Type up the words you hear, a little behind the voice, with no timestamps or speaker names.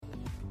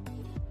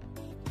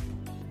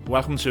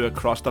Welcome to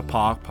Across the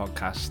Park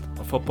podcast,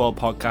 a football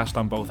podcast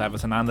on both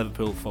Everton and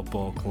Liverpool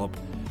Football Club,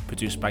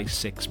 produced by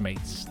six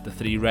mates, the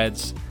three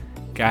Reds,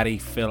 Gary,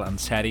 Phil and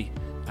Terry,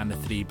 and the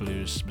three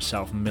Blues,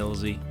 myself,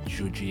 Millsy,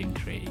 Judgy and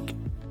Craig.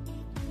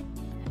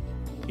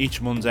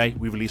 Each Monday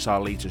we release our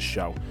latest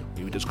show.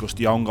 We will discuss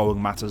the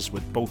ongoing matters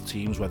with both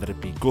teams, whether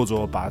it be good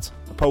or bad,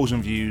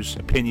 opposing views,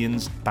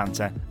 opinions,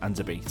 banter and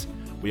debate.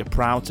 We are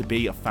proud to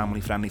be a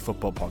family-friendly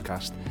football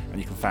podcast,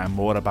 and you can find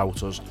more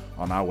about us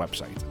on our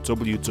website,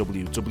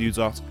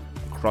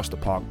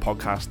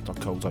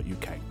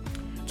 www.acrosstheparkpodcast.co.uk.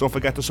 Don't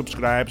forget to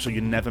subscribe so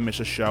you never miss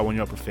a show on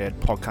your preferred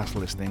podcast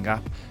listening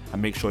app, and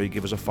make sure you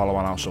give us a follow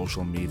on our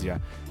social media.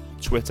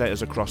 Twitter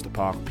is Across the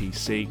Park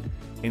PC,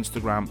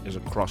 Instagram is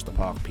Across the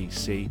Park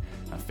PC,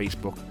 and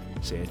Facebook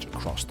search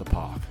Across the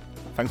Park.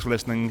 Thanks for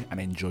listening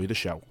and enjoy the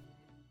show.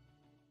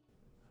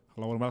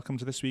 Hello and welcome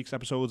to this week's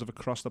episode of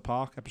Across the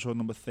Park, episode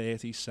number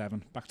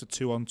 37. Back to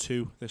 2 on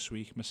 2 this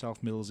week.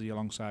 Myself, Millsy,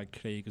 alongside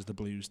Craig as the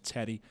Blues,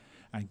 Terry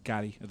and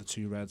Gary are the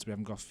two Reds. We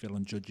haven't got Phil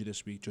and Judgy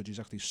this week. Judgy's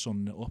actually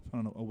sunning it up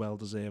on a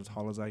well-deserved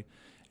holiday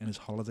in his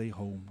holiday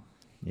home.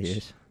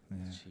 Yes.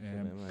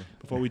 Yeah.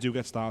 Before we do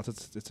get started,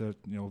 it's a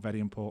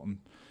very important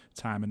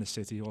time in the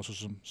city. Also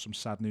some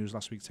sad news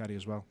last week, Terry,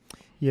 as well.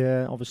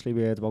 Yeah, obviously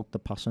we heard about the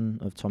passing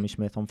of Tommy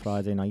Smith on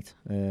Friday night.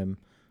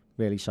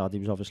 Really sad. He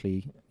was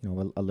obviously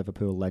a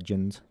Liverpool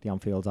legend, the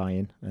Anfield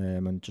Iron,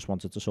 and just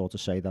wanted to sort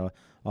of say that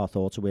our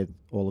thoughts are with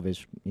all of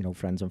his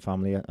friends and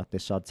family at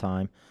this sad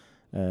time.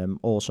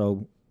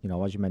 Also,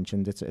 as you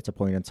mentioned, it's a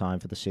point in time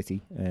for the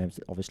city.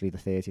 Obviously the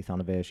 30th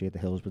anniversary of the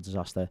Hillsborough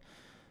disaster.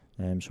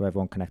 So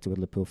everyone connected with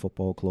Liverpool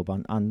Football Club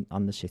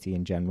and the city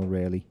in general,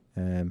 really.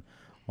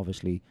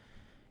 Obviously,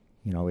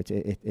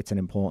 it's an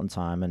important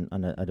time and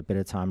a bit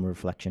of time of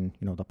reflection,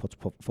 that puts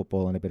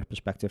football in a bit of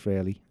perspective,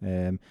 really.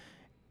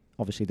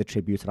 Obviously, the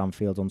tribute at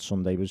Anfield on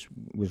Sunday was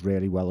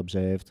really well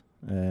observed,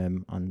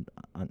 and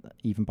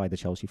even by the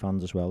Chelsea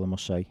fans as well, I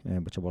must say,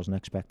 which I wasn't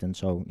expecting.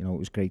 So, it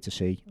was great to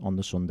see on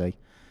the Sunday,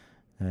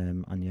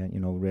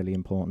 really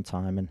important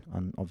time, and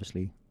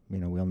obviously,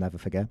 we'll never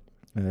forget.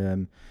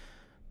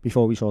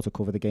 Before we sort of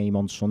cover the game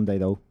on Sunday,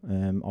 though,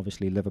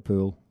 obviously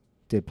Liverpool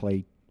did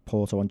play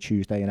Porto on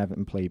Tuesday and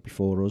Everton played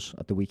before us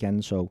at the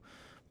weekend. So, I'm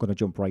going to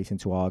jump right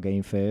into our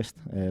game first.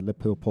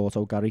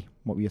 Liverpool-Porto, Gary,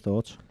 what were your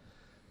thoughts?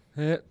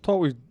 Thought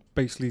we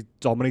basically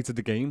dominated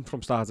the game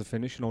from start to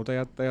finish. They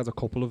had a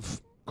couple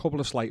of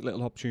slight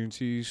little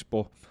opportunities,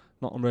 but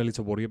nothing really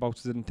to worry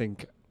about. I didn't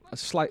think.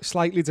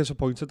 Slightly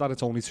disappointed that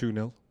it's only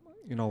 2-0.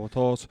 I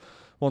thought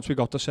once we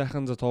got the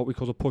second, I thought we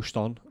could have pushed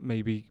on,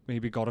 maybe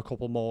got a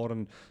couple more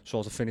and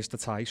sort of finished the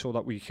tie so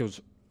that we could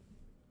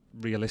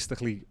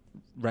realistically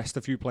rest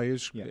a few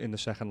players in the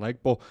second leg.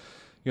 But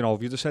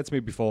if you'd have said to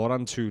me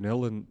beforehand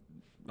 2-0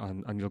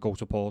 and you'll go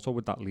to Porto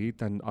with that lead,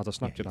 then I'd have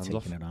snapped your hands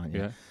off.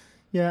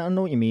 Yeah, I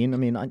know what you mean. I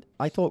mean,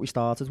 I thought we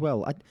started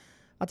well.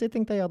 I did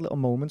think they had little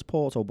moments,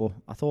 Porto, but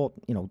I thought,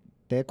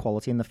 their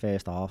quality in the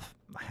first half,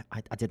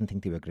 I didn't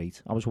think they were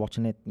great. I was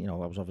watching it, I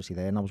was obviously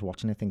there, and I was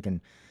watching it thinking,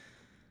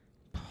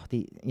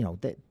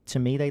 to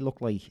me, they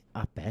look like,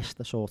 at best,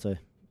 a sort of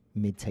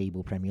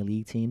mid-table Premier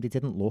League team. They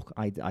didn't look,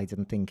 I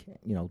didn't think,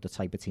 the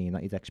type of team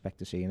that you'd expect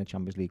to see in a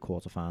Champions League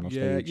quarter-final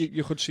stage. Yeah,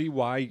 you could see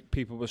why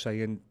people were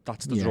saying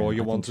that's the draw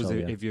you wanted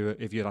if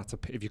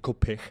you could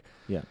pick.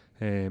 Yeah.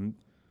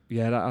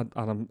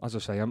 And as I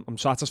say, I'm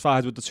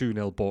satisfied with the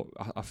 2-0, but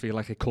I feel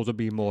like it could have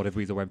been more if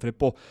we'd have went for it.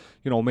 But,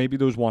 maybe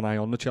there was one eye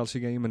on the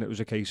Chelsea game and it was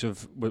a case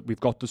of, we've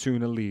got the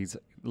 2-0 lead,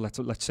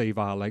 let's save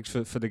our legs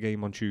for the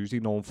game on Tuesday,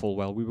 knowing full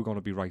well we were going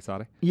to be right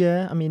at it.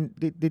 Yeah, I mean,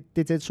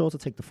 they did sort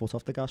of take the foot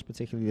off the gas,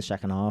 particularly the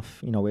second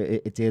half.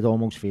 It did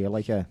almost feel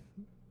like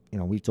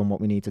we've done what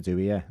we need to do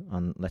here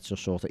and let's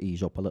just sort of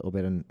ease up a little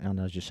bit and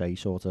as you say,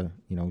 sort of,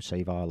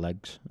 save our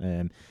legs.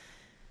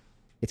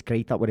 It's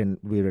great that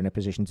we're in a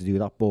position to do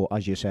that, but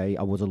as you say,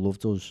 I would have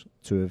loved us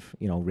to have,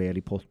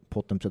 really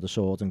put them to the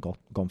sword and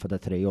gone for the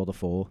 3 or the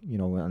 4,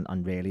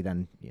 and really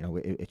then,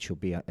 it should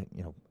be,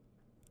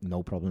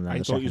 no problem.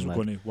 I thought you were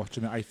going to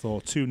watching it. I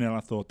thought 2-0. I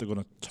thought they're going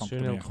to tonk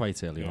 2-0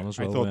 quite early on as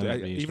well. I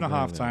thought even at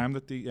half time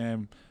that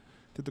the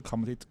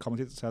commentator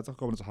said that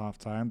going into half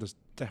time, there's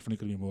definitely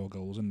going to be more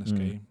goals in this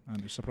game,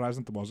 and it's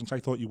surprising that there wasn't. I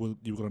thought you were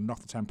going to knock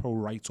the tempo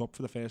right up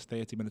for the first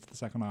 30 minutes of the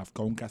second half,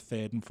 go and get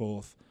third and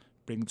fourth.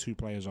 Bring 2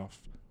 players off,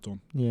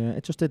 done. Yeah,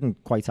 it just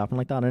didn't quite happen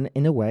like that. And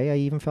in a way, I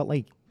even felt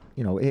like,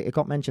 it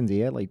got mentioned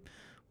here, like,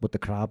 would the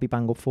crowd be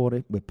bang up for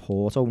it with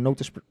Porto? No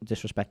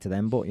disrespect to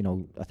them, but,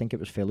 I think it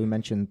was Phil who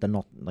mentioned they're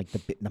not, like,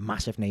 the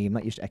massive name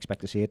that you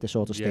expect to see at this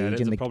sort of stage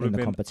in the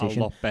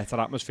competition. A lot better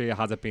atmosphere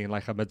had it been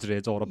like a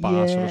Madrid or a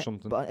Barca or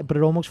something. But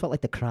it almost felt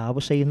like the crowd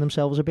was saving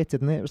themselves a bit,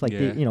 didn't it? It was like,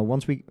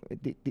 once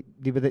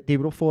they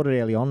were up for it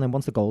early on, then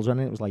once the goals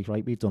went in, it was like,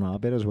 right, we've done our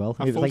bit as well.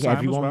 It was like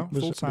everyone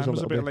full time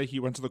was a bit like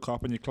you went to the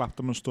Kop and you clapped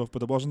them and stuff, but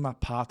there wasn't that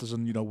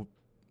partisan,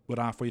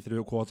 we're halfway through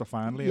a quarter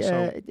final,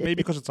 maybe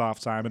because it's half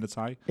time in the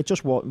tie.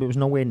 It was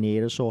nowhere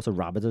near as sort of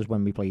rabid as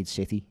when we played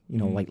City,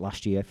 like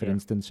last year, for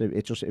instance.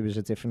 It was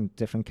a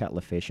different kettle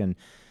of fish, and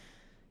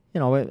you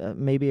know,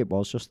 maybe it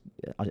was just,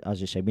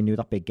 as you say, we knew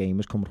that big game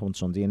was coming on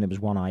Sunday and there was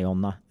one eye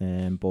on that.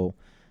 But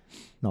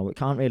no, it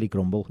can't really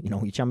grumble. You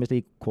know, your Champions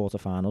League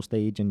quarter-final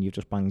stage and you've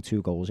just banged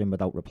 2 goals in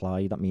without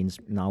reply. That means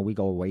now we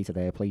go away to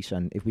their place,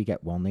 and if we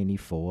get 1, they need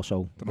 4.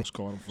 So they're not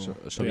scoring 4.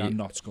 So they are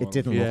not scoring. It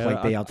didn't look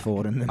like they had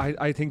 4 in them.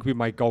 I think we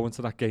might go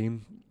into that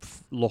game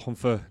looking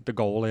for the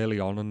goal early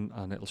on,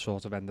 and it'll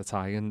sort of end the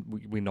tie, and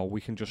we know we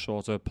can just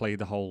sort of play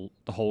the whole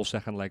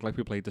second leg like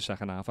we played the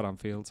second half at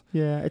Anfield.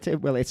 Yeah,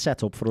 it's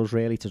set up for us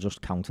really to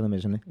just counter them,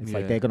 isn't it? It's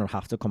like they're going to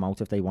have to come out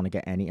if they want to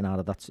get anything out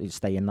of that,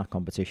 stay in that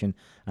competition,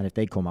 and if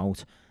they come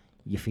out,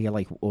 you feel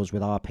like us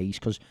with our pace,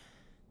 because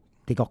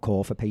they got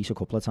caught for pace a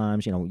couple of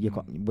times. You know, you've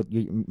got with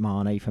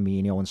Mane,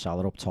 Firmino and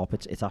Salah up top.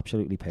 It's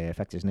absolutely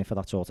perfect, isn't it, for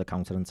that sort of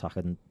counter attack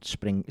and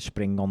spring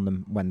on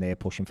them when they're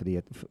pushing for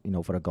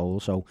for a goal.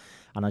 So,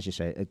 and as you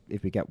say,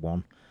 if we get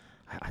 1,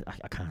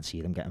 I can't see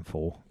them getting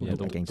 4. Yeah,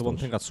 against the one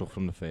us. thing I took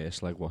from the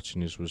first leg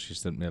watching was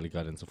just didn't really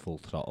get into full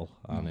throttle.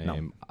 And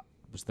No.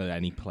 was there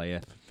any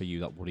player for you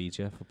that worried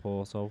you for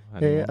Porto?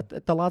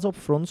 The lad up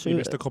front, He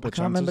missed a couple I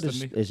can't of chances,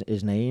 remember didn't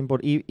his name,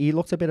 but he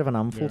looked a bit of an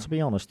handful, to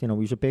be honest. You know,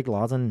 he was a big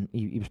lad and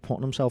he was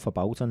putting himself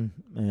about, and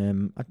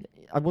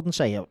I wouldn't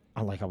say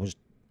I was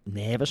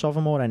nervous of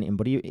him or anything,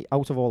 but he,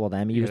 out of all of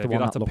them, he was the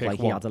one that looked like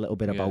he had a little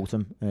bit about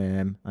him,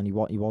 and he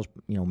was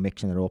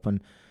mixing it up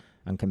and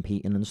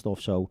competing and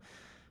stuff. So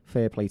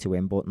fair play to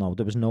him, but no,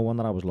 there was no one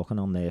that I was looking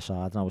on their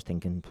side and I was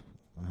thinking,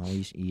 oh,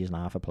 he isn't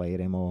half a player,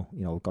 him, or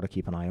got to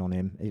keep an eye on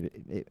him.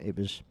 It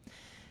was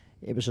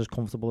as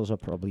comfortable as I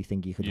probably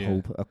think you could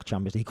hope a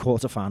Champions League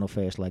quarter-final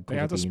first leg could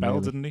They have had a been, spell,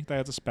 really. didn't they? They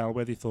had a spell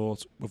where they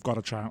thought, we've got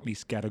to try and at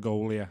least get a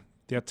goal here.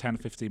 They had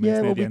 10-15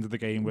 minutes near the end of the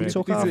game where we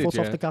took our foot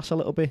off the gas a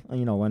little bit,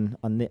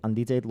 and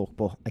they did look,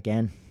 but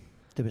again,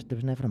 there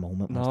was never a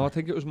moment. No, I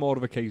think it was more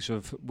of a case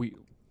of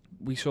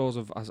we sort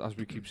of, as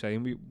we keep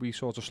saying, we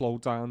sort of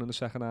slowed down in the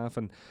second half,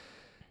 and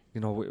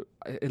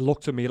it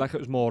looked to me like it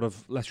was more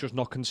of, let's just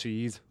not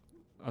concede.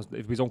 As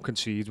if we don't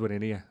concede, we're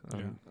in here.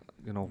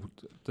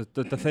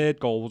 The third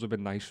goal would have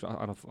been nice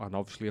and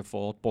obviously a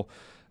fourth, but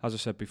as I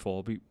said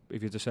before,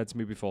 if you'd have said to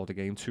me before the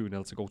game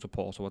 2-0 to go to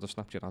Porto, I'd have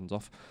snapped your hands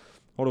off.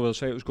 What I will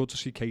say, it was good to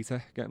see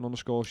Keita getting on the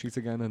score sheet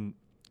again, and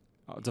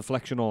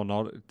deflection or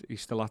not, he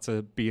still had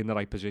to be in the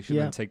right position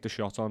and take the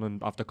shot on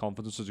and have the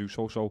confidence to do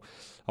so. So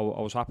I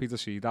was happy to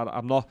see that.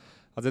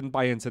 I didn't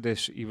buy into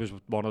this. He was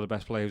one of the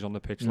best players on the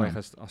pitch. No. Like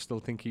I still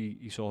think he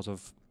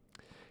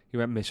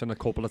went missing a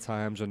couple of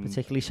times, and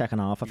particularly second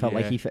half. I felt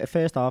like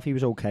first half he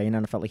was okay, and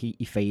then I felt like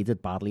he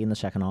faded badly in the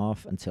second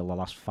half until the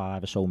last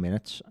 5 or so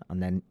minutes,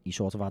 and then he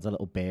sort of had a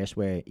little burst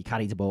where he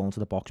carried the ball into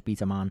the box,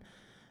 beat a man,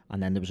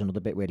 and then there was another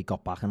bit where he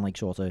got back and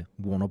sort of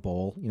won a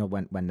ball.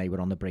 When they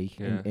were on the break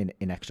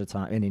in extra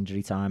time, in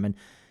injury time,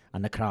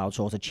 and the crowd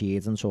sort of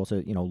cheered and sort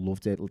of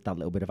loved it, that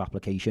little bit of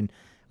application,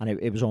 and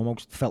it was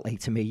almost felt like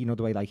to me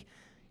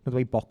the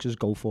way boxers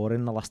go for it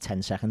in the last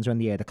 10 seconds when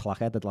they hear the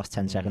clacker, the last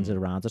 10 seconds of the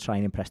round to try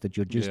and impress the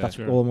judges. That's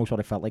almost what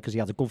it felt like, because he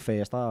had a good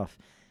first half,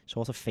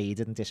 sort of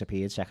faded and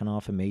disappeared second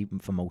half for me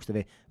for most of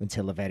it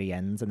until the very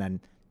end, and then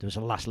there was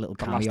a last little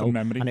cameo,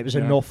 and it was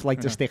enough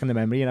to stick in the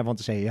memory and everyone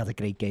to say he had a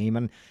great game.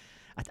 And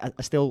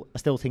I still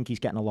think he's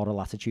getting a lot of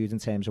latitude in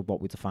terms of what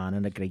we define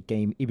in a great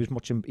game. He was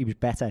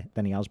better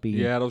than he has been.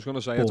 Yeah, I was going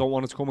to say, I don't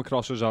want it to come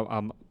across as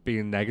I'm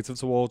being negative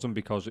towards him,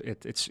 because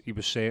he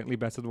was certainly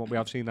better than what we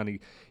have seen, and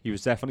he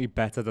was definitely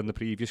better than the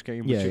previous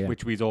game,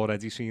 which we'd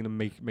already seen him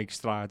make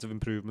strides of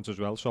improvement as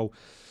well. So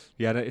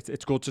yeah,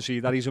 it's good to see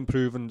that he's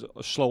improving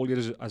slowly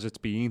as it's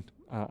been.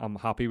 I'm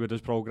happy with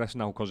his progress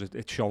now, because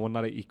it's showing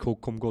that he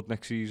could come good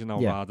next season now,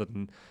 rather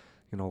than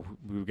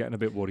we were getting a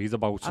bit worried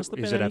about,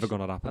 is it ever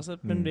going to happen? Has there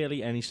been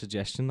really any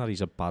suggestion that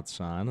he's a bad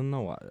signing?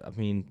 No, I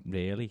mean,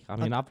 really.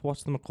 I've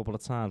watched him a couple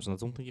of times, and I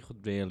don't think you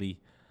could really...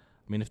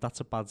 I mean, if that's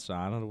a bad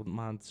sign, I wouldn't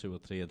mind 2 or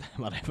 3 of them.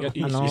 Whatever.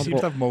 He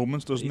seems to have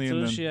moments, doesn't he?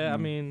 Does, I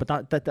mean...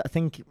 But that I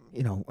think,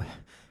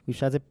 we've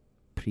said it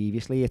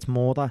previously, it's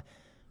more that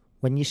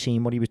when you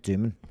seen what he was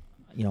doing,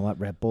 at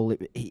Red Bull,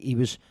 he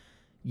was...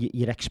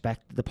 You'd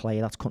expect the player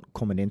that's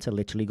coming in to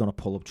literally going to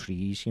pull up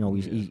trees.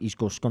 He's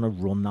just going to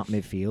run that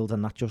midfield,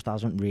 and that just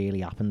hasn't really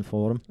happened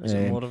for him. Is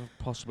it more of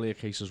possibly a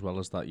case as well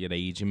as that your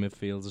aging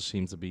midfielders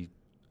seem to be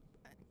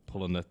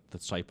pulling the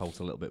type out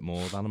a little bit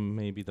more than him?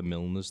 Maybe the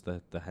Milners,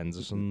 the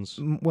Hendersons.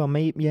 Well,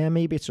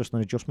 maybe it's just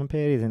an adjustment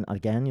period, and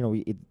again,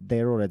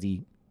 they're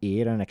already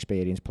era and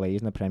experienced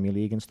players in the Premier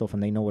League and stuff,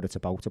 and they know what it's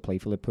about to play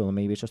for Liverpool, and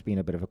maybe it's just been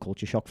a bit of a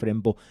culture shock for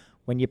him. But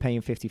when you're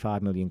paying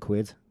 55 million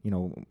quid,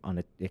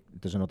 and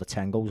there's another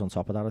 10 goals on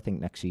top of that, I think,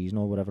 next season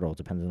or whatever, or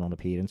depending on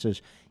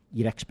appearances,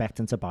 you're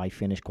expecting to buy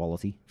finished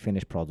quality,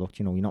 finished product.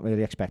 You're not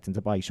really expecting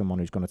to buy someone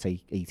who's going to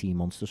take 18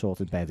 months to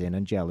sort of bed in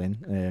and gel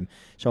in.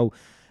 So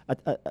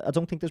I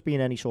don't think there's been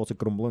any sort of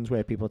grumblings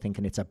where people are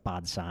thinking it's a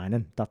bad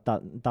signing.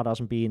 That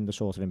hasn't been the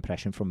sort of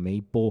impression from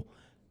me, but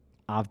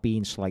I've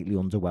been slightly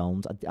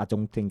underwhelmed. I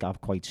don't think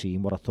I've quite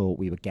seen what I thought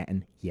we were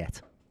getting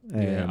yet.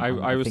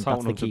 I was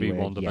touting him to be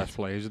one of the best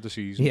players of the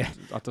season. Yeah,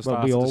 at the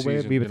start of the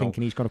season. We were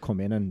thinking he's going to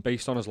come in, and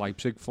based on his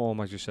Leipzig form,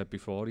 as you said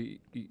before, he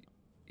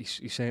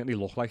certainly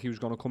looked like he was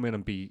going to come in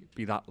and be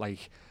that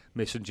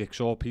missing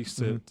jigsaw piece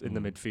in the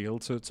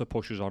midfield to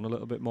push us on a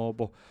little bit more.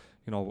 But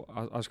you know,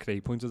 as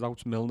Craig pointed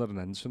out, Milner and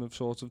Henderson have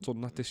sort of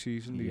done that this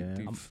season.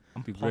 They've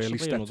really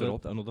stepped it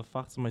up. Another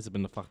factor might have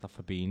been the fact that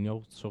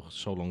Fabinho took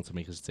so long to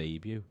make his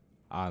debut,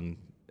 and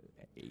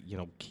you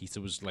know, Keita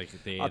was like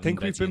there. I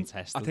think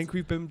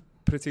we've been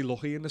pretty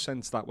lucky in the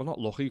sense that we're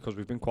not lucky because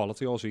we've been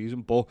quality all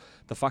season, but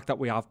the fact that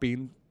we have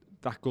been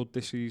that good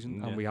this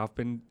season and we have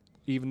been.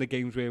 Even the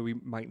games where we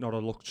might not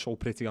have looked so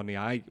pretty on the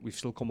eye, we've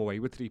still come away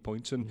with 3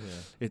 points, and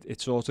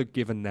it's sort of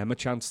given them a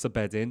chance to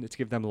bed in. It's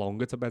given them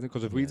longer to bed in,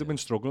 because if we'd have been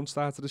struggling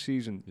start of the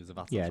season, you'd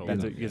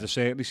have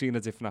certainly seen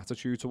a different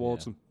attitude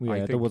towards them.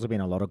 Yeah, there would have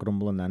been a lot of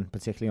grumbling then,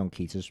 particularly on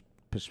Keita's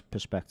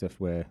perspective,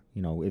 where,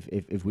 you know,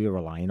 if we were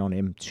relying on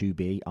him to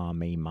be our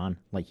main man,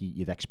 like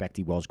you'd expect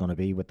he was going to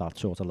be with that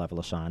sort of level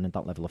of signing,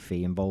 that level of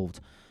fee involved,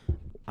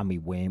 and we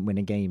weren't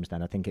winning games,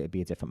 then I think it'd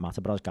be a different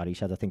matter. But as Gary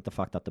said, I think the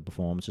fact that the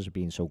performances have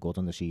been so good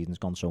and the season's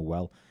gone so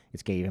well,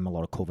 it's gave him a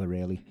lot of cover,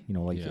 really. You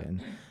know,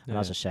 and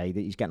as I say, that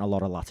he's getting a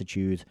lot of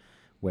latitude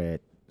where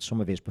some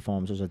of his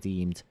performances are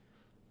deemed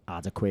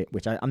adequate,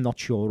 which I'm not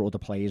sure other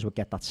players would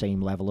get that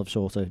same level of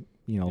sort of,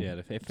 you know,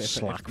 if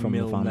slack from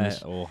Milner the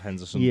fans. or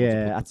Henderson.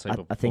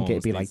 I think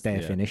it'd be like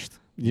they're finished.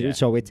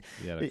 So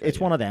it's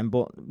one of them.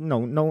 But no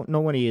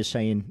one here is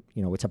saying,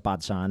 you know, it's a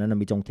bad signing and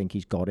we don't think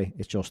he's got it.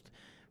 It's just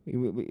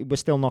we're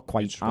still not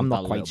quite. I'm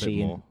not quite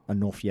seeing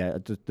enough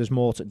yet. There's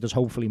more. There's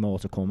hopefully more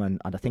to come,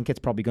 and I think it's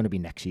probably going to be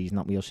next season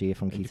that we'll see it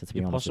from Keita. To be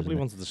honest, possibly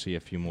wanted to see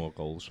a few more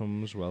goals from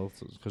him as well,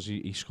 because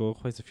he scored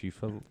quite a few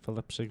for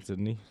Leipzig,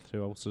 didn't he,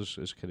 throughout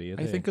his career?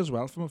 I think as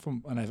well,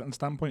 from an Everton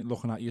standpoint,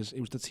 looking at you,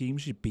 it was the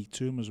teams you beat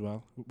to him as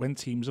well. When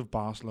teams of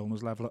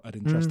Barcelona's level are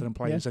interested in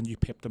players and you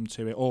pip them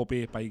to it,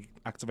 albeit by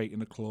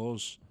activating a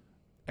clause.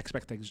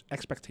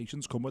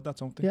 Expectations come with that,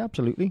 don't they? Yeah,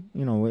 absolutely.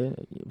 You know,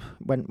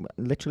 when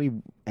literally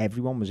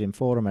everyone was in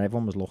for him and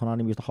everyone was looking at him,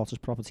 he was the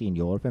hottest property in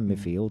Europe in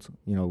midfield.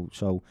 You know,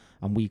 so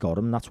and we got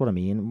him. That's what I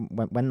mean.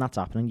 When that's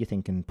happening, you're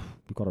thinking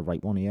we've got a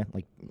right one here.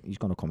 Like, he's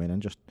going to come in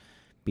and just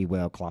be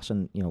world class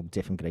and, you know,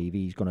 different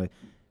gravy. He's going to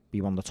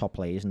be one of the top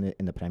players in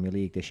the Premier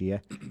League this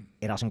year.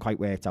 It hasn't quite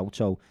worked out,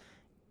 so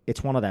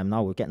it's one of them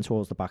now. We're getting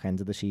towards the back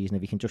end of the season.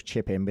 If he can just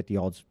chip in with the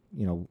odd,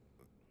 you know,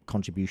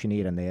 contribution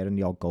here and there and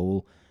the odd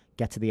goal,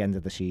 get to the end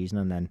of the season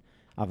and then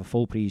have a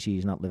full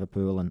pre-season at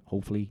Liverpool and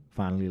hopefully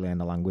finally learn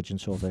the language and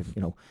sort of,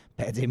 you know,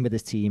 bed in with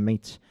his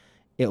teammates.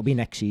 It'll be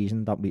next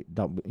season that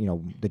you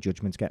know, the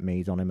judgments get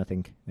made on him, I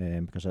think,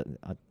 because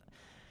I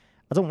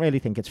don't really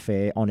think it's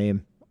fair on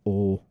him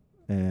or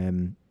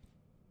on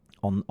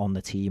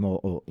the team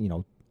or you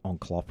know, on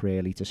Klopp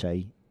really to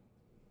say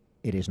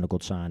it isn't a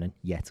good signing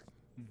yet.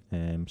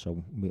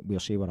 So we'll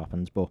see what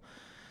happens, but.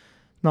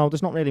 No,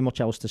 there's not really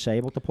much else to say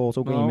about the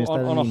Porto game, is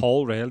there? On a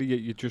whole, really,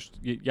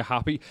 you're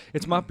happy.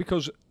 It's mad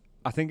because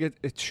I think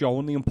it's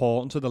showing the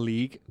importance of the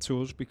league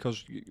to us,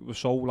 because we're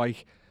so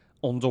like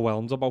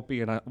underwhelmed about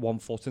being at 1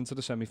 foot into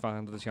the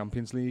semi-final of the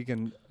Champions League,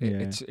 and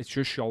it's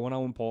just showing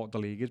how important the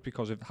league is.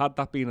 Because if had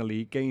that been a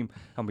league game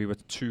and we were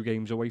 2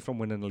 games away from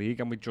winning the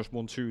league and we just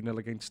won 2-0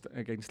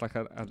 against like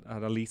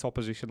an elite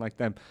opposition like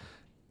them,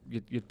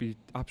 you'd be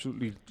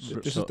absolutely.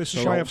 This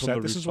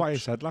is why I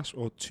said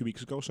 2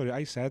 weeks ago. Sorry,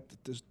 I said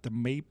there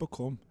may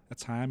become a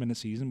time in the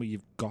season where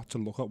you've got to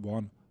look at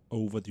one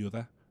over the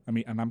other. I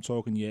mean, and I'm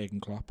talking Jurgen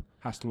Klopp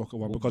has to look at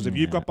one, because if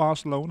you've got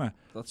Barcelona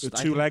with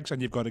 2 legs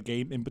and you've got a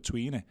game in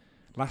between it,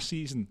 last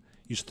season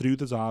you threw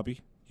the derby,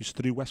 you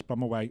threw West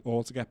Brom away,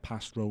 all to get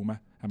past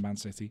Roma and Man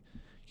City.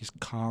 You just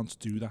can't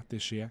do that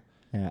this year.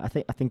 I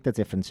think the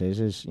difference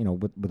is you know,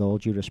 with all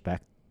due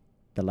respect,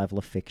 the level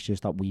of fixtures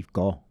that we've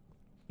got,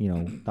 you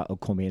know, that'll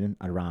come in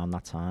around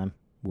that time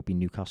would be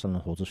Newcastle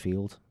and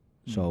Huddersfield.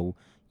 So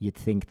you'd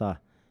think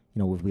that,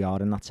 you know, if we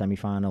are in that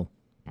semi-final,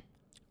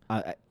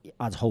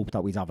 I'd hope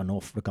that we'd have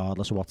enough,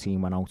 regardless of what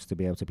team went out, to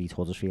be able to beat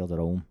Huddersfield at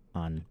home.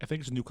 And I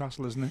think it's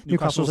Newcastle, isn't it?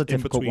 Newcastle's a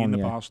difficult in between one,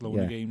 the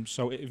Barcelona games.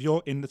 So if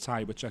you're in the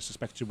tie, which I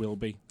suspect you will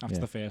be after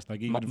the first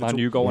leg, Man,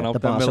 you going out the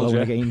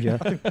Barcelona games, I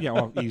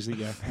think, easy,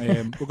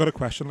 yeah. We've got a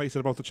question later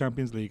about the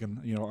Champions League,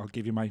 and you know, I'll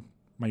give you my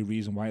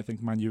reason why I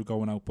think Man U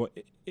going out. But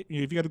if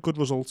you get a good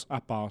result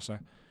at Barca,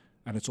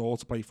 and it's all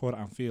to play for at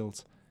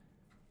Anfield,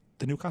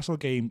 the Newcastle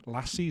game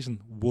last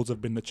season would have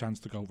been the chance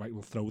to go, right,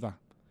 we'll throw that.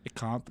 It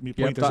can't. My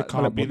point is, it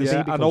can't be the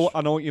same. I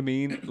know what you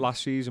mean.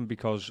 Last season,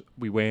 because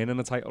we weren't in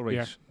a title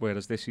race,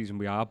 whereas this season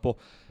we are. But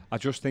I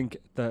just think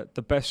that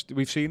the best,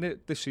 we've seen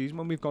it this season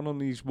when we've gone on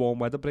these warm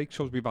weather breaks,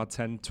 so we've had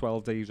 10,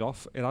 12 days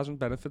off. It hasn't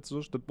benefited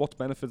us. What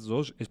benefits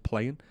us is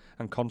playing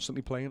and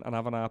constantly playing and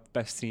having our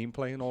best team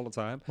playing all the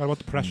time. What about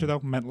the pressure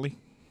though, mentally?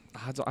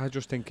 I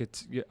just think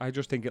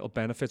it'll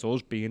benefit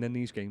us being in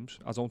these games.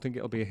 I don't think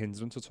it'll be a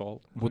hindrance at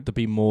all. Would there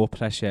be more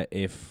pressure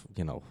if,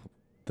 you know,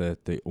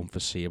 the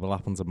unforeseeable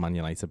happens and Man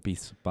United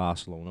beat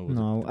Barcelona?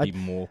 Would there be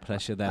more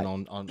pressure then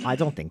on I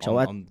don't think so.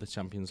 On the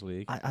Champions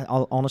League?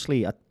 I'll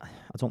honestly, I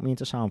don't mean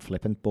to sound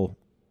flippant, but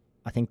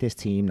I think this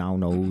team now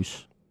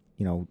knows,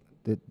 you know,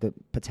 the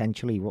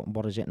potentially,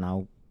 what is it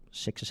now,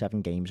 6 or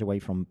 7 games away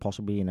from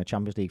possibly in a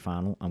Champions League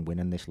final and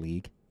winning this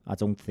league. I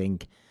don't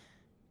think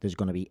there's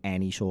going to be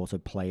any sort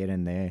of player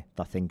in there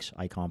that thinks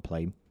I can't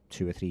play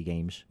 2 or 3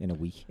 games in a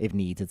week if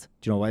needed.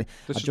 Do you know what?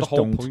 This I is just the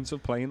whole don't. point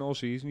of playing all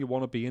season. You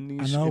want to be in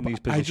these, I know, in these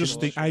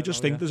positions. I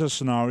just think there's a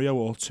scenario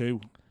or two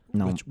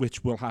No,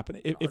 which will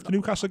happen. If the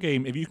Newcastle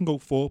game, if you can go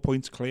 4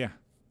 points clear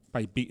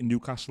by beating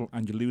Newcastle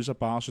and you lose at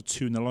Barca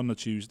 2-0 on the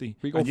Tuesday,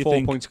 We go and you 4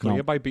 think, points clear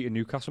No. by beating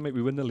Newcastle, mate.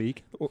 We win the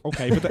league.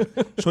 okay,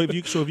 but so if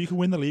you can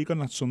win the league on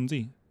that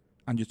Sunday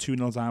and you're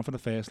 2-0 down for the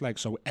first leg,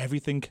 so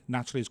everything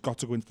naturally has got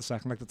to go into the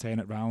second leg to turn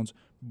it round,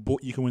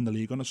 but you can win the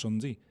league on a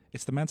Sunday.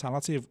 It's the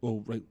mentality of,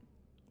 oh, right,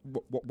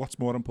 what's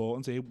more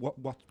important here?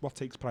 What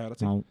takes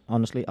priority? no,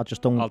 honestly, I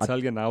just don't. I'll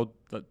tell you now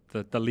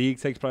that the league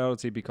takes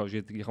priority because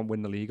you can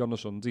win the league on a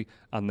Sunday,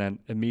 and then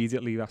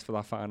immediately after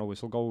that final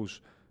whistle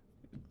goes,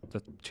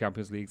 the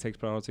Champions League takes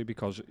priority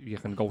because you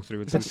can go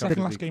through into It's the the second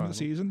Champions last League game of the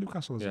final. season,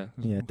 Newcastle, is Yeah. it?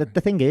 Yeah,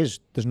 the thing is,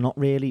 there's not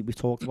really, we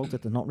talked about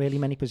it, there's not really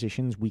many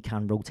positions we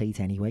can rotate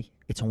anyway.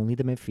 It's only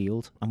the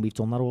midfield, and we've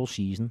done that all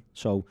season.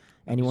 So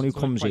anyone who It's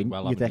done comes quite in,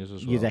 well, you'd, haven't you,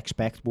 as you'd well?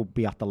 expect will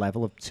be at the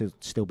level of to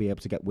still be able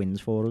to get wins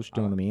for us.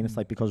 Do you know what I mean? It's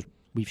like because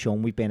we've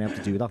shown we've been able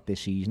to do that this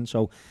season.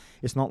 So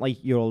it's not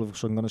like you're all of a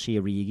sudden going to see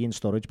Origi and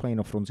Sturridge playing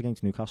up front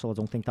against Newcastle. I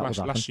don't think that would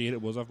happen. Last year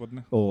it was, wouldn't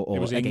it? Or it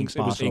was against Ings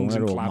and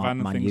Barcelona or Klavan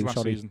and Man things U, last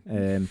sorry.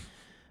 season.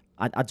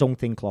 I don't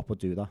think Klopp would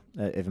do that,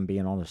 if I'm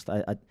being honest.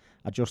 I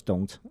just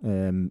don't.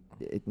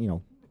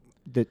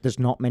 There's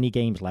not many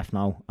games left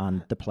now,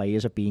 and the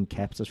players are being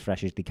kept as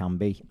fresh as they can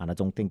be, and I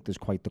don't think there's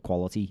quite the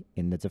quality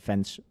in the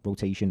defence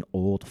rotation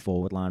or the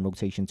forward line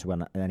rotation to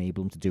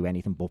enable them to do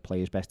anything but play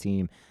his best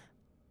team.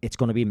 It's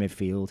going to be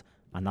midfield,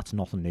 and that's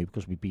nothing new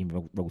because we've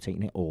been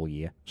rotating it all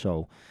year.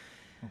 So,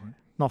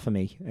 not for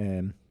me.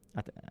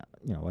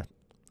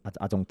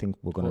 I don't think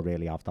we're going to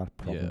really have that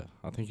problem. Yeah,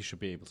 I think you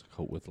should be able to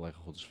cope with like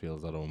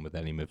Huddersfield at home with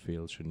any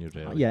midfield, shouldn't you?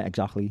 Really? Yeah,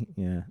 exactly.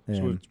 Yeah.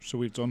 So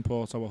we've done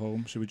Porto at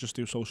home. Should we just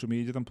do social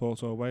media then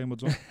Porto away and we're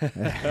done?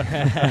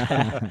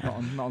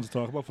 Nothing to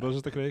talk about for us,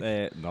 is the Craig?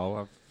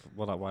 No,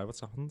 what's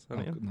happened?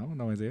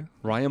 No idea.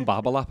 Ryan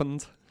Babel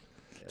happened.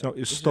 So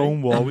it's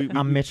Stonewall. And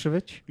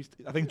Mitrovic.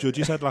 I think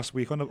Judgy said last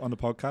week on the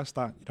podcast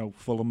that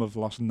Fulham have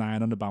lost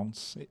 9 on the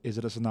bounce. Is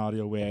it a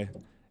scenario where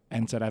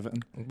enter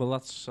Everton? Well, I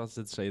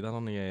did say that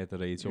on the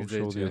radio You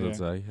show did, the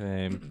other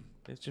day.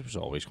 It just was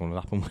always going to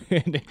happen.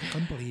 I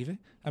couldn't believe it.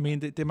 I mean,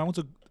 the amount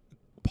of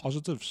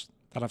positives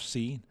that I've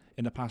seen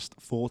in the past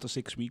 4 to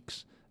 6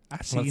 weeks,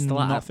 I've seen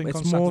nothing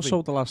on It's more Saturday.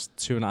 so the last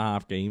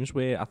 2.5 games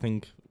where I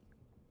think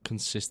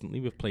consistently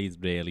we've played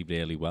really,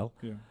 really well.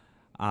 Yeah.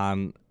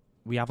 And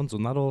we haven't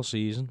done that all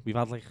season. We've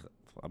had I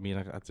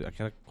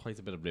get quite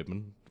a bit of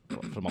ribbon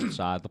from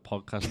outside the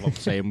podcast about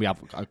saying we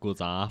have a good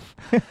half.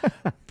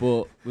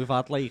 But we've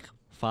had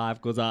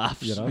 5 good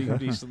halves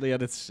recently,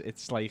 and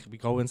it's like we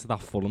go into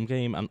that Fulham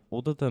game, and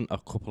other than a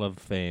couple of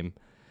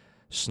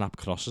snap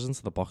crosses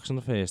into the box in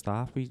the first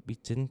half, we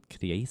didn't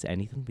create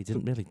anything. We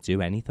didn't really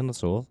do anything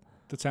at all.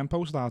 The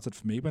tempo started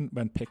for me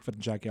when Pickford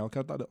and Jagielka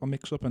had that little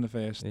mix-up in the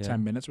first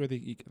 10 minutes where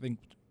I think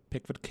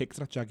Pickford kicked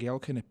it at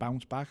Jagielka and it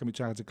bounced back and we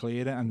tried to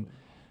clear it, and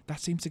that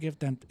seems to give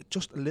them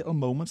just little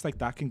moments like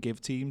that can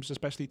give teams,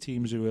 especially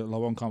teams who are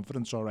low on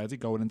confidence already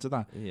going into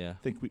that. Yeah.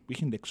 I think we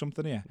can nick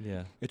something here.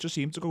 Yeah. It just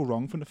seemed to go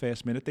wrong from the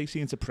first minute. They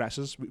seemed to press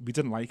us. We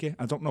didn't like it.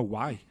 I don't know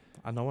why.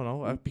 I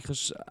know.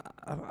 Because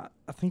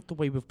I think the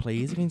way we've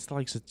played against the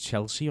likes of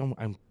Chelsea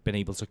and been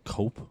able to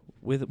cope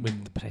with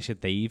the pressure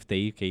Dave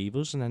gave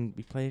us, and then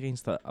we play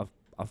against a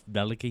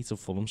relegated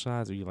Fulham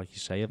side who, like you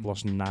say, have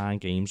lost 9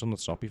 games on the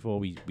top before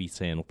we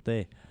turn up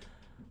there,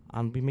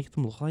 and we make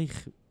them look like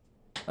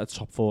a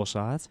top 4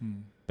 side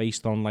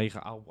based on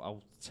how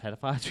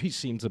terrified we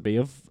seem to be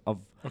of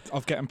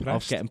getting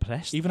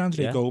pressed. Even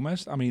Andre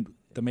Gomez. I mean,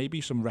 there may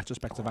be some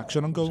retrospective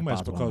action on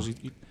Gomez because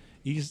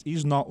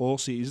he's not all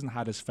season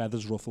had his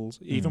feathers ruffled.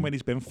 Even when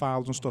he's been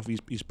fouled and stuff,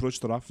 he's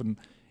brushed it off, and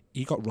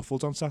he got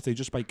ruffled on Saturday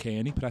just by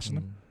Kearney pressing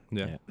him.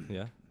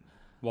 Yeah.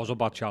 Was a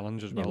bad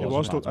challenge as well. It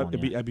was. one,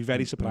 I'd be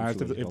very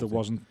surprised if there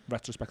wasn't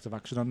retrospective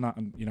action on that,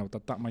 and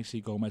that might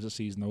see Gomez's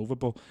season over.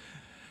 But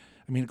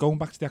I mean, going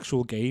back to the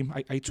actual game,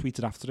 I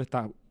tweeted after it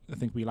that I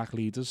think we lack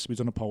leaders. We've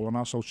done a poll on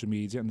our social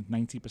media, and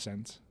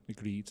 90%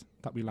 agreed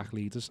that we lack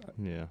leaders.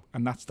 Yeah.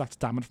 And that's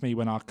damning for me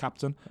when our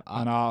captain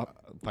and our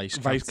vice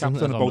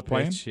captain are both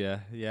playing. Pitch,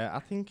 yeah. I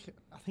think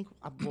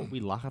what we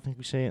lack, I think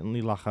we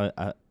certainly lack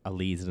a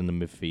leader in the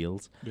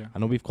midfield. Yeah. I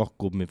know we've got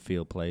good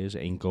midfield players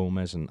in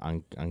Gomez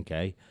and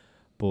Gay,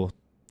 but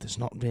there's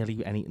not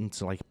really anything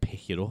to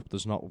pick it up.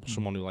 There's not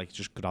someone who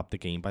just grab the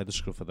game by the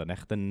scruff of the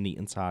neck. They're neat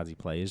and tidy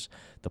players.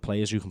 The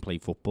players who can play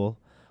football,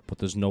 but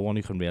there's no one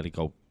who can really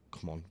go,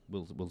 come on,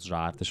 we'll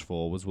drive this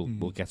forwards.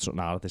 We'll get something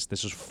out of this.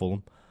 This is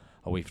Fulham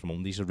away from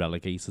home. These are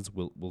relegated.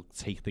 We'll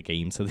take the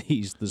game to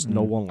these. There's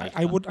no one like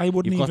I wouldn't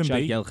even be. You've got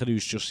Jagielka who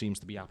just seems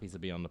to be happy to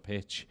be on the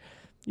pitch.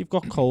 You've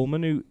got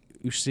Coleman who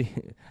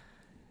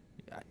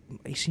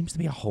he seems to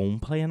be a home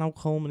player now,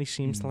 Coleman. He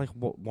seems to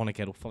want to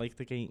get up for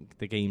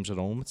the games at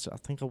home. I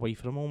think away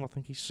from home, I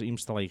think he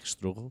seems to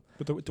struggle.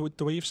 But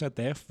the way you've said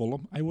there,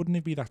 Fulham, I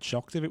wouldn't be that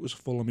shocked if it was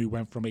Fulham who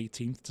went from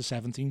 18th to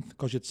 17th,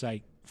 because you'd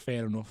say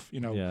fair enough. You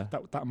know, Yeah.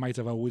 that might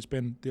have always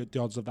been the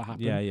odds of that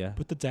happening. Yeah.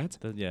 But they're dead.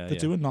 Yeah. They're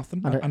doing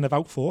nothing, And and they've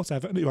outfought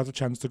Everton, who had a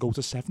chance to go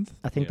to 7th.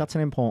 I think Yeah. that's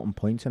an important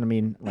point, and I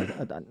mean, like,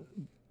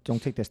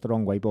 don't take this the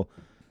wrong way, but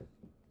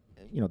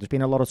you know, there's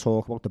been a lot of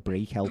talk about the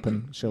break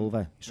helping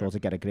Silva sort of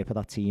get a grip of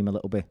that team a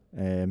little bit.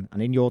 And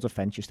in your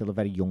defence, you're still a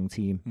very young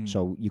team,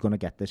 so you're going to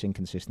get this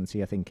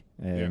inconsistency, I think,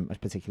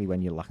 particularly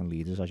when you're lacking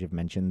leaders, as you've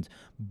mentioned.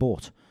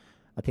 But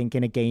I think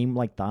in a game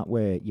like that,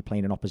 where you're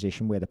playing an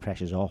opposition where the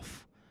pressure's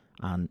off,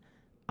 and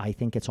I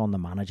think it's on the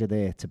manager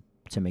there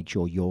to make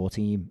sure your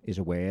team is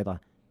aware that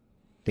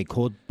they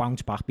could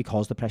bounce back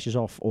because the pressure's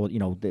off, or you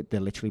know they're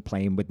literally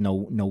playing with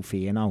no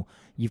fear now.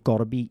 You've got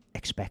to be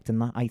expecting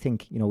that. I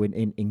think, you know,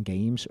 in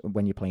games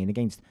when you're playing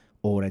against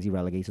already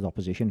relegated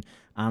opposition,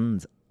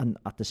 and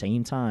at the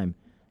same time,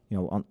 you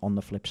know, on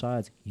the flip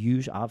side,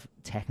 you have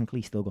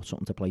technically still got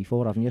something to play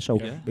for, haven't you? So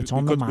it's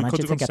on the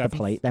manager to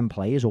get them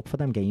players up for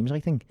them games,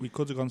 I think. We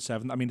could have gone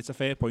 7th. I mean, it's a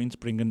fair point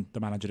bringing the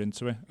manager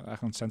into it. I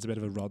can sense a bit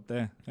of a rod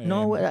there.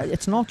 No,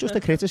 it's not just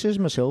a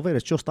criticism of Silva.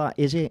 It's just that,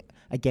 is it,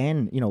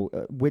 again, you know,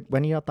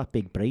 when you had that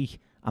big break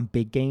and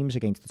big games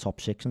against the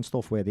top 6 and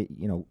stuff where,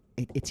 you know,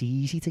 it's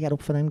easy to get up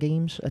for them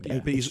games. But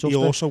he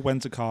also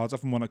went to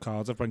Cardiff and won at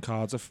Cardiff when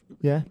Cardiff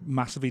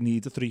massively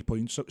needed 3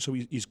 points. So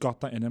he's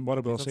got that in him. What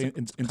I will say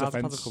in defence. Had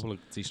a couple of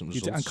decent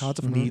results. And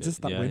Cardiff needed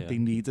that win. Yeah. They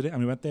needed it, and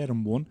we went there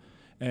and won.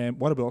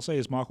 What I will say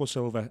is Marco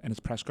Silva in his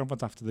press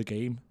conference after the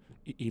game,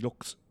 he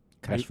looked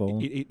crestfallen.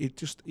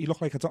 He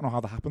looked like, I don't know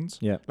how that happened.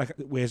 Yeah. Like,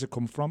 where's it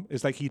come from?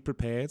 It's like he'd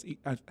prepared.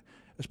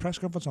 His press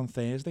conference on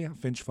Thursday at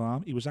Finch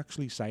Farm, he was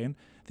actually saying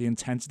the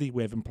intensity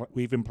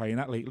we've been playing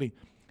at lately,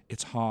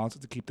 it's hard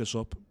to keep this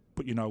up.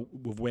 But, you know,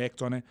 we've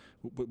worked on it.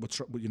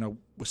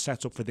 We're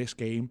set up for this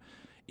game.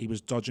 He was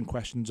dodging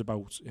questions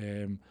about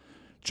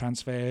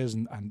transfers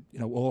and you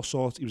know, all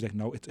sorts. He was like,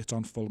 no, it's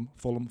on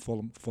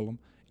Fulham.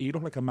 He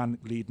looked like a man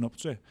leading up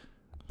to it,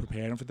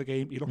 preparing for the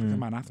game. He looked like a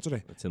man after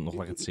it. It didn't look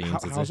like a team.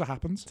 How's it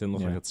happened? It didn't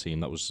look like a team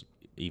that was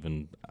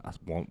even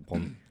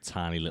one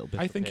tiny little bit.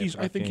 I think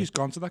he's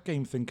gone to that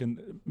game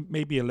thinking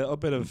maybe a little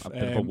bit of a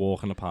bit of a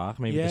walk in the park.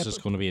 Maybe this is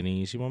going to be an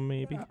easy one.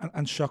 Maybe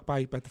and shocked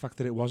by the fact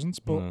that it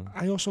wasn't. But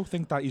I also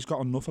think that he's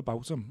got enough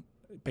about him,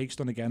 based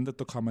on again that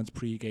the comments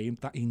pre-game,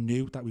 that he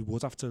knew that we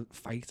would have to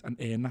fight and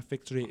earn that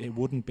victory. It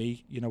wouldn't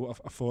be, you know,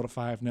 a 4 or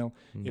 5-0,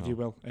 if you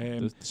will.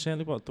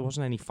 There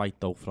wasn't any fight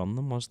though from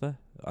them, was there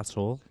at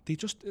all? They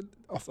just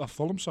off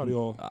Fulham, sorry,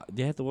 or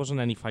there wasn't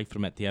any fight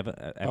from the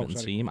Everton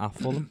team at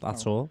Fulham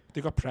at all.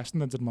 They got pressed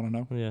and then didn't want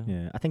to know.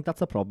 Yeah, I think that's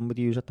the problem with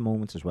you at the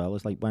moment as well.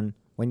 Is like when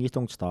you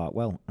don't start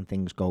well and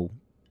things go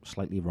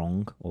slightly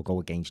wrong or go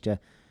against you,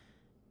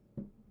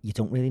 you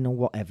don't really know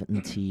what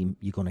Everton team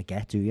you're gonna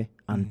get, do you?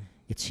 And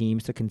it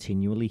seems to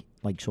continually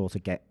like sort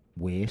of get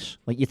worse.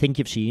 Like you think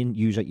you've seen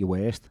yous at your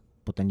worst,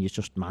 but then you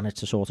just manage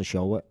to sort of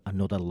show it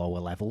another lower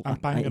level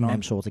in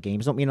them sort of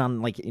games. I don't mean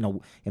on like, you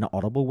know, in an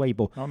horrible way,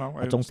 but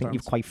I don't think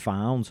you've quite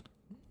found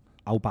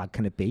how bad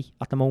can it be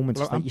at the moment.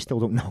 Well, it's like you still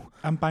don't know.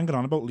 I'm banging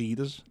on about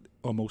leaders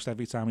almost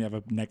every time we have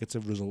a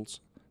negative result.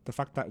 The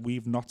fact that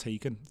we've not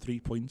taken 3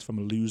 points from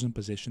a losing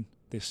position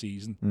this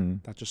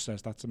season, that just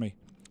says that to me.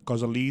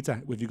 Because a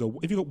leader, if you got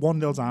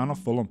 1-0 down off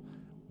Fulham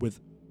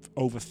with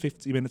over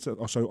 50 minutes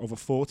or so, over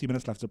 40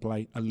 minutes left to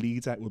play, a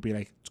leader will be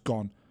like, it's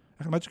gone.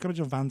 I can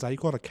imagine Van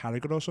Dijk or a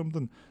Carragher or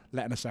something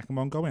letting a second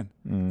one go in.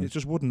 It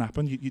just wouldn't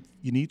happen.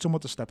 You need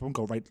someone to step up and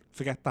go, right,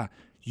 forget that.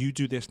 You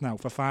do this now.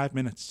 For 5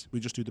 minutes, we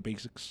just do the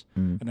basics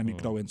and then we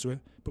go into it.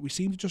 But we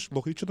seem to just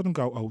look at each other and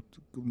go, oh,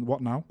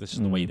 what now? This is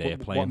the way they're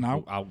playing.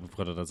 What now? We've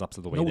got it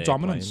adapted the way no they're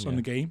dominance playing, on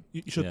the game.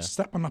 You should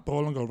step on that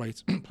ball and go,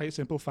 right, play a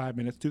simple 5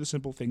 minutes, do the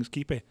simple things,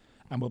 keep it,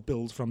 and we'll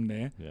build from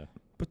there. Yeah.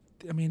 But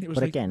I mean, it was.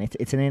 But again,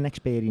 it's an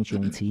inexperienced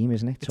young team,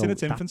 isn't it? It's in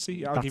its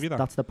infancy. I'll give you that.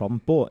 That's the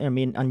problem. But I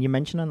mean, and you're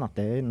mentioning that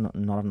there,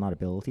 not having that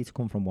ability to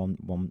come from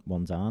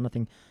one down. I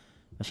think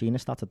I seen a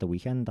stat at the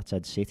weekend that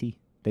said City,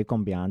 they've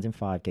gone behind in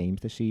 5 games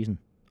this season.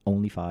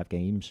 Only 5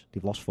 games.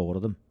 They've lost 4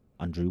 of them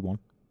and drew 1.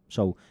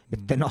 So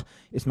they're not.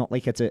 It's not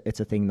like it's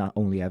a thing that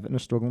only Everton are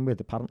struggling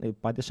with. Apparently,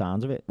 by the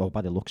sounds of it, well,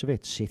 by the looks of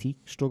it, City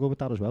struggle with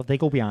that as well. If they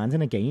go behind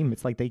in a game,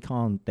 it's like they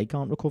can't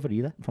recover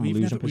either from a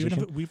losing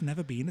position. We've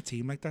never been a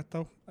team like that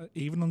though.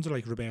 Even under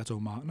like Roberto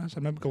Martinez, I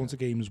remember going to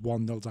games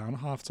 1-0 down at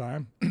half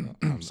time,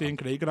 seeing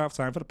Craig at half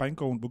time for the bank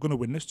going, "We're going to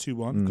win this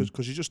 2-1,"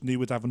 because you just knew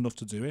we'd have enough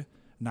to do it.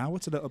 Now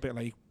it's a little bit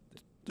like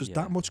there's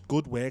that much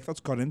good work that's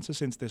gone into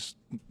since this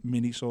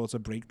mini sort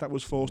of break that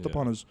was forced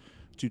upon us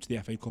due to the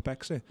FA Cup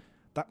exit.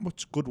 That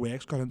much good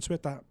work's gone into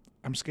it that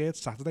I'm scared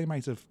Saturday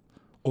might have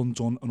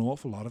undone an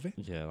awful lot of it.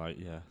 Yeah,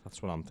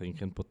 that's what I'm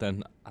thinking. But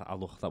then I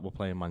look that we're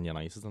playing Man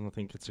United, and I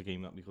think it's a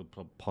game that we could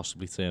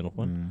possibly turn up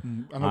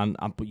on.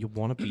 But you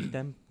want to beat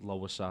them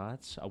lower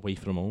sides away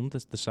from home,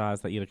 the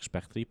sides that you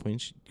expect 3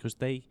 points, because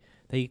they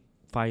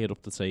fire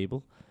up the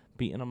table.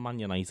 Beating a Man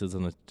United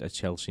and a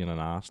Chelsea and an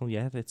Arsenal,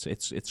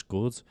 it's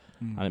good,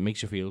 and it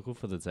makes you feel good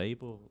for the day,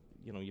 but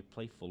you know, you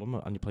play Fulham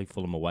and you play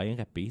Fulham away and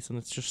get beat, and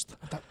it's just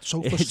that's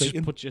so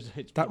frustrating.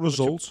 That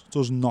result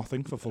does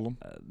nothing for Fulham.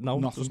 No,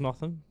 it does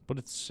nothing. But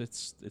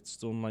it's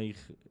done like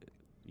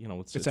you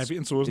know, It's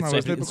everything to us now, it's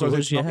isn't it? everything to Because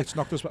us, yeah. it's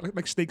knocked us back,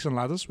 like snakes and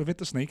ladders. We've hit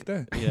the snake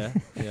there. Yeah.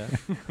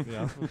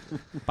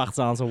 Back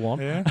down to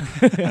 1. Yeah.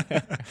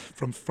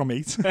 from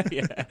 8.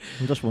 Yeah.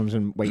 I'm just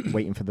wondering,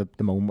 waiting for the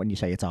moment when you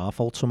say it's our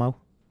fault somehow.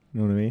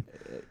 You know what I mean?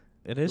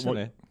 It is, isn't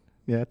it?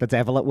 Yeah, the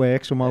devil at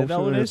work somehow.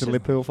 No, it It's is. the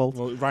Liverpool fault.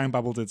 Well, Ryan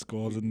Babel did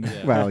score, didn't he?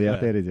 Yeah. Well, yeah,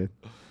 there he did.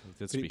 We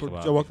did speak But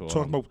about you know what, it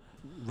talking about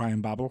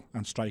Ryan Babel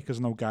and strikers,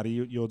 now Gary,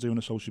 you're doing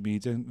a social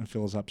media in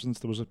Phil's absence.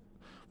 There was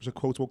a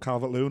quote about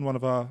Calvert-Lewin. One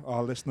of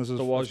our listeners has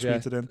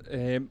tweeted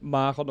in.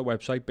 Mark on the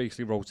website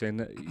basically wrote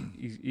in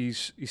he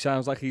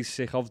sounds like he's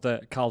sick of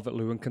the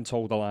Calvert-Lewin can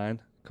toe the line,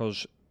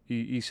 because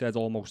he said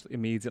almost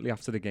immediately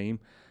after the game,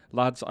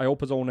 lads, I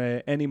hope I don't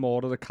hear any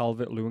more of the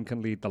Calvert-Lewin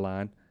can lead the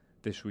line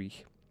this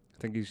week.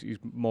 I think he's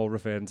more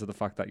referring to the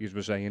fact that you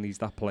were saying he's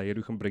that player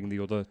who can bring the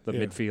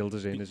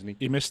midfielders in, isn't he?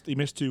 He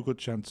missed 2 good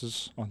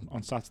chances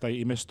on Saturday.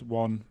 He missed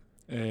one,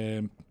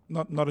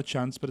 not a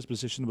chance, but his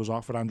position was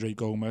off for Andre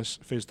Gomez.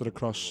 Fizzed it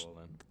across,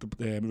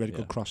 really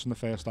good cross in the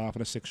first half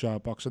in a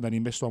 6-yard box, and then he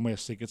missed one where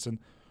Sigurdsson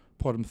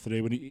put him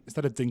through, and he,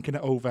 instead of dinking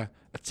it over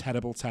a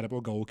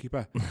terrible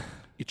goalkeeper,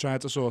 he tried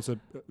to sort of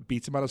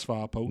beat him at his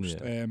far post.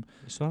 Yeah.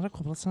 He's done it a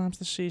couple of times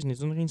this season. He's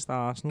done it against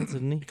Arsenal,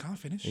 didn't he? He can't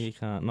finish. He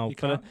can't. No, He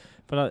for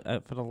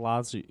can't. the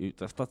lads,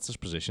 that's his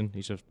position.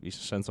 He's a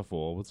centre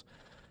forward.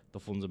 The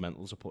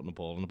fundamentals are putting the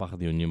ball in the back of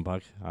the onion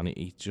bag, and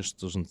he just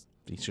doesn't.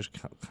 He just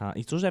can't.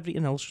 He does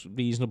everything else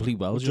reasonably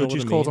well.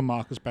 Judges called him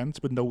Marcus Bent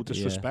with no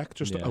disrespect,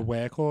 just yeah. a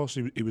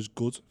workhorse. He was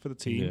good for the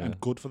team Yeah. and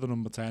good for the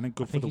number 10 and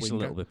good for the he's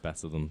winger. a little bit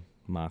better than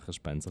Marcus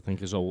Bent. I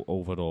think his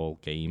overall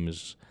game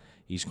is.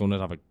 He's going to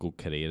have a good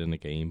career in the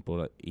game,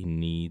 but he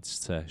needs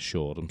to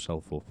shore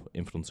himself up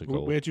in front of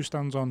goal. Where do you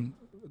stand on?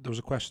 There was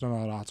a question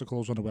on our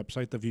articles on the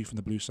website, The View from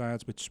the Blue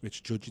Side, which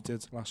Judgy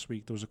did last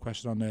week. There was a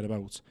question on there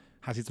about,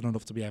 has he done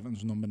enough to be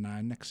Everton's number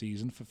 9 next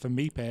season? For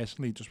me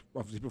personally, just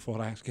obviously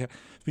before I ask you,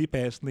 for me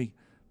personally,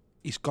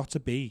 he's got to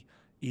be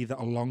either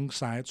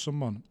alongside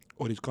someone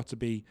or he's got to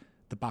be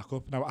the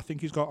backup. Now, I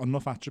think he's got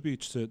enough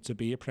attributes to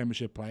be a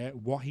Premiership player.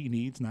 What he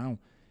needs now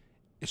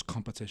is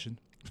competition.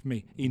 For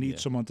me, he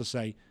needs someone to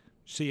say,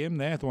 see him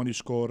there, the one who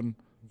scored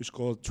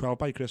 12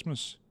 by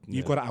Christmas.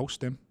 You've got to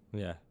oust him.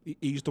 Yeah.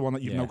 He's the one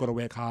that you've now got to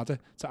work harder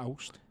to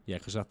oust. Yeah,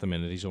 because at the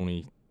minute he's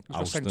only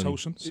ousting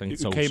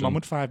Saint-Tosun, who came on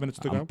with 5 minutes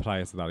to go.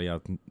 Prior to that, he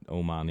had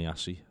Oman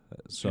Yassi.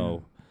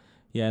 So,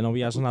 no,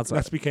 he hasn't had...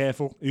 Let's be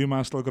careful.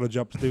 Umar's still got a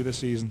job to do this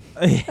season.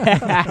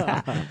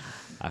 I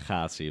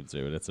can't see him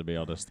doing it, to be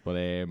honest.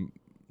 But,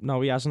 no,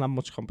 he hasn't had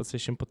much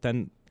competition, but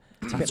then...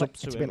 It's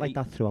a bit like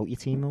that throughout your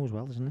team though as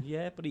well, isn't it?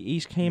 Yeah, but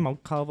he's came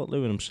out,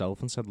 Calvert-Lewin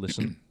himself, and said,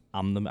 listen,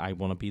 I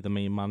want to be the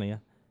main man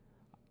here.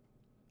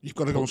 You've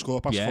got to go and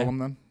score past Fulham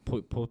then.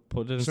 Put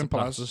it into Simple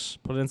practice.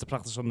 Put it into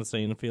practice on the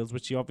training fields,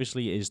 which he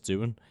obviously is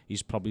doing.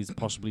 He's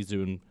possibly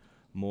doing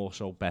more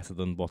so better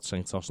than what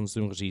Saint-Tosun's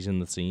doing because he's in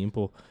the team,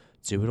 but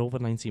do it over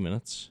 90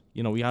 minutes.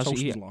 You know, he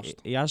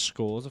has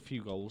scored a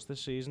few goals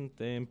this season,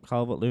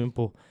 Calvert-Lewin,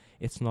 but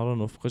it's not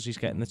enough because he's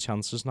getting the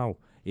chances now.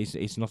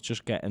 He's not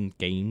just getting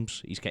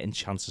games; he's getting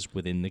chances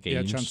within the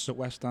games. Yeah, chances at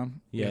West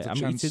Ham. Yeah, I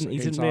mean, he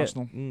didn't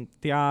Arsenal.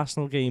 The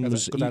Arsenal game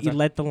was he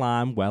led the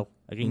line well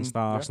against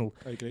Arsenal.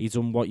 Yeah, He's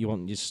done what you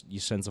want your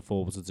centre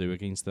forward to do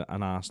against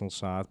an Arsenal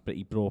side, but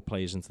he brought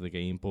players into the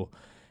game. But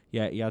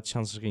yeah, he had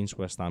chances against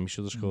West Ham. He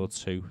should have scored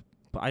 2,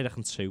 but I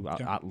reckon 2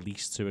 at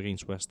least 2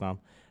 against West Ham.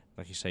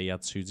 Like you say, he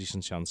had 2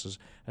 decent chances.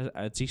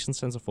 A decent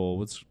centre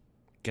forward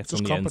gets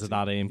on the end of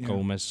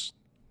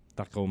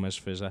that Gomez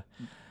fizzer.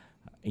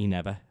 He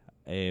never.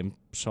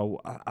 So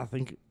I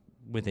think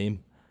with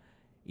him,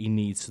 he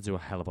needs to do a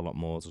hell of a lot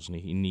more, doesn't he?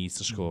 He needs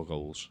to score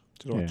goals.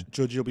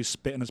 Judge, you'll be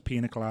spitting his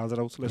pina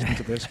colada out listening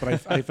to this,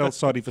 but I felt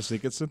sorry for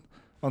Sigurdsson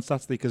on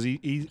Saturday because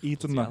he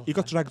done that. He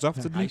got dragged off,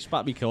 didn't he? I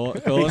spat me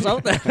cause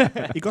out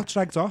there. He got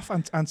dragged off,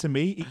 and to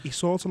me, he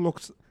sort of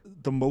looked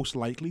the most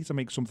likely to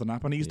make something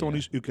happen. He's the one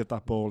who got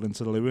that ball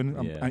into Lewin,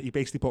 and he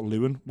basically put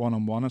Lewin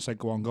one-on-one and said,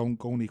 go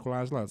and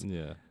equalise, lads.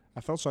 Yeah.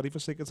 I felt sorry for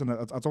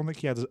Sigurdsson. I don't think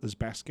he had his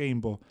best game,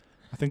 but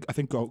I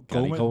think go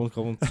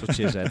and touch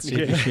his head.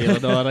 See if he's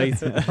feeling all right.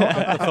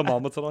 The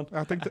thermometer on.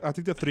 I think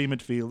the 3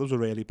 midfielders were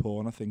really poor,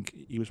 and I think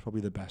he was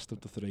probably the best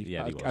of the 3.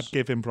 Yeah, I'd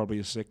give him probably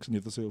a 6, and the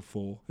other 2 a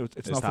 4.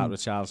 It's not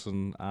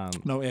Richarlison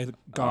and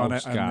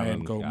Garner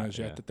and Gomez. Gomez.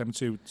 Yeah, them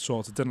 2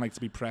 sort of didn't like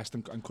to be pressed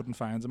and couldn't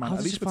find him. How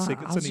At least with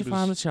Sigurdsson, how did you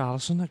find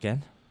Richarlison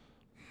again?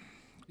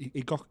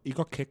 He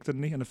got kicked,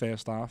 didn't he, in the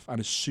first half? And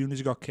as soon as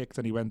he got kicked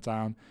and he went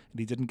down, and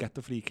he didn't get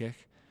the free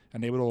kick,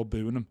 and they were all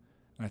booing him.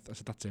 And I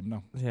said, that's him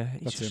now. Yeah,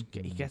 that's him.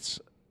 He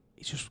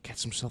just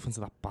gets himself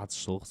into that bad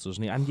sulk,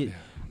 doesn't he? And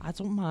I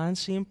don't mind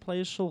seeing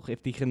players sulk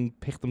if they can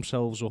pick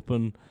themselves up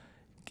and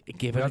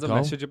give it a go. We had a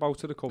message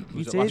about it a couple of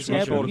weeks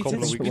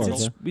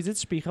ago. We did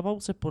speak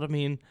about it, but I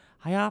mean,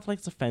 I half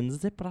like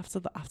defended it, but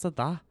after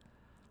that...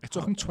 It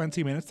took him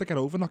 20 minutes to get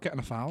over not getting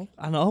a foul.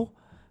 I know.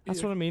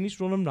 That's what I mean. He's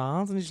running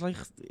round and it's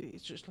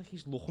just like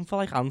he's looking for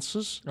like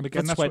answers. And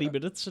again, for 20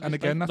 minutes. And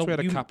again, that's where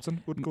the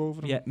captain would go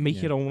over. Yeah,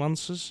 make your own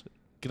answers.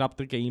 grab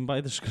the game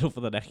by the scruff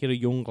of the neck. You're a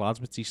young lad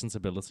with decent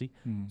ability.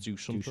 Do Do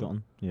something.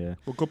 something. Yeah.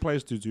 Well, good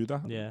players do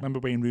that. Yeah. Remember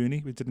Wayne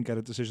Rooney? We didn't get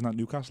a decision at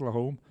Newcastle at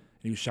home.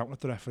 And he was shouting at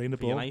the referee and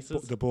For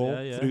United. the ball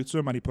Yeah, yeah. through to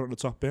him and he put it in the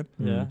top bin.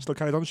 Yeah. Still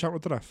carried on shouting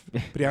at the ref.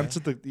 But he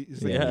answered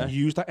Yeah. he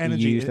used that He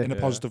energy used in it.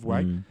 a positive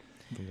way. Mm.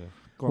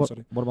 Go on,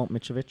 sorry. What about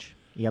Mitrovic?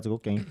 He had a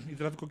good game. He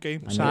did have a good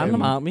game. I Sign know.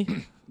 them out, me.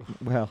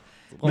 Well,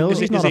 Well,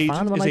 Millsy's not a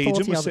fan. His When I thought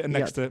agent he was had- sitting he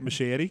next had- to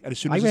Mashiri, and as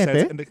soon I as he went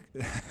said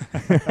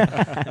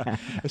it,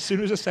 as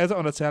soon as I said it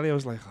on the telly, I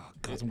was like, "Oh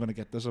God, I'm going to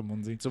get this on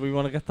Monday." So we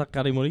want to get that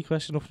Gary Murray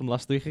question up from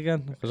last week again?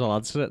 Because I'll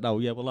answer it now.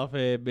 Yeah, we'll have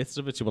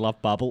Mitrovic, we'll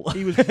have Babel.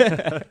 He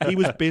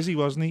was busy,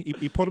 wasn't he?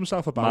 He put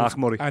himself about, Mark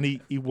Murray. and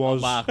he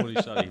was Mark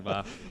Murray, sorry,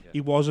 Mark.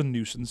 he was a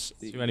nuisance.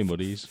 Too many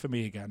Murrays. For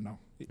me again, no.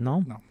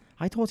 No? No.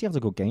 I thought he had a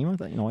good game. I Yeah,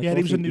 thought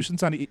he was a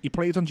nuisance, and he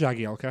played on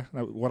Jagielka.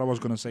 Now, what I was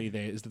going to say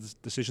there is that the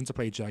decision to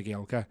play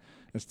Jagielka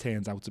has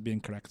turned out to be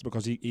incorrect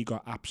because he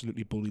got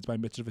absolutely bullied by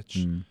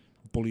Mitrovic. Mm.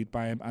 Bullied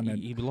by him, and then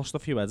He lost a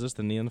few headers,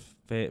 didn't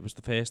he? It was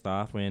the first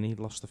half when he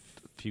lost a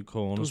few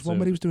corners. there was one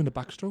where he was doing the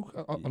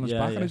backstroke on his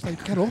back, and he's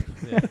like, "Get up!"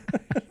 Yeah.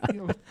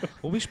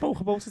 Well, we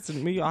spoke about it,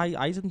 didn't we?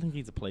 I didn't think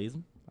he'd have played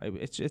him.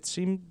 It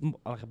seemed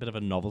like a bit of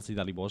a novelty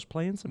that he was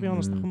playing, to be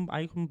honest.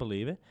 I couldn't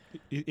believe it.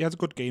 He had a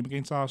good game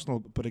against Arsenal,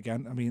 but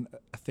again, I mean,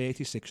 a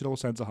 36-year-old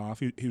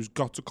centre-half who's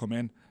got to come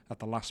in at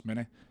the last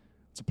minute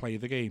to play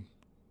the game,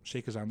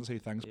 shake his hand and say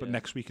thanks, but Yeah.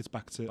 next week it's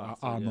back to Back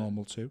to, our yeah.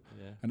 normal too.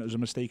 Yeah. And it was a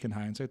mistake in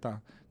hindsight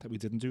that we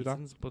didn't do that.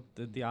 But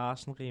the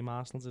Arsenal game,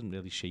 Arsenal didn't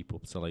really shape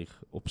up to like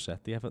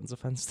upset the Everton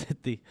defence, did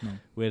they? No.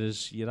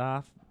 Whereas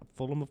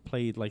Fulham have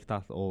played like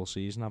that all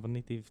season, haven't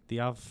they? They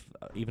have,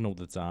 even though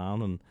they're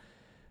down, and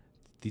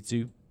they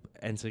do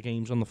enter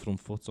games on the front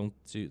foot, don't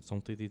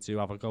they? They do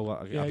have a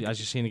go. Yeah, As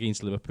you've seen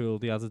against Liverpool,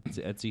 they had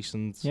a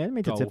decent. Yeah, it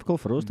made it goal. difficult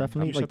for us,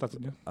 definitely. You said Like, that,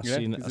 didn't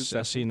you?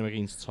 I seen them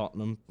against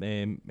Tottenham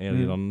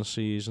earlier on in the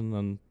season,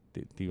 and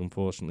they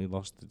unfortunately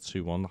lost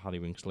 2-1. Harry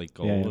Winks late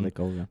goal. yeah, and they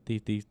go, yeah.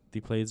 they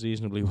played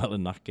reasonably well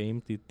in that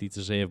game. They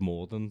deserve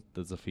more than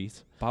the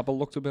defeat. Babel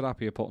looked a bit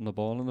happier putting the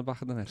ball in the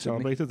back of the net. didn't he?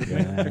 Celebrated, didn't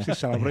he? Yeah. Actually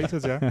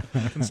celebrated, yeah.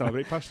 Didn't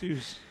celebrate past you.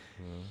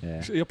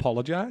 Yeah. He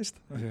apologised.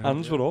 Yeah.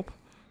 Hands were up.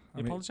 He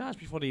apologised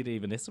before he'd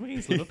even hit him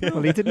against Liverpool.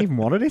 Well, he didn't even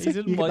want it. He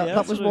didn't want- yeah, that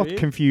that's was what I what mean.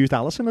 confused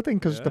Alisson, I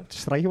think, because Yeah. the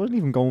striker wasn't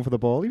even going for the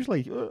ball. He was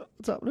like,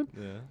 what's happening?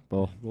 Yeah.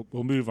 But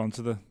We'll move on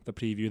to the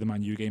preview of the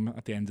Man U game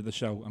at the end of the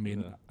show. I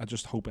mean, Yeah. I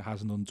just hope it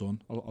hasn't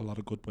undone a lot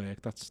of good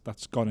work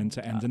that's gone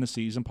into ending the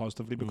season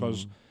positively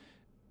because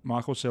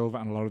Marco Silva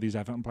and a lot of these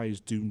Everton players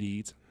do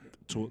need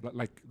to,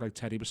 like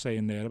Teddy was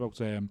saying there about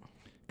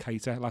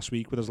Keita last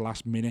week with his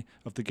last minute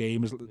of the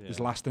game, his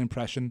last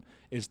impression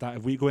is that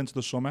if we go into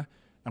the summer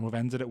and we've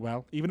ended it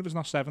well, even if it's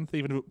not 7th,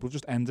 even if we've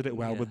just ended it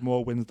well with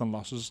more wins than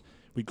losses,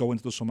 we go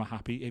into the summer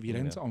happy. If you're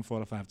into on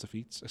 4 or 5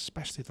 defeats,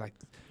 especially like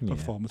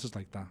performances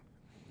like that.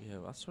 Yeah,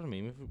 that's what I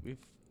mean.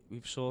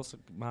 We've sort of,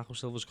 Marco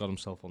Silva's got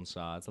himself on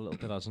sides a little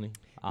bit, hasn't he?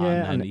 Yeah,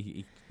 and then and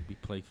he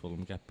play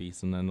Fulham, get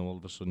beat, and then all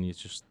of a sudden you're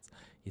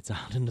down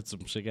in the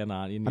dumps again,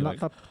 aren't you? And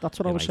that's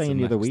what I was saying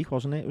the other week,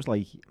 wasn't it? It was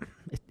like,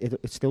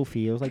 it still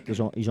feels like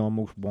he's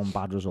almost one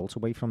bad result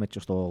away from it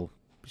just all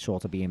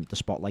sort of being, the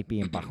spotlight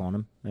being back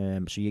on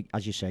him. So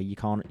as you say,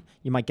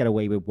 you might get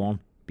away with one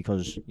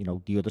because,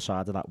 the other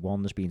side of that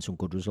one, there's been some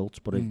good results,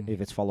 but if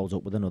it's followed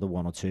up with another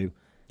one or two,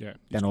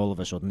 then all of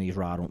a sudden he's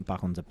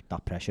back under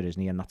that pressure,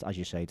 isn't he? And that, as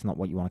you say, it's not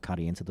what you want to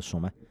carry into the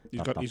summer.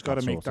 He's got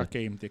to make that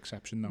game the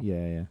exception now.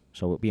 Yeah.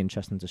 So it'll be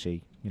interesting to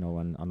see,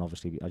 and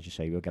obviously, as you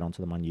say, we'll get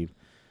onto the Man U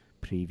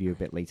preview a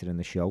bit later in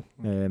the show.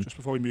 Just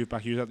before we move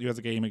back, you had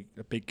a game,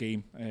 a big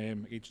game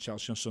against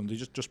Chelsea on Sunday.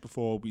 Just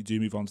before we do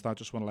move on to that,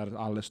 just want to let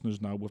our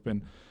listeners know we've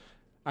been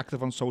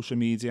active on social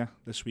media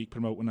this week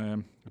promoting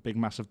a big,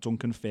 massive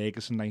Duncan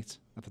Ferguson night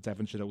at the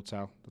Devonshire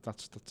Hotel.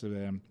 That's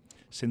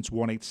since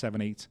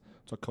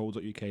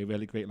 1878.co.uk.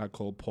 Really great lad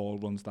called Paul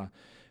runs that.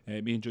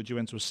 Me and Judgy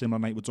went to a similar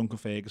night with Duncan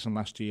Ferguson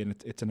last year, and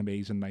it's an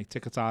amazing night.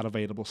 Tickets are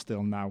available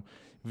still now.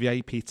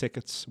 VIP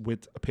tickets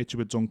with a picture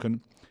with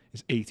Duncan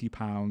is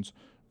 £80.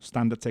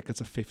 Standard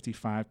tickets are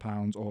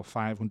 £55 or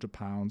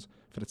 £500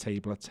 for the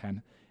table at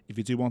 10. If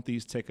you do want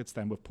these tickets,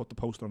 then we've put the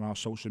poster on our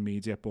social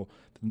media, but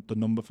the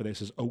number for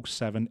this is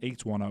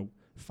 07810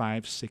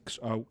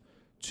 560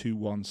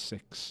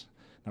 216.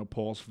 Now,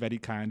 Paul's very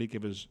kindly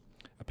give us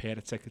a pair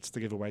of tickets to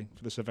give away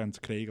for this event.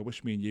 Craig, I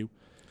wish me and you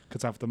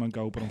could have them and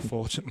go, but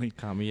unfortunately...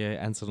 Can't we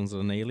enter under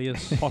an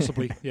alias?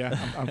 Possibly, yeah,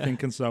 I'm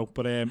thinking so.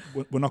 But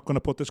we're not going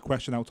to put this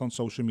question out on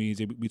social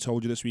media. We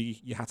told you this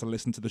week you had to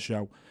listen to the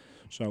show.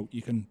 So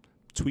you can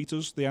tweet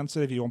us the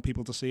answer if you want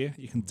people to see it.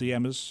 You can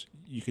DM us,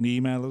 you can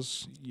email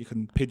us, you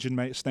can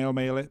snail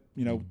mail it,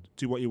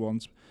 do what you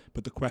want.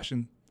 But the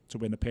question to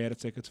win a pair of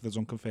tickets for the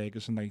Duncan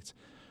Ferguson night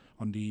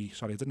on I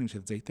didn't even say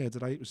the date there,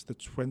 did I? It was the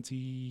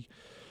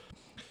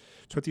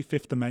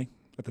 25th of May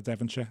at the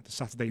Devonshire, the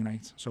Saturday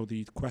night. So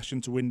the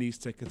question to win these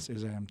tickets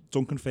is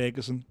Duncan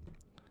Ferguson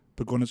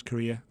begun his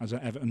career as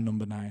an Everton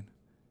number 9.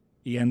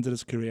 He ended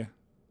his career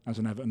as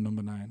an Everton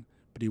number 9,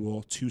 but he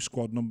wore 2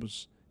 squad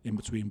numbers in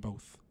between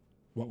both.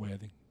 What were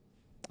they?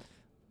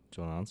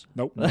 Do you want to answer?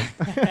 Nope.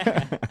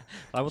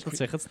 I want the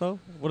tickets though.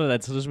 What did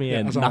enter as me?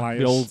 Yeah, as an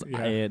The old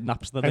alliance,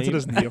 Napster Enter name.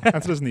 as Neil.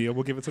 Enter as Neil.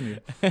 We'll give it to Neil.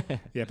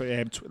 Yeah, but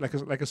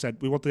like I said,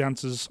 we want the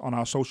answers on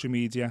our social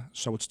media.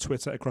 So it's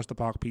Twitter Across the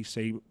Park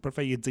PC.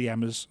 Prefer you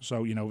DM us,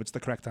 so you know if it's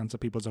the correct answer,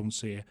 people don't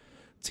see it.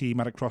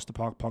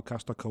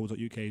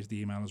 team@acrosstheparkpodcast.co.uk is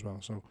the email as well.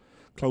 So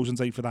closing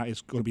date for that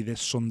is going to be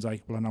this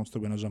Sunday. We'll announce the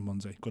winners on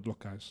Monday. Good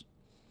luck, guys.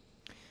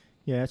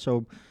 Yeah,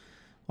 so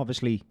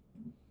obviously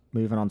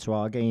moving on to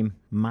our game,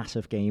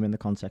 massive game in the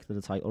context of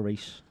the title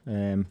race.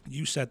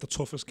 You said the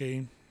toughest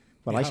game.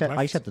 Well, you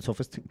I said the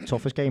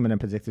toughest game and then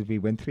predicted we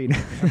win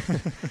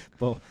 3-0.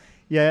 But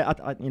yeah,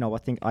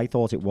 I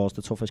thought it was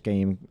the toughest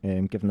game,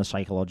 given the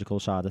psychological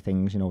side of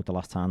things. You know, the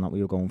last time that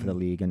we were going for the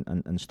league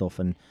and stuff,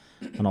 and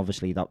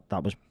obviously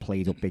that was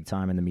played up big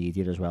time in the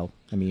media as well.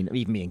 I mean,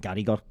 even me and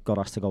Gary got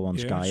asked to go on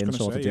Sky and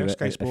sort of do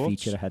a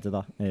feature ahead of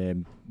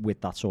that,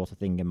 with that sort of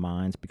thing in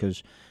mind,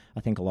 because I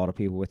think a lot of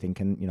people were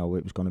thinking, you know,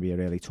 it was going to be a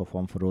really tough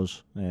one for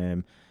us.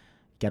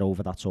 Get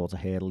over that sort of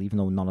hurdle, even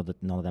though none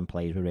of them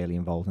players were really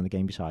involved in the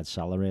game besides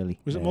Salah,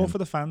 really. Was it more for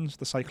the fans,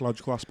 the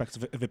psychological aspect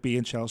of it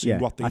being Chelsea? Yeah,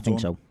 and what they've I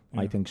think done? so.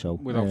 Yeah. I think so.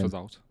 Without a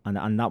doubt.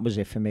 And that was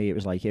it for me. It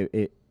was like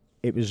it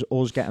was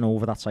us getting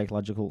over that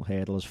psychological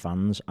hurdle as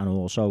fans, and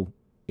also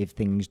if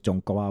things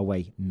don't go our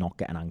way, not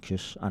getting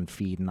anxious and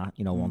feeding that,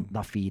 you know,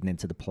 that feeding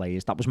into the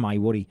players. That was my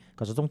worry,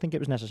 because I don't think it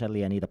was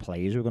necessarily any of the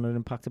players who were going to be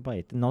impacted by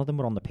it. None of them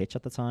were on the pitch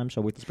at the time,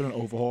 so there's been an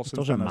overhaul. It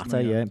doesn't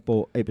matter, yeah,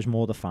 but it was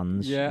more the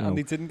fans. Yeah, and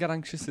they didn't get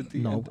anxious at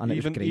the end. And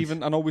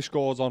even I know we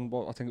scored on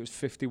I think it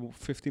was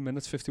 50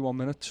 minutes, 51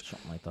 minutes,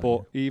 something like that.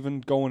 But even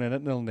going in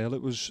at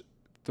 0-0,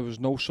 there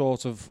was no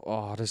sort of,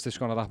 is this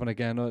going to happen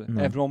again? No.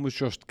 Everyone was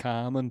just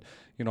calm and,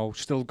 you know,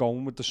 still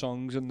going with the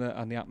songs and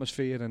the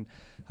atmosphere. And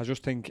I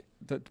just think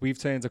that we've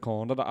turned a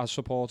corner as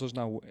supporters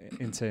now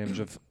in terms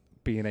of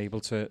being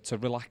able to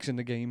relax in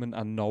the game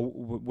and know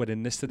we're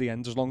in this to the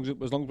end. As long as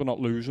we're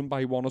not losing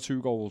by 1 or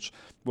 2 goals,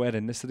 we're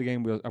in this to the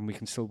game and we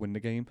can still win the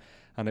game.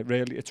 And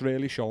it's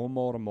really showing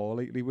more and more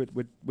lately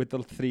with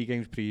the 3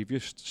 games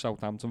previous,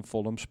 Southampton,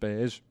 Fulham,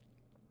 Spurs,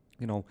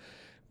 you know,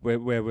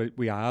 where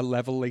we are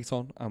level late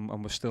on,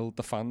 and we're still,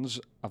 the fans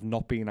have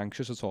not been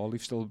anxious at all.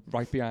 They've still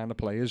right behind the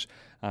players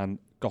and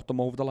got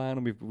them over the line,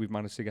 and we've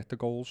managed to get the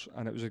goals.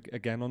 And it was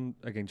again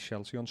against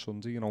Chelsea on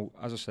Sunday. You know,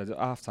 as I said, at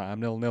half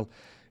time 0-0.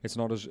 It's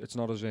not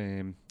as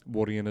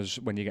worrying as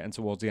when you're getting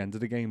towards the end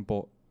of the game.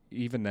 But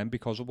even then,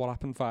 because of what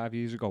happened 5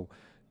 years ago,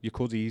 you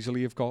could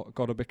easily have got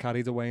a bit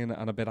carried away and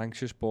a bit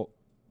anxious. But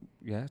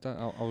yeah,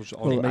 I was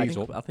amazed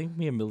up. I think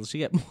me and Millsy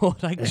get more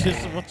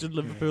anxious watching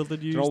Liverpool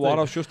than you. Do you know what?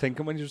 I was just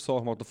thinking when you were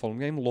talking about the Fulham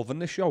game, loving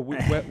this show.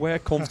 We're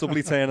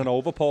comfortably turning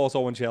over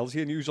Porto and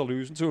Chelsea, and you're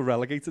losing to a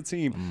relegated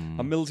team.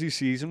 And Millsy's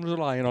season was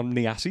relying on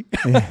Niasse.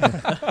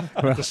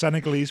 The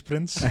Senegalese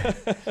prince.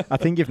 I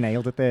think you've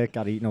nailed it there,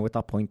 Gary. You know, at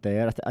that point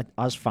there,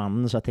 as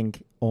fans, I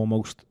think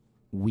almost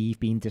we've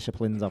been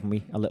disciplined, haven't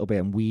we, a little bit,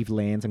 and we've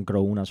learned and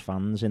grown as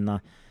fans in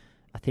that.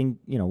 I think,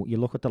 you know, you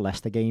look at the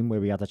Leicester game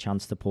where we had a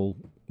chance to pull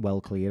well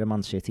clear of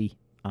Man City,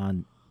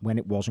 and when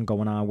it wasn't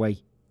going our way,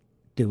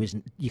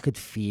 you could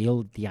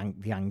feel the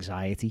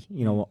anxiety,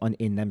 you know,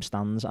 in them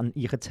stands, and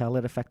you could tell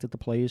it affected the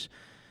players.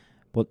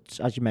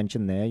 But as you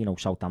mentioned there, you know,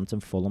 Southampton,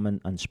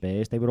 Fulham and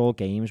Spurs, they were all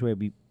games where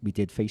we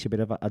did face a bit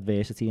of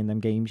adversity in them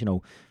games. You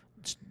know,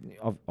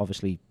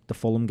 obviously the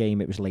Fulham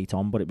game, it was late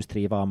on, but it was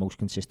 3 of our most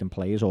consistent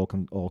players all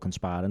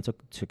conspiring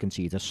to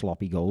concede a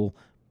sloppy goal,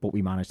 but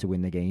we managed to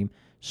win the game.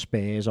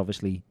 Spurs,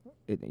 obviously,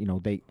 you know,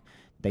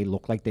 they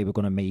looked like they were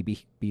going to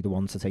maybe be the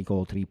ones to take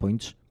all 3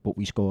 points, but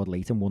we scored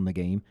late and won the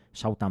game.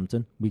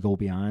 Southampton, we go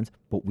behind,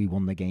 but we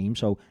won the game.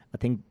 So I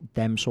think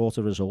them sort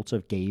of results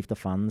have gave the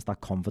fans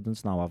that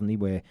confidence now, haven't they,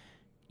 where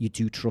you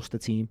do trust the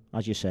team.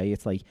 As you say,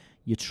 it's like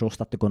you trust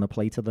that they're going to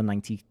play to the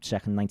 92nd,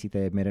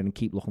 93rd minute and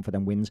keep looking for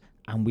them wins,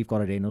 and we've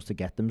got it in us to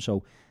get them.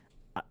 So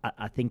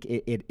I think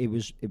it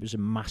was a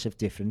massive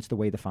difference the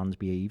way the fans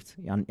behaved,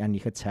 and you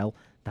could tell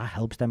that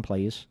helps them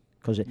players,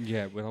 because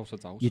without a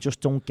doubt, you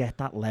just don't get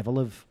that level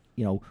of,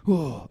 you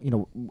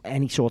know,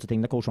 any sort of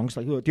thing that goes wrong. It's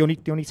like the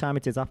only time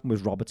it did happen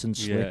was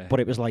Robertson's slip, but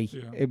it was like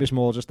it was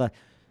more just that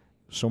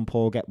some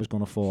poor get was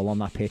going to fall on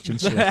that pitch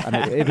and slip,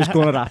 and it was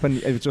going to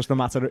happen. It was just a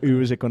matter of who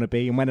was it going to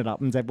be, and when it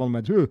happened, everyone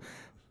went,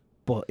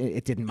 but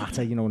it didn't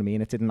matter. You know what I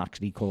mean? It didn't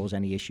actually cause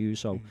any issues.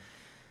 So.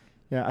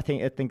 Yeah, I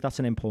think that's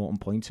an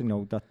important point. You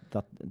know, that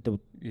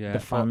the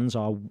fans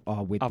are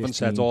with having this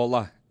said team. all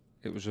that,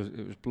 it was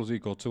bloody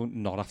good to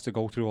not have to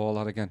go through all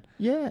that again.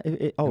 Yeah,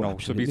 you know,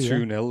 absolutely. To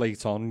be 2-0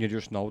 late on, you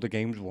just know the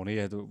game's won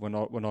here. We're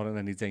not in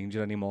any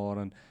danger anymore,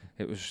 and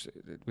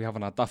we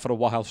haven't had that for a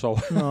while. So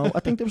no, I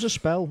think there was a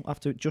spell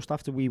just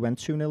after we went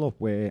 2-0 up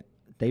where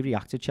they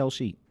reacted,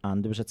 Chelsea,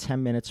 and there was a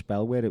 10-minute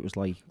spell where it was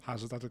like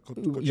Hazard had a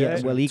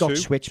good well, he got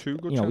switched. You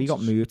know, he got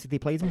moved. They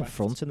played him in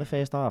front in the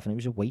first half, and it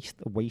was a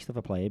waste of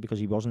a player because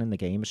he wasn't in the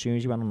game. As soon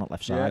as he went on that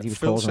left side, he was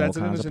Phil causing all said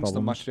it in kinds his of instant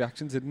problems. match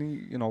reaction, didn't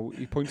he? You know,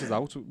 he pointed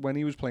out when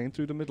he was playing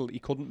through the middle, he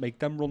couldn't make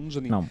them runs,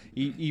 and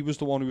he was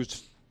the one who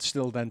was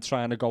still then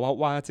trying to go out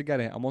wide to get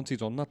it. And once he'd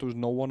done that, there was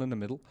no one in the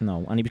middle.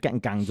 No, and he was getting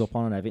ganged up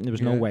on and everything. There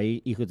was no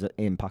way he could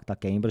impact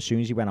that game. But as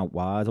soon as he went out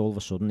wide, all of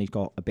a sudden he's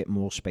got a bit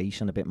more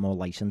space and a bit more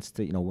license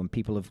to, when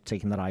people have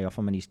taken their eye off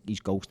him and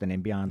he's ghosting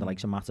in behind the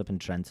likes of Matip and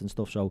Trent and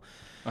stuff. So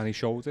and he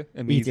showed it he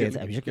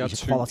immediately. did.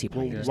 He's a quality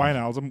player.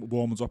 Wijnaldum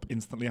warms up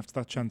instantly after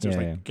that chance. It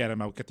was get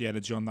him out, get the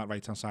energy on that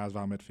right-hand side of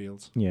our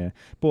midfield. Yeah,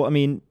 but I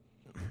mean,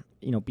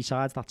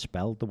 besides that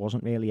spell, there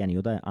wasn't really any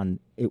other. And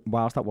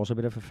whilst that was a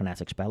bit of a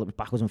frenetic spell, it was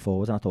backwards and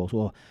forwards. And I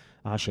thought,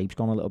 our shape's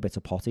gone a little bit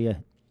to pot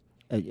here.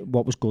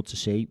 What was good to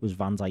see was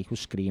Van Dijk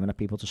was screaming at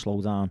people to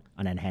slow down,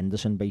 and then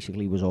Henderson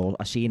basically was all.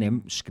 I seen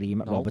him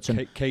scream at Robertson.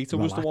 Keita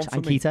was the one for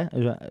and me.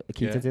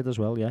 Keita did as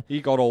well. Yeah,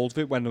 he got hold of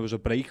it when there was a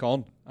break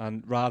on,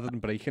 and rather than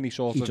breaking, he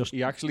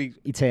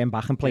turned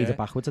back and played it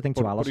backwards. I think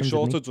to Alisson. But he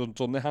sort of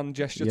done the hand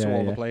gesture to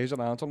all the players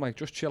around him, like,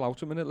 just chill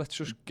out a minute. Let's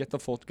just get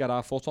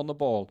our foot on the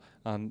ball,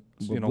 and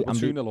we're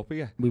 2-0 up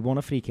here. We won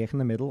a free kick in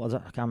the middle.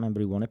 I can't remember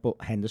who won it, but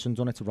Henderson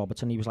done it to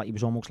Robertson. He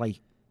was almost like,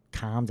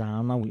 calm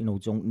down now,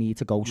 don't need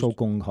to go so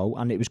gung-ho.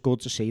 And it was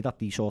good to see that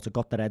they sort of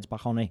got their heads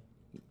back on it,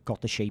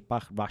 got the shape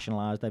back,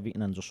 rationalised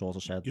everything, and just sort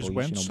of said, you just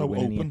went so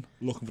open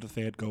looking for the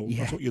third goal.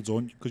 That's what you've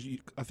done. Because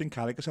I think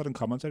Carragher said in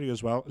commentary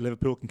as well,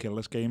 Liverpool can kill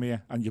this game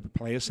here, and your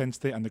players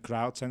sensed it and the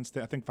crowd sensed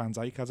it. I think Van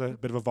Dijk had a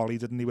bit of a volley,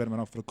 didn't he, when he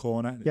went off for the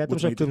corner? Yeah, there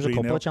was a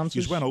couple of chances.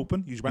 You just went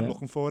open, you just went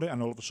looking for it,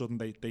 and all of a sudden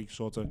they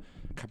sort of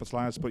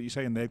capitalised. But you're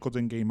saying they're good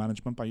in-game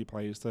management by your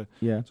players to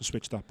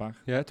switch that back.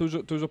 Yeah, there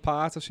was a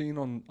part I seen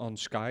on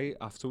Sky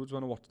afterwards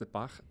when I watched it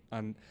back,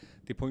 and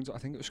they pointed, I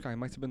think it was Sky,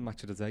 might have been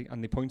Match of the Day,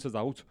 and they pointed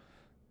out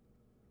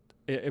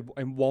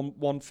in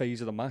one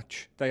phase of the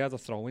match, they had a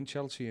throw in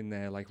Chelsea in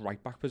their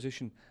right back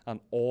position, and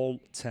all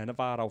 10 of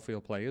our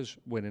outfield players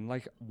were in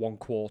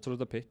 1/4 of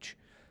the pitch,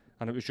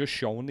 and it was just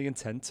showing the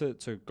intent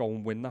to go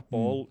and win that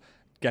ball,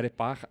 get it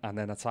back, and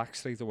then attack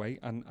straight away,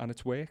 and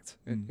it's worked.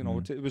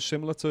 It was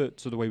similar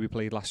to the way we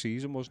played last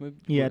season, wasn't it?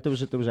 Yeah, there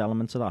was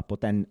elements of that,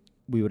 but then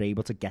we were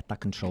able to get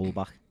that control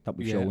back that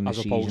we've shown this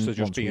season, as opposed to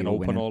just being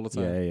open all the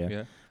time.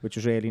 Yeah, which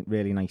was really,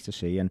 really nice to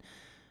see. And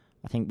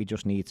I think we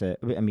just need to.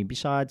 I mean,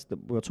 besides,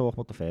 we'll talk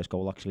about the first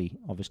goal. Actually,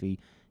 obviously,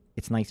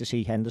 it's nice to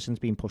see Henderson's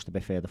being pushed a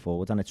bit further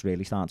forward, and it's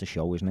really starting to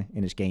show, isn't it?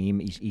 In his game,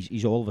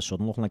 he's all of a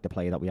sudden looking like the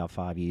player that we had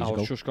 5 years ago. I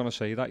was just going to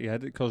say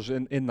that, because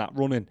in that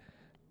running,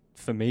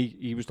 for me,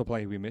 he was the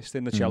player we missed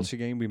in the Chelsea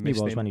game. We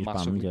missed him when he was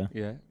massively.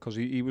 banned, because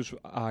he was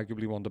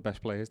arguably one of the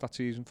best players that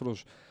season for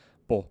us,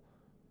 but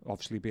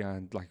obviously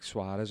behind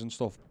Suarez and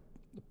stuff.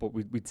 But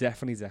we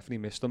definitely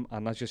missed him,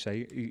 and as you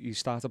say, he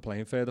started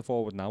playing further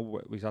forward now.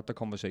 We've had the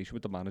conversation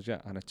with the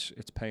manager, and it's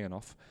paying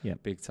off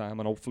big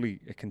time, and hopefully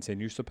it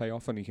continues to pay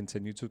off, and he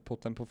continues to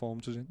put them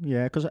performances in.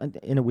 Yeah, because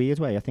in a weird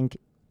way, I think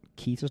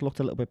Keita's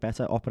looked a little bit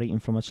better operating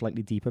from a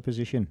slightly deeper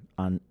position,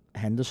 and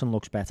Henderson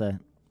looks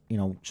better.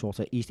 Sort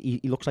of, he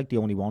looks like the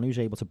only one who's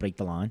able to break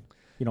the line.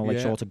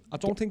 Sort of. I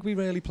don't think we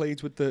really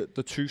played with the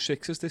 2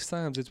 6s this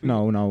time, did we?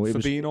 No.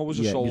 Fabinho was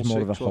a sole it was more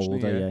 6, of a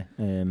holder,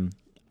 yeah.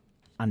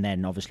 And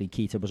then obviously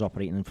Keita was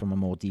operating from a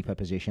more deeper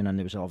position, and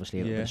there was obviously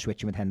a little bit of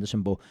switching with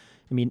Henderson. But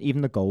I mean,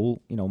 even the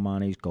goal,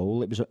 Mane's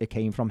goal, it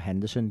came from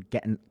Henderson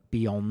getting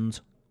beyond,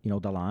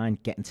 the line,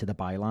 getting to the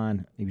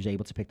byline. He was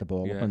able to pick the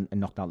ball up and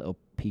knock that little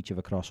peach of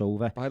a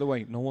crossover. By the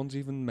way, no one's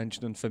even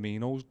mentioning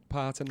Firmino's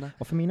part in that.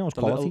 Well, Firmino's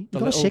quality. He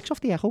got a 6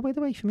 off the Echo, by the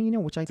way,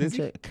 Firmino, which I think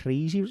is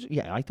crazy.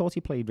 I thought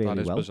he played really well.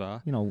 That is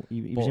bizarre.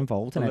 He was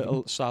involved in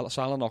everything.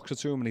 Salah knocks it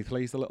to him, and he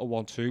plays the little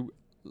 1-2.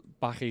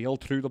 Back heel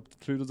through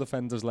the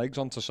defender's legs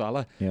onto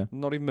Salah.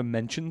 Not even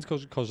mentioned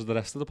because of the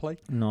rest of the play.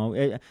 No,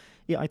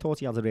 I thought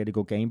he had a really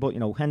good game, but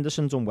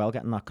Henderson's done well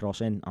getting that cross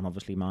in, and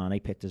obviously Mane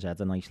picked his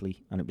header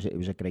nicely, and it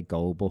was a great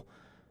goal. But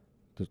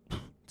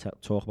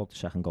talk about the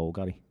second goal,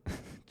 Gary.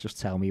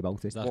 Just tell me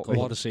about it. That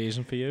goal of the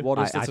season for you? What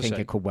is I think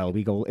it could well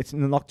be goal. It's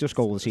not just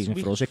goal of the season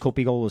for us. It could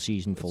be goal of the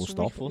season full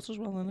stop. Foot as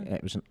well, isn't it?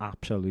 It was an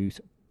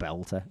absolute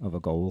belter of a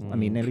goal. I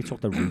mean, nearly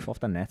took the roof off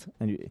the net,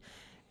 and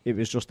it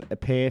was just a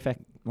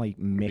perfect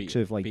mix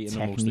of technique,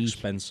 the most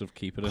expensive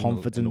keeper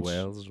confidence in the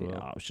world as well.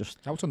 Yeah, it was just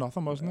out of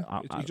nothing, wasn't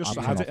it? He just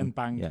had it and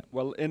banged. Yeah.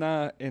 Well, in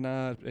our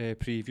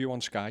preview on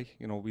Sky,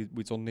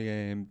 we done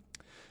the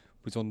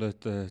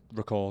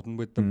recording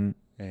with them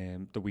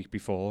the week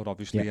before,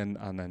 obviously,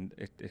 and then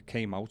it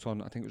came out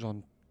on, I think it was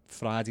on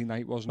Friday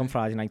night, wasn't it? On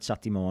Friday night,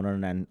 Saturday morning,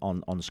 and then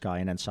on Sky,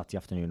 and then Saturday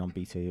afternoon on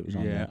BT. It was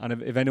on there.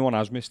 And if anyone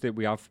has missed it,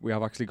 we have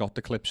actually got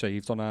the clip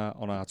saved on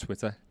our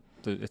Twitter.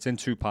 It's in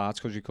 2 parts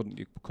because you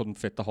couldn't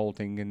fit the whole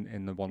thing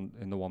in the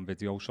one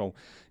video. So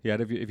yeah,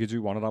 if you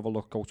do want to have a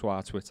look, go to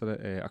our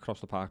Twitter,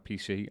 Across the Park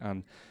PC,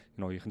 and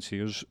you can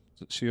see us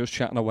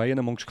chatting away in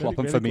amongst Klopp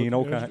and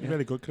Firmino.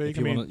 Really good, Craig.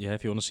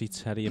 If you want to see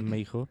Terry in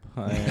makeup,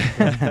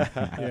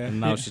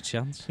 now's your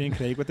chance. Me and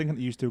Craig were thinking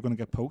that you two are going to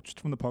get poached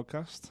from the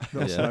podcast.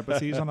 Little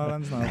celebrities on our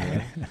ends now.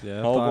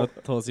 I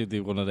thought you'd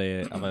do one of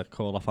the have a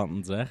call off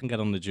Anton Zech and get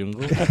on the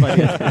jungle.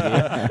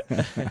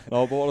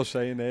 No, but what I was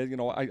saying there,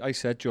 I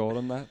said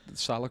during that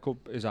Salah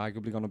is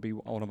arguably going to be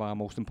one of our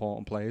most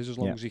important players as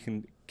long as he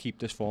can keep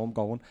this form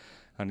going,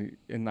 and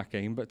in that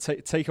game. But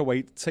take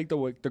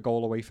the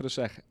goal away for a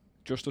sec.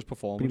 just as But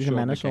performance. he was a showed the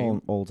menace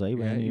game. all day, Yeah,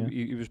 wasn't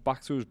he? he was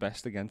back to his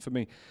best again for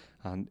me,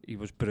 and he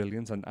was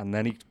brilliant. And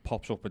then he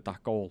pops up with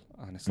that goal,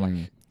 and it's like,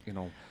 you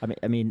know.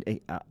 I mean,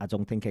 I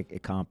don't think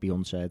it can't be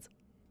unsaid.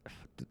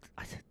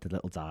 The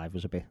little dive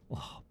was a bit.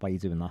 Oh, why are you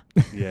doing that?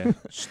 Yeah.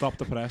 Stop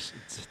the press.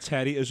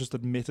 Terry has just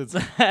admitted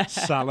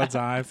Salah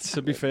dive.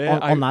 To be fair,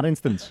 on that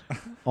instance,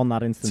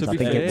 To I be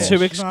think fair, it was. Two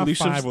Five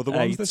exclusives. other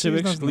ones this Two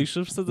season, hasn't it?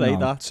 exclusives today. No.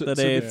 That To that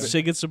be fair.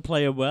 Sigurdsson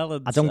playing well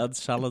and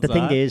Salah The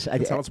thing is, You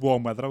can tell it's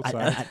warm weather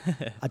outside.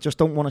 I just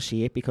don't want to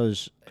see it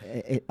because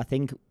I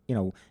think, you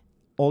know,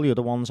 all the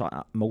other ones,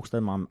 most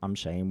of them I'm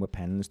saying were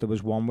pens. There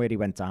was one where he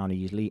went down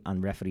easily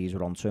and referees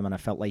were onto him, and I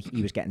felt like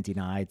he was getting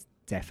denied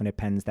definite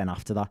pens then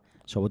after that.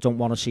 So I don't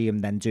want to see him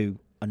then do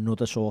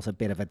another sort of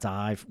bit of a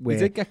dive. he Where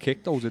did get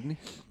kicked though, didn't he?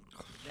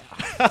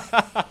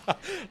 I'm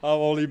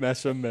only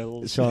messing,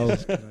 Mills. So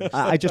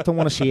I just don't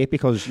want to see it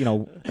because, you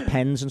know,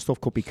 pens and stuff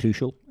could be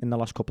crucial in the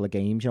last couple of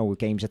games. You know,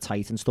 games are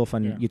tight and stuff,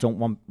 and Yeah. you don't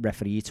want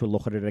referee to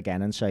look at it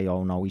again and say,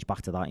 "Oh no, he's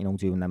back to that." You know,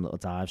 doing them little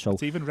dives. So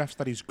It's even refs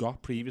that he's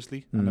got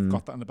previously, and they've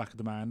got that in the back of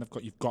the mind.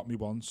 You've got me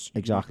once. you're not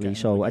exactly. getting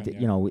So it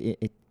again, you know,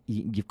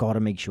 you've got to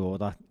make sure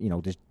that, you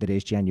know, there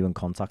is genuine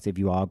contact if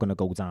you are going to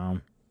go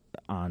down.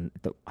 And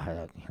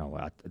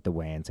the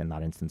weren't in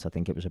that instance. I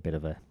think it was a bit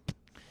of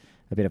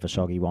a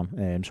soggy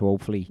one. So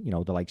hopefully, you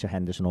know, the likes of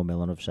Henderson or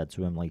Millen have said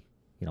to him, like,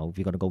 you know, if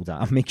you're going to go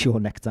down, make sure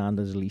next time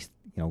there's at least,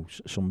 you know,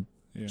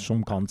 Yeah.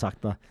 some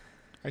contact there.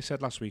 I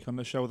said last week on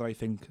the show that I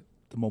think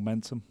the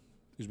momentum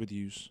is with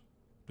yous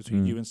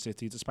between you and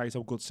City, despite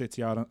how good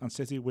City are, and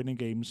City winning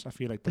games. I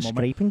feel like The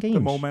scraping games. the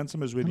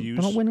momentum is with They're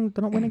yous. not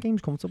winning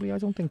games comfortably, I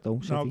don't think, though.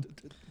 No, City.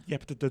 yeah,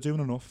 but they're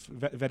doing enough.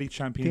 Very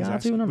Champions. They are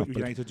doing enough, but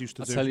United used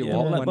to I'll do. tell you Yeah,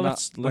 what, when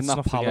let's that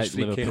not Palace forget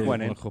free kick Liverpool went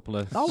won in, a couple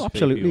of Oh, big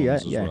absolutely,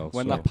 ones as yeah. well,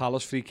 when so. that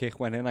Palace free kick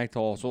went in, I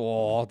thought,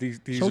 oh, these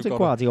So have did got.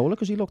 Guardiola,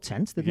 because he looked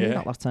tense, didn't he, in Yeah.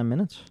 that last 10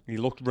 minutes? He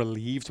looked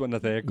relieved when the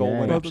third goal Yeah,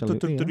 went Well, in.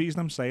 absolutely, the yeah. reason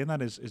I'm saying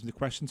that is the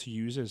question to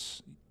use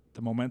is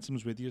the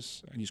momentum's with you,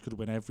 and you could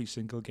win every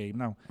single game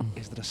now.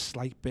 Is there a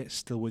slight bit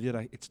still with you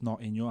that it's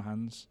not in your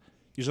hands?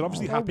 You're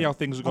obviously happy how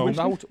things are going.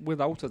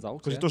 Without a doubt.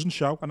 Because Yeah. it doesn't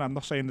show, and I'm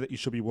not saying that you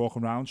should be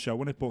walking around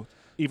showing it, but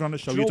even on the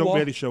show, Do you you know don't what?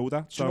 really show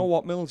that. Do you know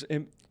what, Mills?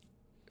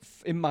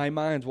 In my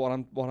mind, what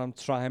I'm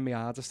trying my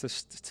hardest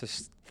to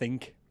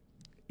think,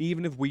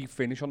 even if we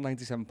finish on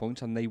 97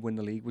 points and they win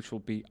the league, which will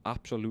be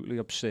absolutely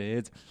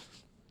absurd,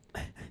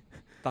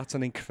 that's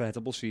an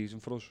incredible season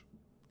for us.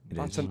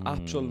 That's an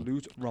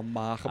absolute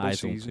remarkable I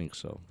season. don't think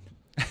so.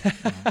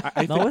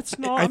 I No, think, it's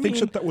not. I I think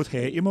mean, that would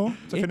hurt you more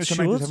to it finish on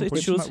should, 97 it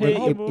points. should than that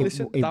hurt would. you.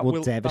 Listen, it that would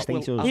will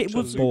devastate us.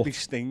 absolutely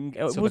sting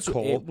to the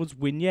core. It would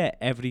win you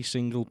every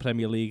single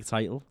Premier League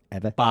title.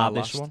 Ever. Bar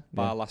last- this one.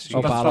 bar last Oh,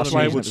 season. bar that's last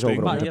why it season would it was over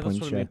sting. 100 Yeah, that's points,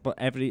 what I yeah. mean.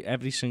 But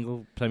every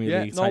single Premier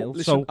Yeah, League no, title.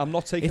 listen, So I'm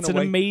not taking it's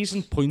away. an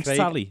amazing points Craig,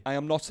 tally. I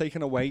am not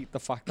taking away the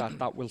fact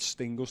that will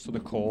sting us to the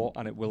core,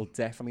 and it will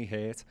definitely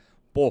hurt.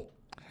 But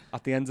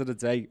at the end of the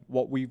day,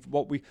 what we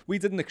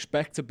didn't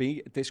expect to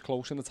be this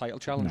close in the title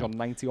challenge on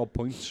 90 odd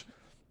points.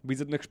 We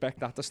didn't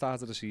expect that at the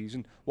start of the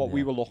season. What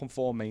we were looking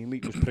for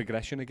mainly was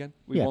progression again.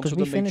 We Yeah, wanted because to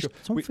we make finished.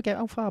 sure Don't forget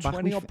how far back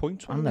 20 we odd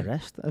points. and the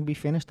rest. And we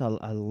finished a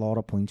lot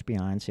of points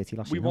behind City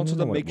last We season. I wanted don't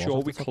to know what make it was sure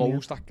off we the top of my head.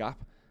 closed that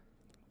gap.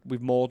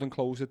 We've more than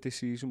closed it this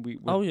season.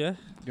 Oh yeah.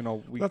 You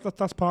know, we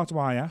That's part of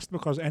why I asked,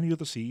 because any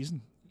other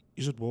season,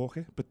 you should walk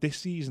it. But this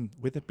season,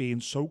 with it being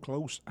so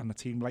close and a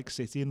team like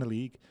City in the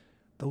league,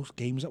 those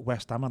games at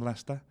West Ham and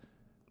Leicester,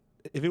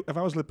 if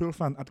I was a Liverpool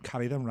fan, I'd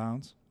carry them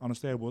round.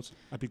 Honestly, I would.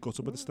 I'd be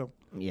gutted with it still.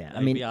 Yeah, I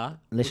Maybe mean, we are.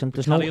 listen, We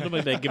there's no, carry them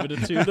and then giving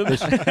it to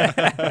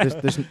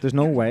them. there's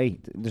no way,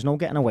 there's no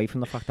getting away from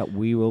the fact that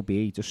we will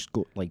be just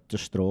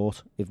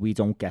distraught if we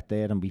don't get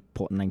there and we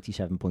put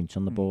 97 points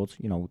on the board.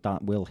 You know,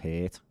 that will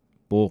hurt.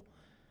 But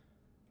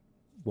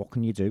what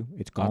can you do?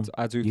 It's gone.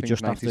 I do You think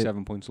just have to-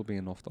 97 points will be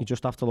enough, though. You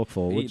just have to look He,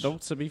 forwards. no,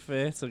 to be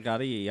fair to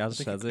Gary, he has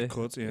I think said it it.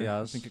 could, He yeah. I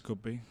has. think it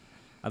could be.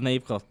 And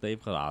they've got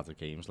harder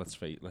games. Let's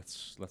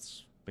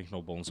make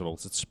no bones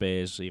about it.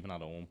 Spurs, even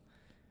at home,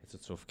 it's a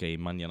tough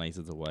game. Man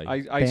United away. I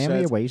Burnley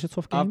said away is a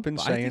tough game. I've been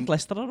But I saying think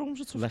Leicester at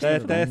home's a tough Leicester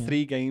game. at they're home, yeah.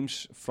 3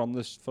 games from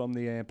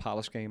the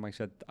Palace game. I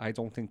said I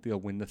don't think they'll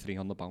win the 3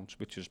 on the bounce,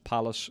 which is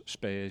Palace,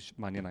 Spurs,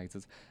 Man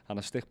United, and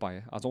I stick by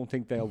it. I don't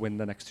think they'll win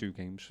the next 2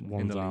 games.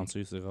 One in the down, league.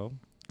 2 to go.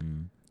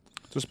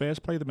 So Spurs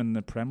play them in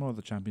the Prem or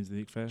the Champions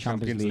League first?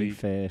 Champions League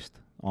first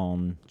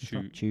on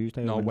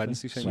Tuesday. No, or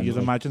Wednesday, same So you'd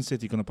imagine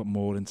City going to put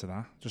more into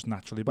that, just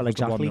naturally. Well, because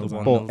they're exactly. 1-0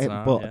 down. One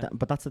But, nil down,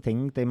 but that's the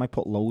thing. They might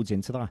put loads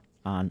into that,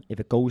 and if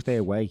it goes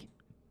their way,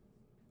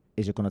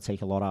 is it going to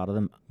take a lot out of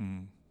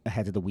them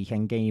ahead of the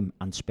weekend game?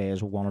 And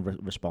Spurs will want to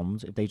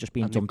respond if they've just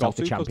been And they've dumped got out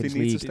the to, 'cause they Champions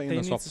need to League. stay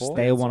in the top 4.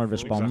 They'll want to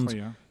respond. Exactly,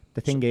 yeah.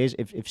 The thing is,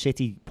 if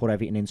City put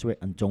everything into it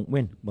and don't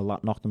win, will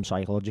that knock them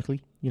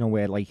psychologically? You know,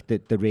 where like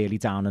they're really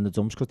down in the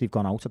dumps because they've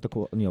gone out at the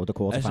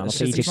quarter-final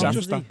stage. It's not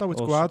just that though,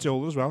 it's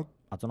Guardiola as well.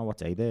 I don't know what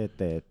day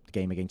the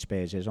game against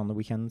Spurs is on the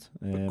weekend.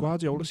 But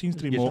Guardiola seems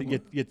to be more...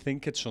 You'd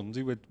think it's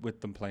Sunday with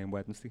them playing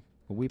Wednesday.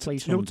 Well, we play You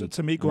know, Sunday.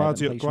 to me, and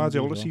Everton play Guardiola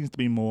Sunday as well. seems to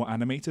be more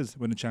animated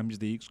when the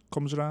Champions League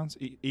comes around.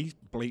 He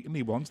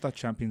blatantly wants that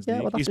Champions Yeah,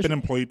 League. well, that's He's just been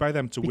employed by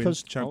them to win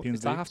because- Champions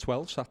It's League.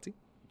 12:30 Saturday.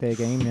 Their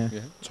game, yeah.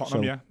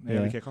 Tottenham, So,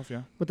 early yeah. kickoff,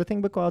 yeah. But the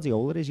thing with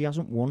Guardiola is he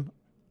hasn't won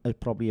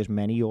probably as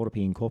many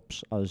European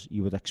Cups as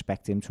you would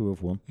expect him to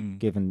have won,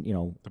 given, you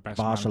know, The best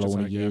Barcelona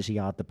managers, years he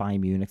had, the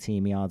Bayern Munich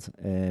team he had.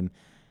 And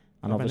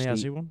How many obviously,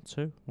 has he won?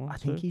 Two? I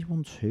think he's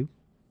won 2.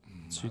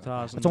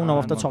 2000. I don't know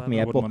off the top of my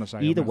head, wouldn't wanna but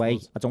say either on way,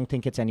 record. I don't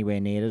think it's anywhere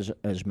near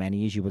as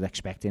many as you would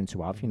expect him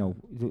to have. You know,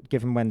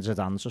 given when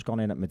Zidane's just gone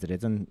in at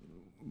Madrid and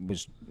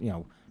was, you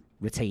know,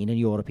 retaining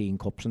European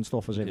Cups and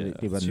stuff as if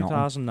they were not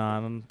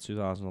 2009 and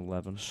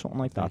 2011. something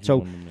like I think that. he So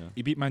won them, yeah.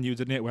 He beat Man U,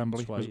 didn't he, at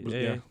Wembley? Twice. Was-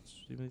 Yeah,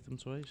 he beat them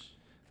twice.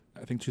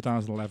 I think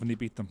 2011 he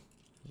beat them.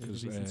 He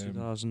 'Cause, beat them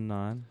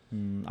 2009.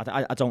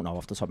 I don't know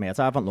off the top of my head.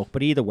 I haven't looked,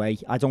 but either way,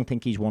 I don't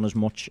think he's won as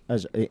much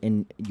as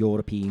in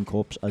European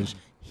Cups as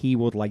he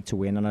would like to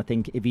win. And I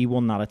think if he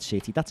won that at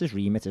City, that's his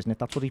remit, isn't it?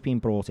 That's what he's been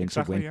brought in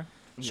Exactly, to win.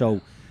 yeah.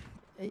 So,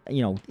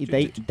 you know, you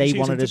they see his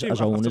wanted as interview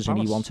after owners and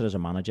he Palace? wanted as a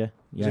manager.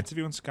 His Yeah,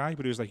 interview on Sky,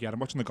 but he was like, yeah, I'm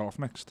watching the golf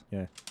next.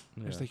 yeah.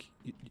 It's like,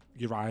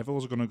 your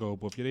rivals are going to go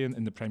above you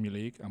in the Premier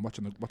League. I'm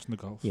watching the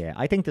golf. Yeah,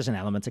 I think there's an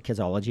element of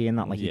kidology in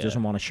that. Like, he Yeah.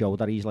 doesn't want to show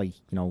that he's, like,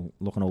 you know,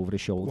 looking over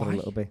his shoulder Why? a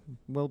little bit.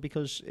 Well,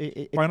 because...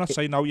 Why not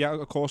say, no, yeah,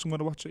 of course I'm going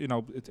to watch it. You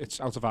know,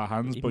 it's out of our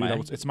hands, He but you know,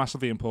 might. it's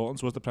massively important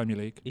to us, the Premier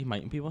League. He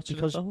mightn't be watching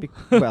Because, it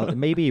though. well,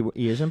 maybe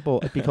he isn't,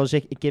 but because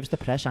it gives the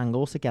press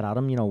angles to get at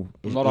him, you know.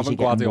 Not having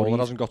Guardiola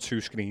hasn't got 2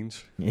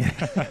 screens. Yeah,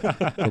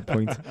 good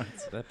point.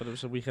 But it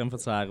was a weekend for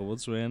Tiger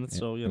Woods, weren't it?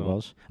 So, you It know.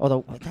 was.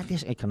 Although,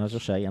 can I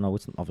just say, I know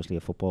it's obviously a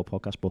football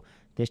podcast, but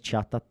this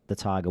chat that the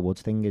Tiger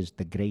Woods thing is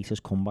the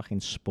greatest comeback in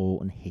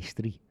sport and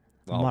history.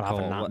 I'm not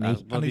having that,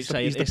 mate. And he's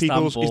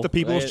the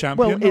people's champion.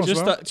 Well, now it's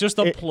as well. Just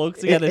a plug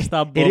to get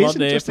Istanbul it on isn't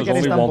there. just to There's get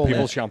only Istanbul one there.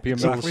 people's champion.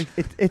 Exactly.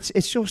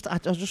 It's just, I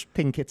just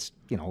think it's,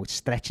 you know, it's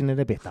stretching it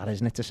a bit, that,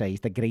 isn't it, to say he's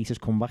the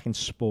greatest comeback in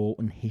sport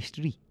and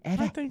history I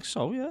ever. think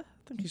so, yeah.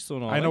 I think he's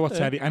done all I know right what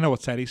there.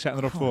 Teddy's setting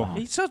it up for. Come on.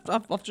 He said,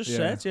 I've just Yeah.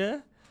 said, yeah.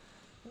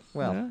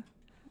 Well, Yeah.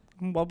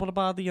 What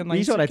about the He's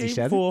United already game?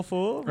 said it.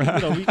 4-4. You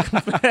know,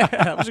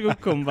 that was a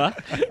good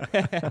comeback.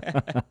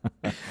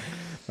 but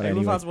We've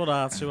anyway. had one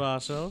or two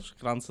ourselves.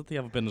 Granted, they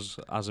haven't been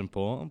as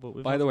important, but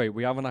we've By had the way,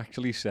 we haven't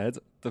actually said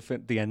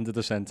the end of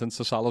the sentence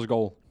to Salah's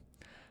goal.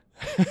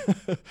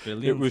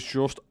 brilliant. It was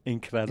just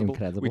incredible.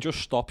 Incredible. We just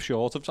stopped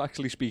short of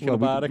actually speaking Well,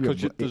 about it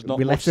because there's not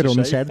we much left it to say.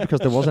 unsaid because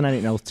there wasn't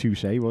anything else to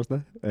say, was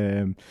there?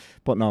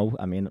 But no,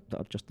 I mean,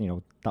 just, you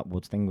know, that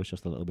Woods thing was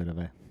just a little bit of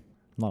a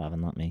not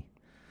having that, me.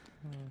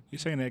 You're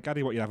saying there,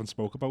 Gary, what you haven't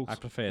spoke about. I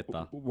preferred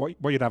that. What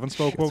you haven't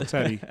spoke about,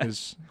 Terry,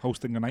 is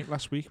hosting a night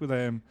last week with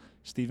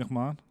Steve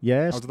McMahon.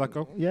 Yes. How did that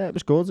go? Yeah, it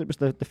was good. It was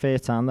the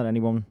first time that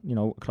anyone, you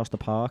know, across the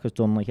park has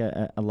done like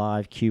a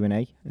live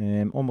Q&A,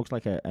 almost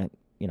like an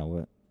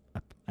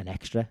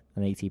extra,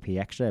 an ATP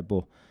extra,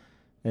 but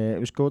it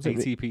was good.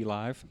 ATP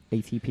Live.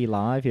 ATP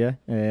Live, yeah.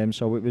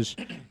 So it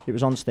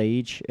was on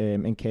stage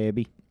in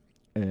Kirby,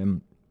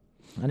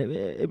 and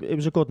it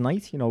was a good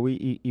night. You know,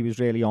 he was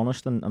really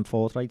honest and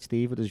forthright,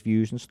 Steve, with his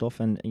views and stuff,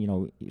 and you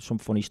know, some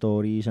funny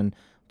stories, and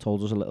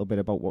told us a little bit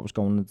about what was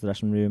going on in the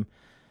dressing room.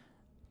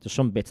 There's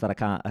some bits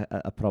that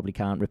I probably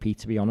can't repeat,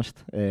 to be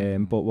honest.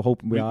 But we're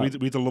hoping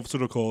We'd love to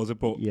record it,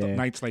 but Yeah.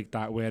 nights like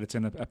that where it's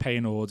in a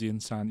paying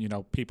audience and you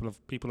know people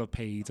have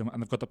paid and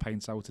they've got the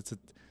pints out. It's a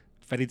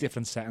very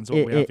different setting to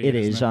what we have here. It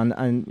is, isn't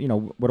and you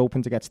know, we're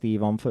hoping to get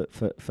Steve on for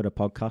a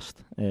podcast,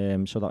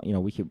 so that, you know,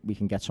 we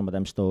can get some of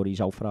them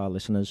stories out for our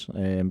listeners,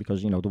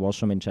 because, you know, there was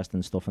some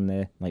interesting stuff in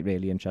there, like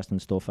really interesting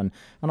stuff, and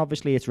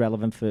obviously it's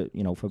relevant for,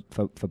 you know,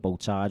 for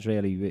both sides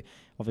really.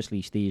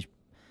 Obviously Steve's,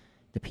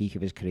 the peak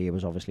of his career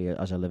was obviously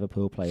as a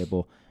Liverpool player,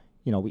 but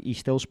you know, he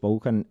still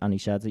spoke and he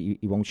said that he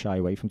won't shy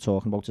away from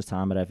talking about his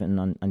time at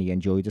Everton, and he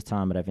enjoyed his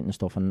time at Everton and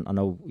stuff, and I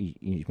know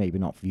he's maybe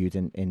not viewed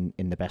in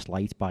the best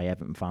light by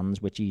Everton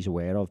fans, which he's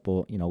aware of,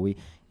 but you know,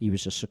 he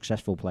was a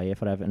successful player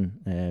for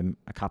Everton,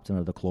 a captain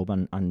of the club,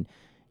 and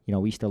you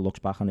know, he still looks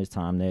back on his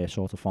time there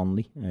sort of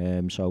fondly,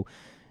 so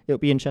it'll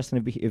be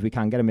interesting if we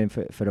can get him in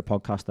for a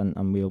podcast,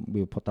 and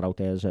we'll put that out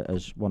there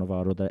as one of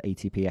our other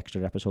ATP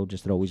extra episodes.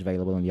 Just they're always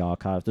available in the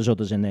archive. There's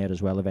others in there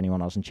as well if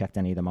anyone hasn't checked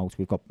any of them out.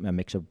 We've got a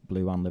mix of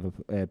blue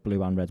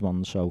and red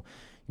ones, so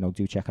you know,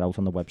 do check it out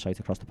on the website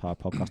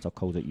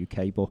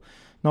acrosstheparkpodcast.co.uk. But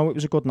no, it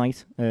was a good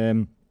night.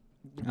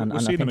 And We're I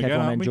seeing think him again,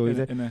 everyone aren't we, enjoyed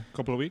it. in a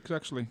couple of weeks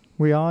actually.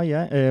 We are,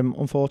 yeah.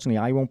 Unfortunately,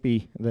 I won't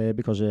be there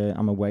because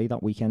I'm away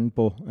that weekend.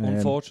 But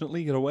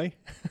Unfortunately, you're away.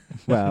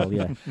 well,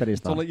 yeah, there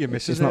is that. Don't let your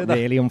missus It's hear not that.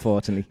 really,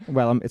 unfortunately.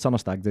 Well, it's on a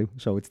stag do,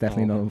 so it's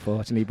definitely not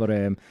unfortunately. But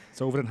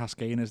It's over in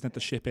Haskane, isn't it? The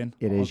ship-in.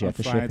 It is, on yeah,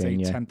 the Friday, ship-in,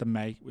 yeah. 10th of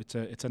May.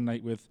 It's a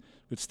night with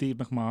Steve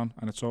McMahon,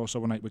 and it's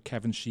also a night with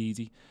Kevin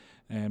Sheedy.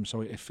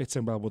 So it fits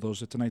in well with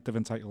us. Tonight they've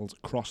entitled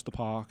Cross the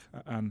Park,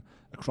 and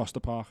Across the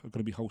Park are going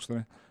to be hosting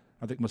it.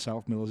 I think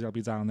myself, Millsy, I'll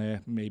be down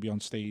there, maybe on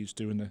stage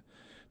doing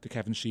the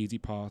Kevin Sheedy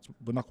part.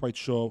 We're not quite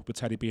sure with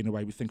Terry being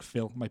away. We think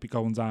Phil might be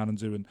going down and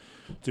doing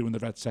the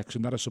red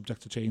section. That is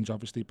subject to change,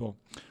 obviously, but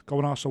go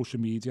on our social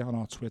media, on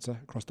our Twitter,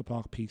 Across the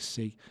Park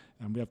PC,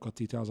 and we have got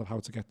details of how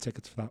to get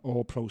tickets for that.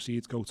 All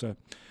proceeds go to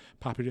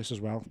Papyrus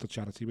as well, the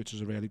charity, which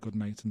is a really good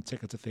night, and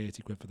tickets are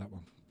 30 quid for that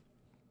one.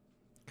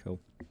 Cool.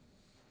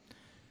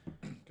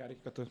 Gary,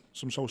 got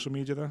some social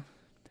media there?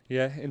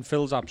 Yeah, in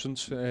Phil's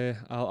absence,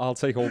 I'll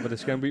take over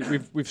this game.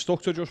 We've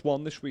stuck to just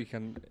one this week,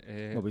 and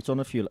Well, we've done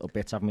a few little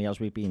bits, haven't we, as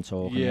we've been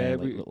talking. yeah,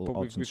 little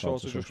odds and we've sods sort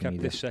of just social kept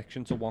media. this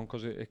section to one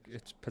because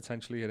it's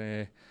potentially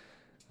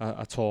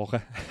a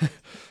talker.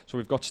 So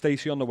we've got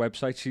Stacey on the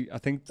website. I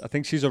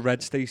think she's a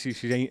red Stacey.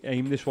 She's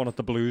aimed this one at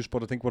the Blues,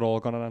 but I think we're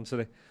all going to answer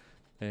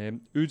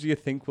it. Who do you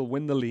think will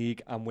win the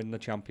league and win the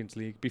Champions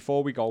League?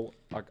 Before we go,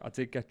 I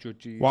did get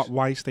judges.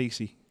 Why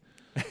Stacey?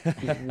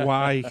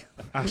 Why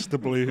ask the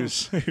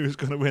Blues who's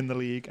going to win the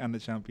league and the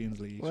Champions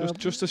League? Well,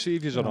 Just to see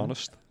if you're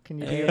honest. Can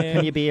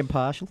you be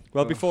impartial?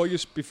 Well, before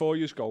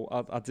you go,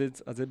 I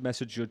did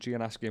message Judgy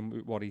and ask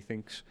him what he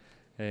thinks,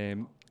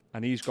 and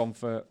he's gone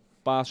for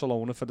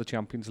Barcelona for the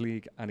Champions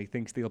League, and he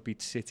thinks they'll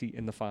beat City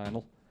in the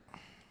final,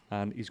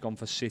 and he's gone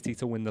for City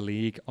to win the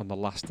league on the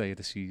last day of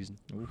the season.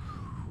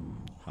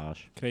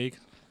 Harsh. Craig?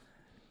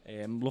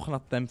 Looking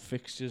at them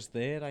fixtures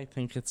there, I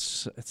think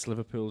it's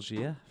Liverpool's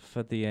year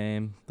for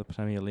the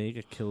Premier League.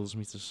 It kills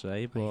me to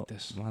say, but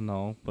I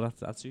know. But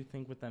I do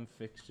think with them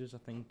fixtures, I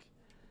think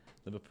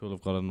Liverpool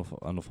have got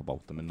enough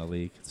about them in the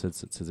league to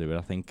do it.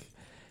 I think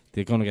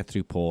they're going to get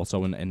through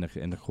Porto in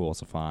the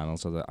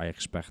quarter-finals. So I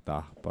expect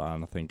that, but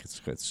I think it's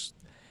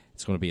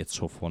going to be a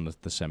tough one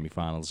at the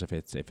semi-finals if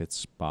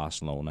it's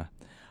Barcelona.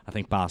 I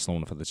think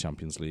Barcelona for the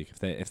Champions League.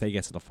 If they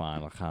get to the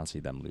final, I can't see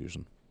them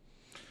losing.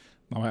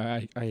 No,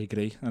 I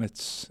agree, and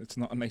it's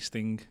not a nice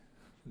thing,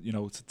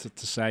 to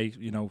say,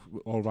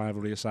 all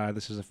rivalry aside,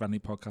 this is a friendly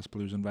podcast,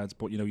 Blues and Reds,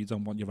 but, you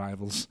don't want your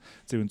rivals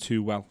doing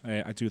too well.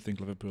 I do think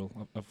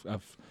Liverpool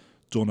have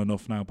done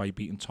enough now by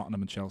beating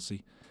Tottenham and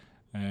Chelsea.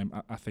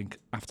 I think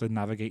after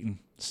navigating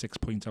 6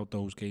 points out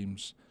those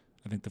games,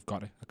 I think they've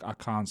got it. I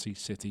can't see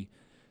City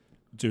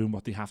doing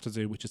what they have to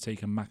do, which is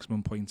taking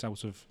maximum points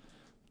out of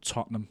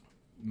Tottenham,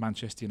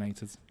 Manchester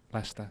United,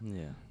 Leicester.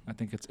 Yeah, I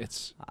think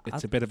it's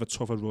a bit of a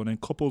tougher run,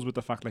 and coupled with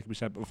the fact, like we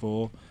said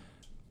before,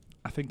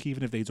 I think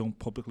even if they don't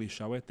publicly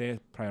show it, their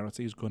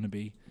priority is going to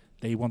be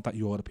they want that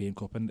European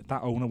Cup, and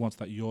that owner wants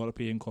that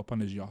European Cup on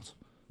his yacht.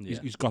 yeah.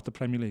 He's got the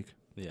Premier League,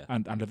 Yeah,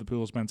 and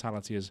Liverpool's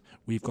mentality is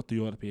we've got the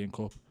European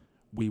Cup,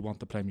 we want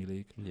the Premier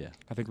League. yeah.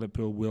 I think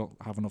Liverpool will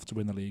have enough to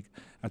win the league.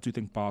 I do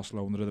think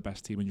Barcelona are the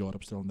best team in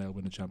Europe still, and they'll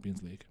win the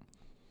Champions League.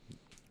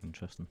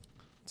 Interesting.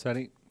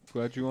 Terry,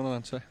 where do you want to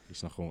answer?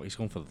 He's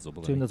going for the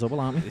double. Doing the double,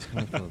 aren't we? He's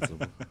going for the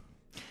double.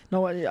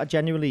 No, I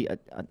genuinely, I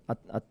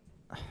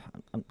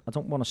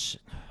don't want to.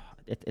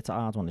 It's a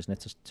hard one, isn't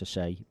it, to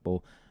say?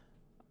 But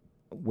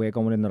we're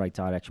going in the right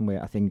direction.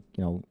 Where I think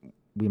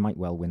we might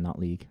well win that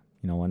league.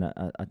 And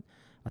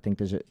I think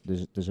there's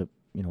a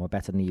a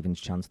better than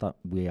evens chance that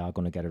we are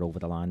going to get it over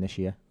the line this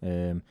year.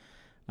 And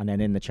then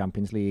in the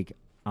Champions League,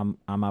 I'm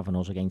having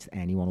us against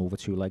anyone over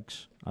two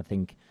legs. I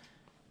think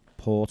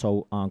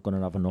Porto aren't going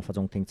to have enough, I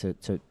don't think,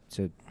 to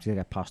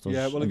get past us.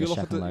 Yeah, well, if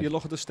you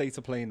look at the state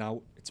of play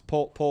now, it's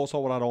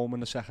Porto are at home in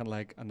the second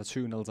leg and the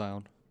 2-0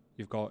 down.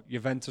 You've got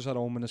Juventus at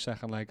home in the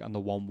second leg and the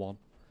 1-1.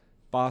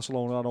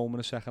 Barcelona at home in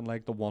the second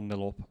leg, the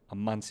 1-0 up,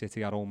 and Man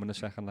City at home in the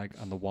second leg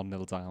and the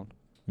 1-0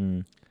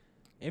 down.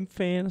 In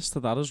fairness to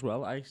that as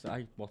well, I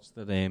watched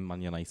the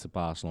Man United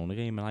Barcelona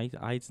game, and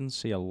I didn't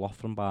see a lot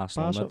from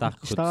Barcelona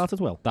that started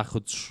well. That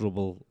could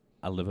trouble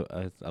a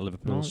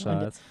Liverpool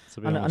side.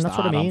 To be and honest, that's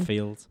what I mean.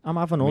 Anfield. I'm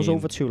having us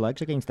over two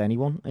legs against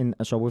anyone.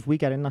 So if we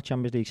get in that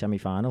Champions League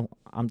semi-final,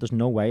 there's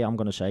no way I'm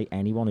going to say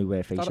anyone who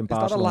we're facing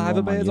Barcelona. Is that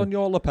a live bird on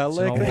your lapel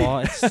there? You know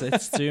what?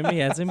 It's doing me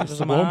head in It's because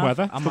the warm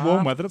weather. It's the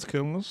warm weather that's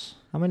killing us.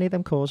 How many of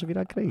them calls have you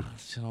had, Craig?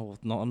 You know,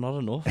 not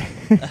enough.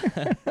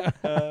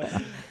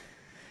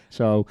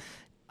 So,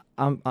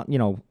 Are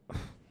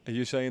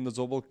you saying the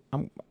double?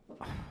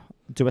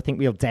 Do I think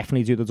we'll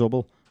definitely do the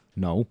double?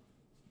 No.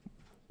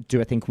 Do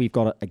I think we've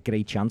got a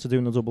great chance of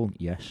doing the double?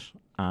 Yes.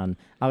 And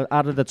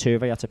out of the two,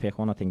 if I had to pick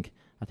one, I think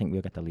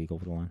we'll get the league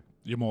over the line.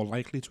 You're more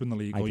likely to win the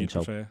league, I or you think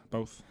so. prefer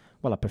both?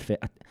 Well,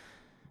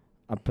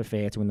 I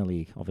prefer to win the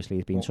league. Obviously,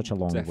 it's been such a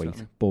long definitely.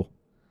 wait. But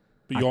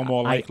You're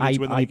more likely to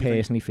win the I league.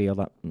 personally feel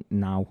that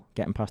now,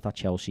 getting past that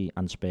Chelsea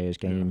and Spurs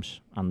games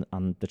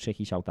and the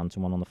tricky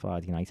Southampton one on the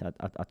Friday night,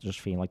 I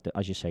just feel like,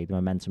 as you say, the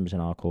momentum's in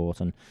our court,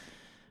 and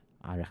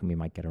I reckon we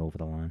might get it over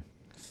the line.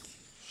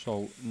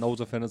 So, no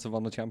definitive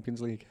on the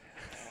Champions League?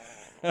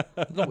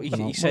 No,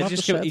 he said have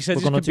just to he say- said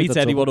we're you gonna could do beat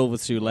the anyone over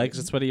two legs.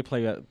 It's when you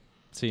play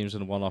teams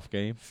in a one-off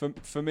game.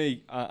 For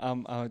me,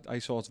 I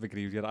sort of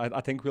agree with you.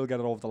 I think we'll get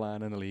it over the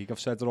line in the league. I've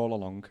said it all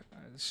along.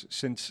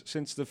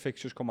 Since the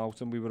fixtures come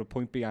out and we were a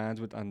point behind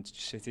and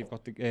City have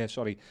got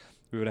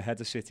we were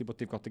ahead of City, but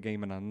they've got the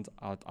game in hand.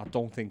 I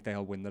don't think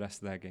they'll win the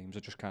rest of their games.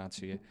 I just can't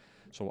see it.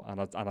 So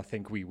and I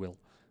think we will.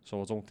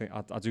 So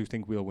I do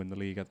think we'll win the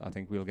league. I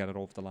think we'll get it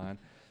over the line.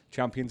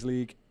 Champions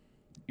League,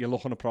 you're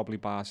looking at probably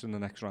Barca in the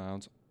next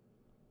round.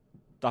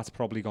 That's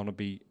probably going to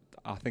be.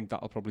 I think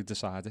that'll probably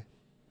decide it.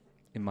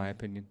 In my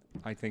opinion,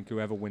 I think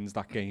whoever wins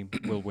that game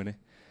will win it.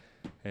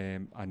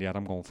 And yeah,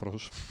 I'm going for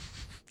us.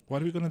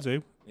 What are we going to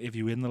do if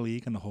you win the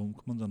league and the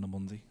homecoming's on the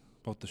Monday?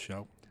 About the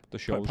show. The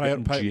show's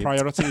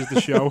priority is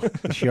the show.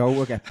 The show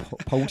will get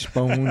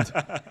postponed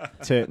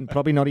to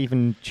probably not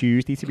even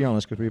Tuesday, to be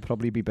honest, because we'll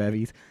probably be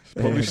buried.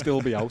 Probably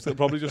still be out. They'll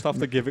probably just have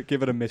to give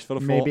it a miss for a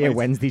maybe fortnight. a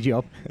Wednesday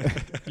job.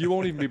 You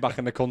won't even be back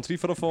in the country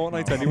for a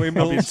fortnight anyway, I'll be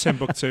in Mills.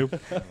 Timbuktu.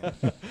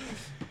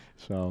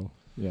 So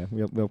yeah,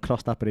 we'll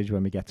cross that bridge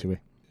when we get to it.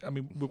 I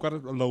mean, we've got a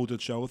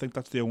loaded show. I think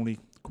that's the only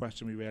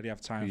question we really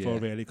have time for,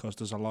 really, because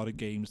there's a lot of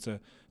games to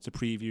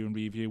preview and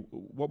review.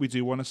 What we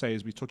do want to say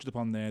is we touched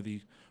upon there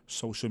the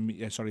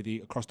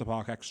the Across the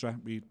Park Extra.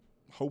 We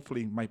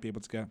hopefully might be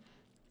able to get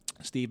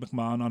Steve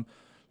McMahon on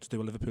to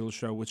do a Liverpool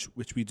show, which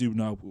we do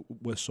know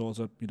we're sort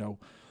of,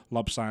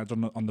 lopsided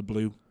on the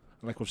blue.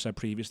 Like we've said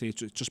previously,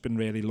 it's just been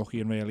really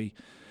lucky and really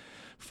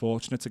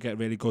fortunate to get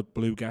really good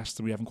blue guests,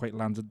 and we haven't quite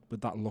landed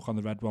with that luck on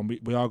the red one.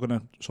 We are going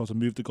to sort of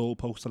move the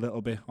goalpost a little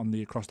bit on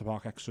the Across the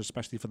Park Extra,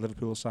 especially for the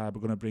Liverpool side.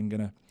 We're going to bring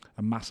in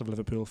a massive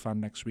Liverpool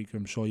fan next week, who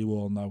I'm sure you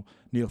all know,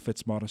 Neil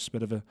Fitzmaurice,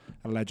 bit of a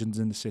legend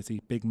in the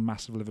city, big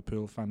massive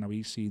Liverpool fan. Now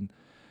he's seen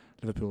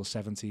Liverpool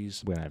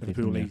 70s,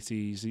 Liverpool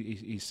 80s,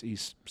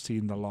 he's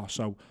seen the loss,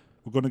 so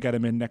we're going to get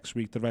him in next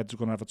week. The Reds are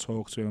going to have a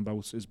talk to him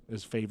about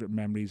his favourite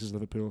memories as a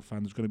Liverpool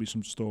fan. There's going to be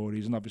some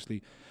stories, and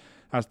obviously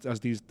as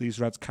these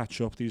Reds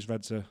catch up, these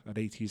Reds are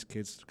 80s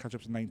kids, catch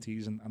up to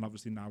 90s, and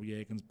obviously now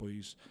Jurgen's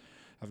boys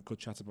have a good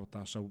chat about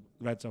that. So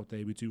Reds out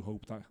there, we do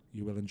hope that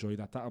you will enjoy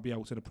that. That'll be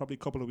out in probably a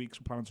couple of weeks.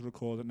 We're planning to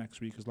record it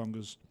next week. As long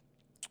as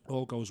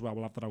all goes well,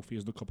 we'll have that out for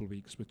you in a couple of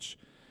weeks, which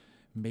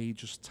may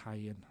just tie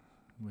in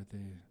with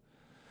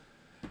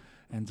the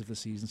end of the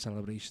season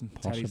celebration.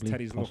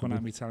 Terry's looking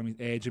at me,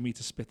 urging me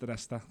to spit the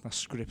rest of that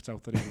script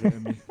out that he's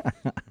written me.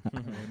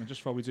 And just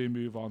before we do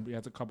move on, we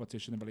had a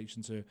competition in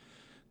relation to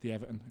the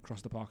Everton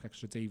Across the Park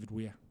Extra, David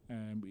Weir.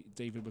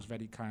 David was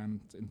very kind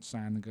in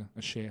signing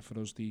a shirt for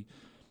us, the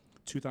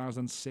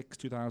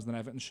 2006-2000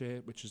 Everton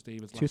shirt, which is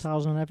David's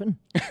 2011?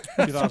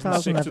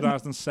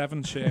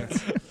 2006-2007 shirt.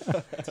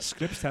 The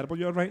script's terrible,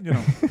 you're right,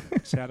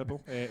 It's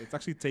terrible. It's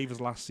actually David's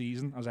last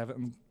season as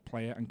Everton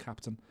player and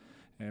captain,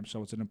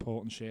 so it's an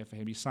important shirt for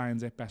him. He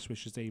signed it, best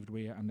wishes David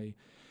Weir, and the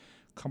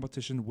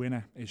competition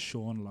winner is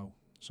Sean Lowe.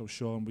 So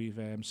Sean, we've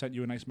sent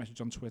you a nice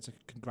message on Twitter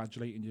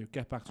congratulating you.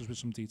 Get back to us with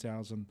some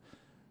details, and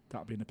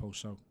that'll be in the post,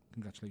 so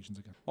congratulations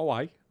again. Oh,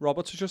 aye.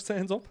 Roberts has just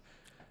turned up.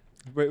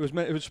 It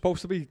was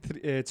supposed to be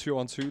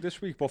 2-on-2 this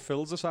week, but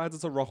Phil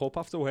decided to rock up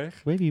after work.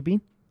 Where have you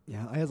been?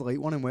 Yeah, I had a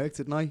late one in work,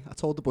 didn't I? I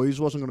told the boys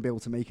I wasn't going to be able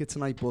to make it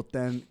tonight, but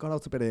then got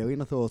out a bit early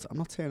and I thought, I'm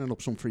not turning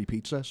up some free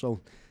pizza, so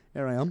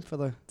here I am for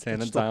the...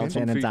 Turning down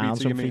some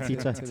free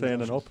pizza.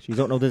 Turning up. So you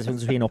don't know the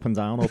difference between up and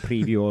down or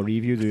preview or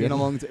review, do you?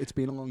 It's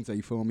been a long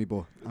day for me,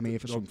 but I'm here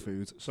for some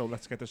food. So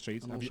let's get this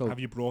straight. Have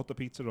you brought the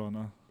pizza or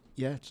not?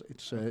 Yeah,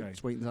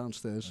 it's waiting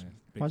downstairs.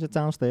 Yeah, why's it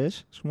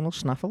downstairs? Someone will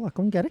snaffle that.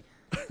 Come get it.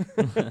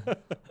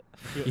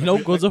 You're no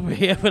good up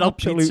here without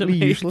absolutely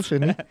pizza, useless,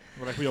 isn't it?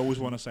 Well, like we always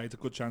want to say, it's a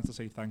good chance to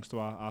say thanks to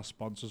our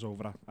sponsors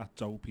over at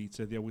Dough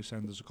Pizza. They always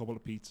send us a couple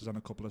of pizzas and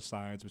a couple of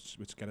sides,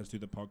 which get us through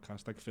the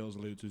podcast. Like Phil's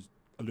alluded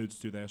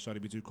to there. Sorry,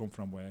 we do come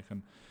from work,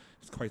 and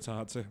it's quite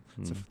hard to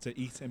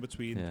eat in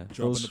between. Yeah.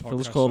 Phil's the podcast.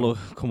 Phil's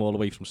come all the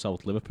way from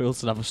South Liverpool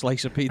to have a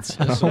slice of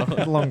pizza. So.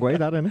 It's a long way,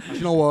 that, isn't it? Do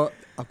you know what?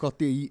 I've got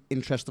the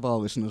interest of our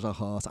listeners at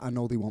heart. I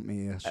know they want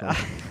me here, so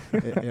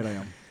here I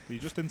am. You're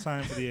just in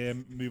time for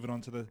the moving on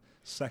to the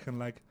second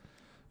leg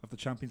of the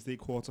Champions League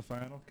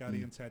quarter-final.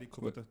 Gary and Terry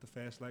covered the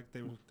first leg.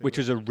 Which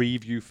is a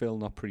review, Phil,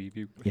 not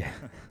preview. Yeah.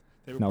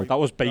 No, that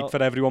was bait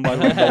for everyone, by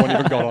the way. No one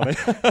even got on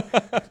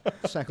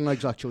it. Second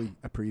leg's actually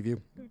a preview.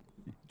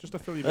 Just to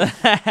fill you in.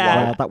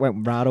 Wow, that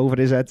went right over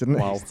his head, didn't it?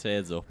 Wow,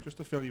 tears up. Just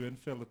to fill you in,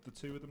 Phil, the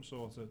two of them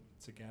sort of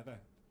together,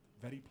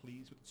 very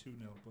pleased with the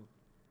 2-0, but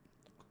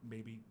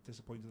maybe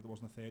disappointed that there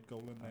wasn't a third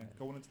goal in there.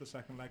 Going into the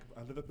second leg,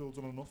 have Liverpool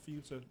done enough for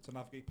you to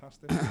navigate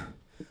past it?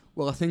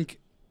 Well,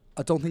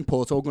 I don't think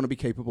Porto are going to be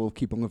capable of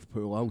keeping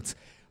Liverpool out.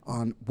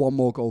 And one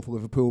more goal for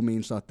Liverpool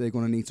means that they're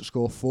going to need to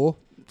score 4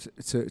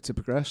 to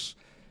progress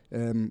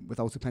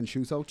without a pen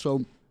shootout.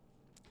 So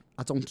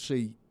I don't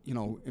see, in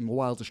my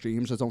wildest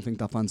dreams, I don't think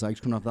that Van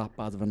Dijk's going to have that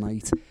bad of a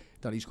night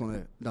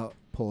that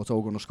Porto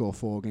are going to score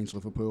 4 against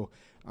Liverpool.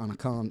 And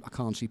I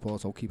can't see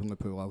Porto keeping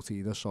Liverpool out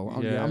either. So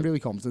I'm really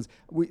confident.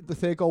 The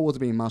third goal would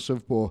have been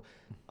massive, but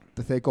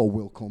the third goal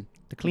will come.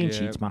 The clean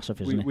sheet's massive,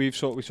 isn't it? We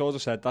sort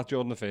of said that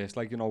during the first,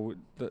 the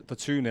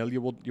 2-0,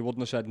 you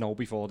wouldn't have said no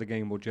before the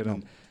game, would you? No.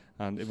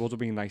 And it would have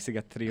been nice to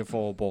get 3 or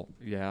 4, but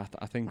yeah,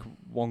 I think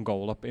one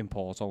goal up in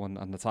Porto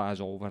and the tie's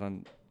over,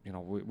 and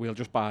we'll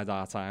just bide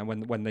our time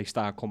when they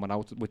start coming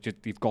out, which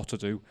they've got to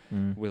do.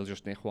 We'll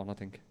just nick one, I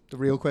think. The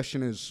real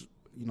question is,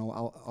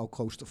 how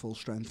close to full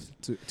strength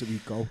do we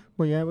go?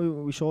 Well, yeah,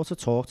 we sort of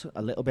talked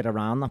a little bit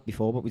around that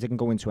before, but we didn't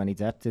go into any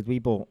depth, did we?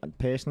 But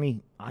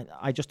personally,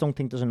 I just don't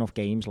think there's enough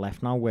games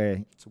left now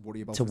where to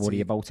worry about.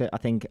 About it. I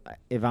think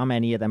if I'm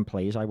any of them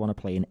players, I want to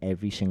play in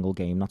every single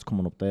game that's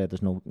coming up there.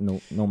 There's no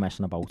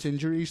messing about. It's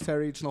injuries,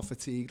 Terry. It's not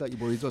fatigue that you're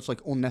worried about. It's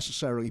like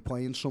unnecessarily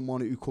playing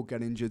someone who could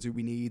get injured, who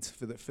we need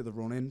for the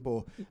run-in.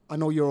 But I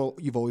know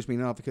you've always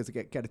been an advocate to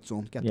get it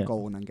done, get the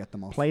goal, and then get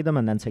them off. Play them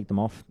and then take them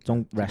off.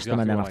 Don't rest them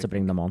and then have to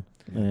bring them on.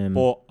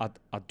 But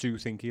I do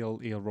think he'll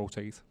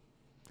rotate.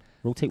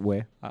 Rotate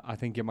where? I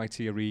think you might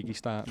see Origi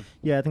starting.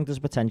 Yeah, I think there's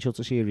potential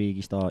to see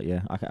Origi start. Yeah,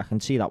 I can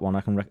see that one.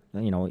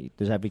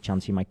 There's every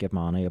chance he might give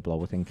Mane a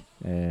blow. I think.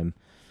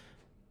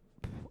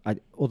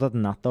 Other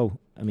than that, though,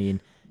 I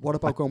mean, what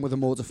about going with a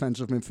more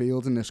defensive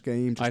midfield in this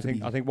game? I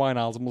think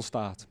Wijnaldum will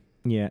start.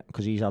 Yeah,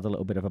 because he's had a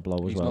little bit of a blow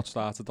as well. He's not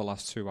started the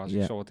last two, has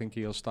he? So I think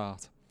he'll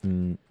start.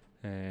 Don't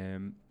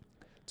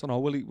know.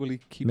 Will he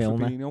keep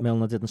Fabinho?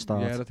 Milner didn't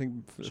start. Yeah, I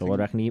think. I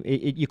reckon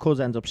you could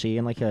end up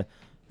seeing like a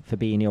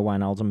Fabinho,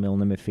 Wijnaldum,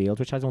 Milner midfield,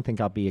 which I don't think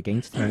I'd be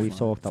against. We've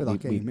talked that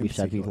we've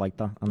said we'd like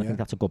that, and I think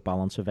that's a good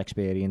balance of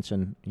experience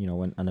and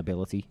and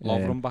ability.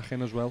 Lovren back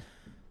in as well.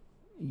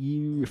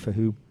 For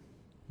who?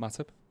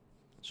 Matip.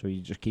 So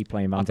you just keep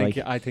playing Van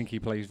Dijk. I think he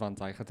plays Van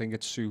Dijk. I think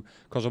it's too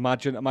because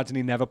imagine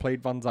he never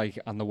played Van Dijk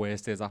and the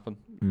worst did happen.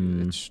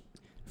 It's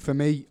for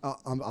me.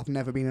 I've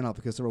never been an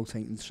advocate of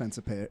rotating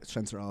centre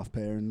half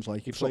pairings.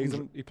 Like he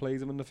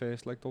played him in the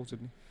first leg, though,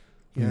 didn't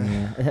he?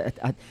 Yeah.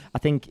 I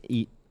think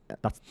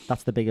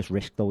that's the biggest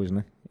risk, though, isn't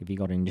it? If he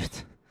got injured.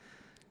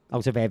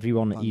 Out of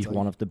everyone, he's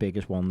one of the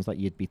biggest ones that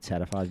you'd be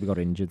terrified if he got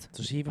injured.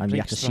 Does he even and you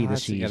have to see the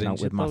season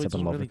out with Matip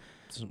and Lovren.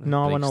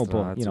 No, I know,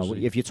 but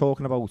if you're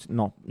talking about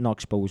not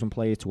exposing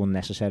players to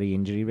unnecessary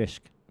injury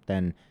risk,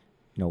 then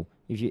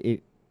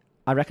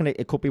I reckon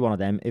it could be one of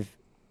them. If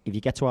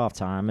you get to half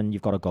time and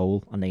you've got a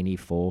goal and they need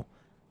 4,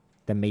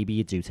 then maybe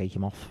you do take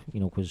him off.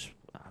 Because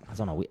I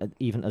don't know,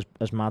 even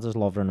as mad as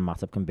Lovren and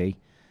Matip can be,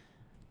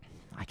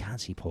 I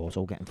can't see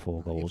Porto getting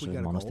 4 goals.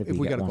 If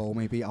we get a goal,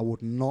 maybe. I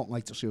would not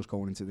like to see us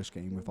going into this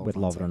game with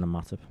Lovren and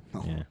Matip.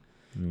 No. Yeah.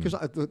 Because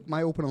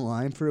my opening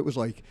line for it was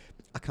like,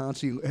 I can't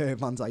see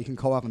Van Dijk and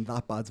Co having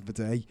that bad of a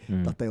day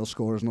that they'll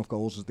score enough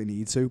goals as they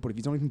need to. But if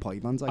you don't even play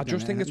Van Dijk, I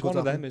just think it's one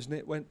of them, isn't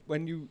it?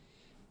 When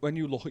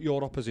you look at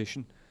your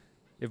opposition,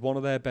 if one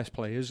of their best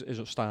players is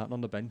starting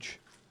on the bench,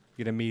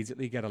 you'd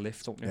immediately get a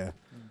lift, don't you? Yeah.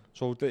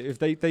 So if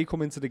they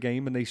come into the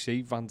game and they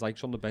see Van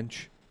Dijk's on the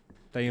bench,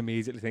 they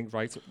immediately think,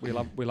 right,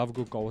 we'll have a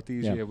good go at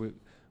these here.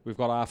 We've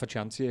got half a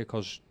chance here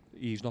because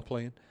he's not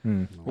playing.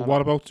 Well,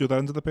 what about the other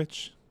end of the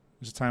pitch?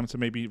 Is it time to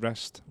maybe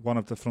rest one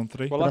of the front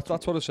 3? Well,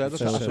 that's what I said. I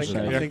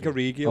think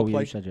Origi will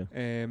play. Said,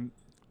 yeah.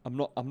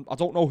 I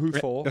don't know who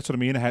for. That's what I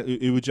mean.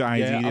 Who would you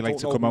ideally like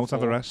to come out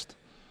and have a rest?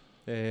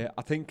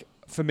 I think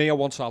for me, I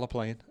want Salah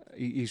playing.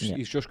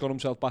 He's just got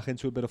himself back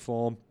into a bit of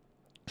form,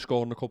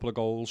 scoring a couple of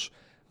goals.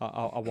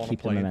 I want to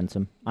play the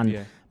momentum.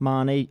 And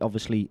Mane,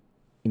 obviously,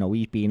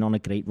 he's been on a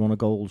great run of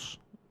goals,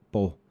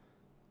 but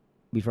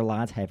we've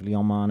relied heavily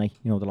on Mane,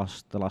 the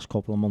last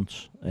couple of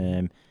months.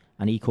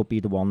 And he could be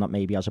the one that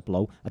maybe has a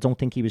blow. I don't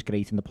think he was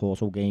great in the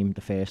Porto game,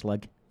 the first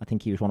leg. I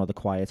think he was one of the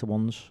quieter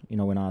ones, in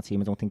our team.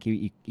 I don't think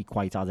he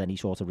quite had any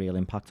sort of real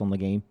impact on the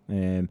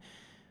game.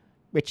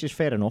 Which is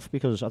fair enough,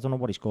 because I don't know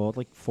what he scored,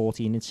 like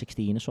 14 and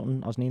 16 or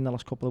something, hasn't he, in the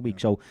last couple of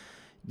weeks. So,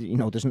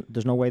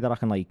 there's no way that I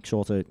can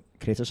sort of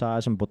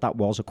criticise him, but that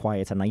was a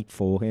quieter night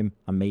for him,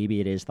 and maybe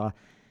it is that.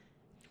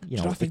 Do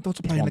you not think, though,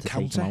 to play in the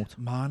counter,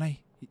 Mane,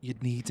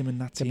 you'd need him in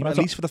that team, at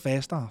least for the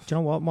first half? Do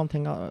you know what? One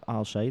thing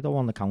I'll say, though,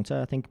 on the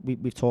counter, I think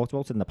we've talked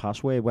about it in the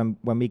past, where when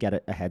we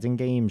get ahead in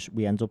games,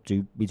 we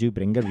do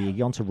bring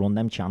Origi on to run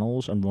them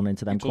channels and run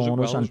into them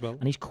corners,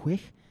 and he's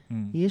quick.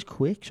 He is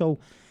quick, so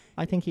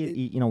I think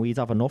he'd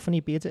have enough, and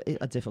he'd be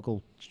a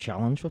difficult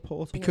challenge for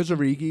Porto. Because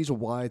Origi's a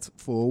wide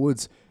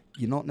forward,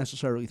 you're not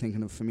necessarily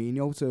thinking of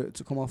Firmino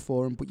to come off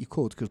for him, but you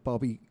could,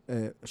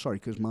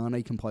 because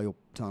Mane can play up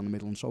down the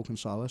middle and so can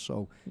Salah,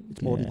 so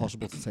it's more than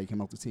possible to take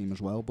him out the team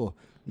as well, but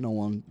no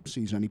one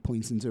sees any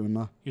point in doing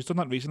that. You've done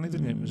that recently,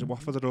 didn't you? Was it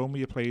Watford at home where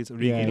you played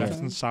Origi left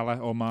and Salah,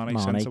 or Mane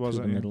centre, was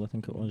it? Mane the middle, I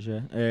think it was,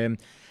 yeah.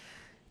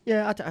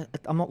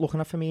 I'm not looking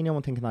at Firmino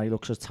and thinking that he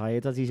looks as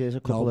tired as he is a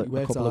couple of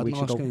weeks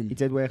ago. He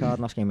did work hard in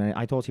the last game, and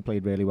I thought he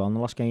played really well in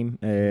the last game.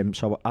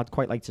 So I'd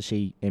quite like to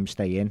see him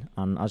stay in.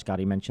 And as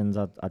Gary mentioned,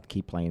 I'd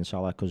keep playing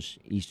Salah, because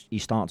he's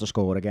starting to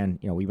score again.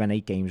 We went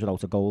 8 games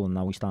without a goal, and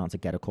now he's starting to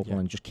get a couple,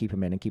 and just keep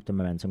him in and keep the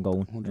momentum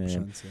going.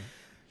 100%.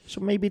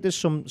 So maybe there's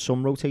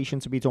some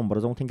rotation to be done, but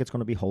I don't think it's going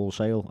to be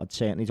wholesale. I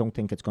certainly don't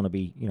think it's going to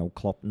be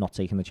Klopp not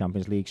taking the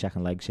Champions League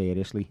second leg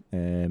seriously.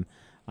 And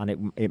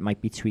it might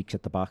be tweaks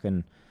at the back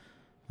and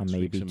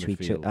maybe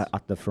tweaks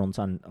at the front,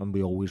 and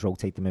we always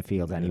rotate the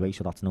midfield anyway,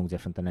 so that's no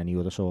different than any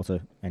other sort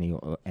of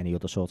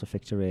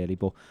fixture, really.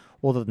 But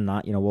other than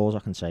that, all I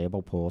can say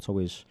about Porto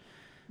is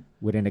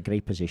we're in a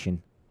great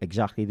position,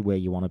 exactly where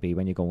you want to be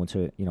when you go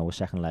into a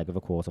second leg of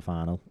a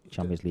quarter-final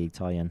Champions League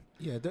tie-in.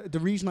 Yeah, the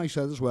reason I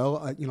said as well,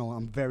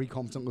 I'm very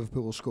confident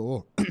Liverpool will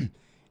score,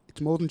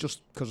 it's more than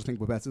just because I think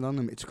we're better than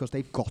them. It's because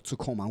they've got to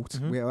come out.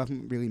 Mhm. We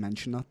haven't really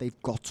mentioned that.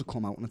 They've got to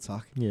come out and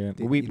attack. Yeah,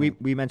 They- we, you we know-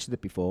 we mentioned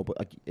it before, but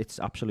like, it's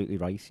absolutely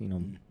right. You know,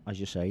 Mm. as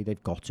you say,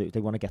 they've got to. If they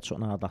want to get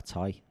something out of that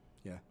tie,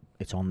 Yeah.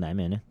 it's on them,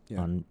 innit?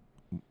 Yeah. And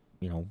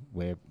you know,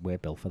 we're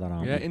built for that,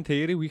 aren't Yeah, we? in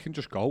theory, we can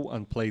just go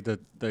and play the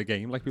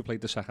game like we played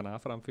the second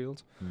half at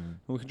Anfield. Mm. And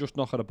we can just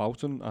knock it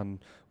about and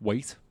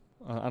wait.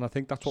 And I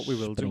think that's what we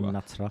will Spring do.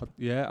 that trap.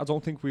 Yeah, I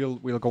don't think we'll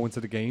go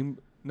into the game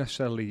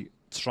necessarily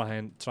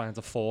trying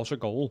to force a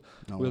goal.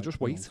 No, We'll I-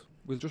 just no. wait.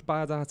 We'll just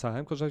bide our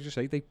time because, as you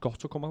say, they've got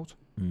to come out.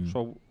 Mm.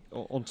 So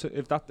until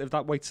if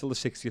that waits till the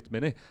 60th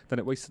minute, then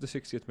it waits till the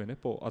 60th minute.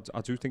 But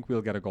I do think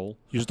we'll get a goal.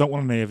 You just don't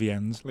want a nervy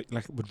end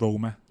like with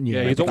Roma.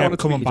 Yeah, you Like, don't they want kept it to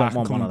be- coming you don't back,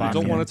 want coming one of back. I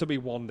don't yeah. want it to be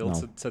 1-0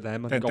 No. to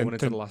them and Then- going then-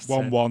 into the then last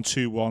 1-1, 10.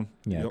 2-1.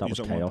 Yeah, You that don't- was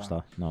you don't want chaos.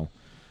 That no.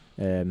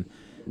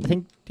 I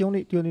think the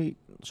only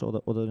sort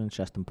of other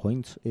interesting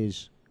point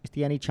is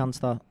there any chance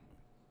that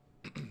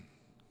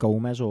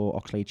Gomez or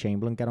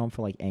Oxlade-Chamberlain get on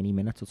for like any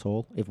minute at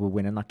all if we're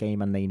winning that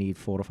game and they need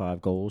 4 or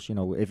 5 goals? You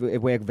know, if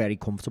we're very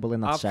comfortable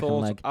in that second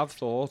leg. I've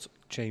thought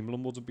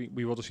Chamberlain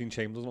we would have seen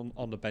Chamberlain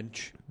on the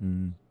bench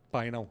Mm.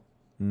 by now.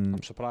 Mm.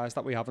 I'm surprised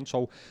that we haven't.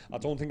 So I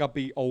don't think I'd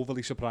be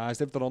overly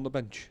surprised if they're on the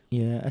bench.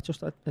 Yeah,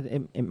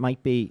 it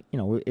might be, you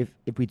know, if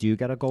we do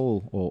get a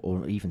goal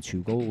or even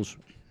 2 goals,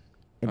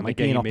 it And the might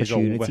be an game is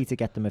over. opportunity to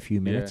get them a few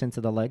minutes Yeah.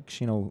 into the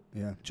legs, you know,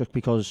 Yeah. just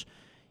because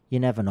you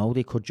never know,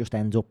 they could just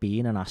end up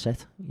being an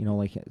asset, you know,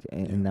 like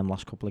in Yeah. them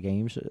last couple of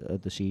games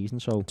of the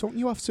season. So Don't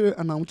you have to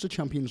announce a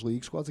Champions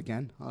League squad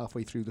again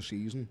halfway through the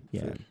season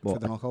Yeah, for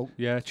but the knockout?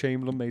 Yeah,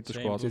 Chamberlain made the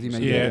squad. Did he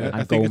make Yeah, it? I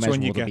and think it's Gomez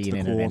when you would have get to been the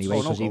in it quarters. anyway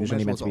Oh, no, because he was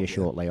only Gomez meant to be a was out,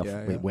 short yeah. layoff.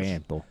 Yeah, We yeah.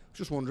 weren't, but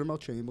Just wondering about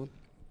Chamberlain.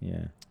 yeah,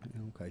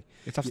 Yeah, okay.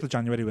 It's after the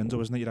January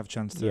window, isn't it? You'd have a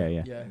chance to.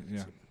 yeah.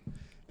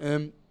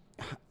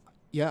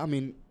 Yeah. I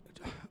mean,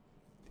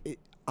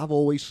 I've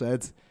always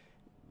said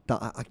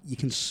that you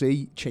can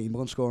see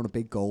Chamberlain scoring a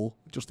big goal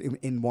just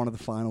in one of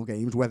the final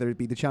games, whether it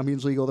be the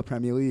Champions League or the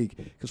Premier League,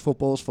 because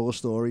football's full of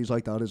stories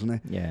like that, isn't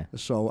it? Yeah.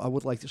 So I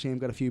would like to see him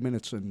get a few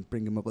minutes and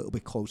bring him a little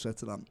bit closer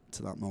to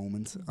that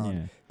moment. And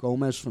Yeah.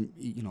 Gomez, from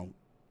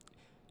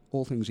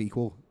all things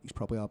equal, he's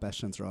probably our best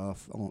centre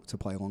half to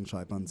play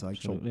alongside Van Dijk.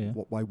 Absolutely, So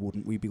yeah. why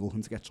wouldn't we be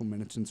looking to get some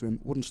minutes into him?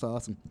 Wouldn't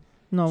start him.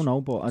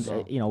 No, but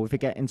So- you know, if you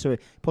get into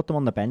it, put them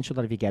on the bench so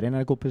that if you get in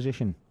a good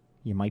position,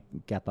 you might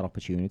get that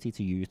opportunity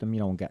to use them, you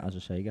know, and get, as I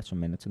say, get some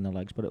minutes in the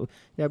legs. But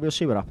yeah, we'll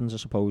see what happens, I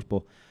suppose.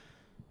 But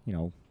you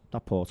know,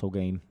 that Porto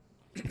game,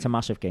 it's a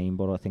massive game,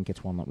 but I think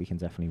it's one that we can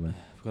definitely win.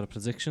 We've got a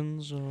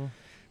predictions or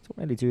Don't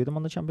really do them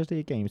on the Champions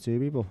League games, do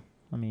we? But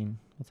I mean,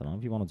 I don't know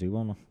if you want to do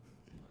one.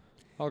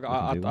 Okay,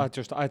 can do one.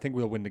 I think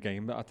we'll win the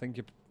game. I think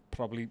you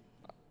probably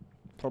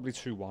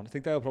 2-1. I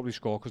think they'll probably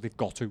score because they've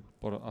got to,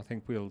 but I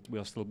think we'll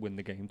still win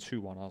the game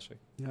 2-1. I'll say.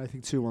 Yeah, I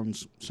think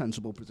 2-1's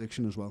sensible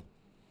prediction as well.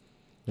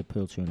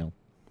 Liverpool 2-0.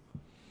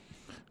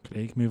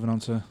 Craig, moving on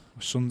to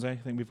Sunday. I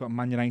think we've got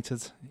Man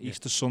United,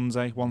 Easter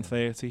Sunday,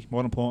 1:30.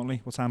 More importantly,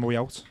 what time are we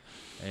out?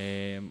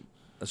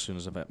 as soon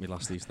as I bet my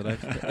last Easter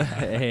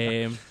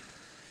egg.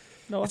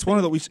 No, It's one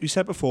of the, we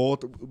said before,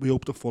 that we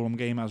hope the Fulham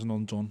game hasn't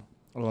undone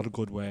a lot of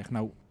good work.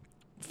 Now,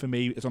 for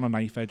me, it's on a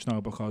knife edge now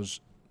because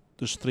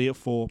there's 3 or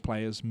 4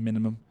 players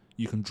minimum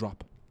you can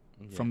drop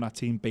from that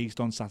team based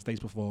on Saturday's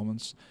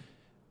performance.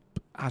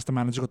 Has the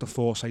manager got the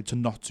foresight to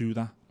not do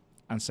that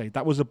and say,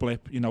 that was a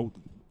blip, you know,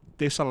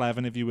 this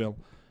 11, if you will,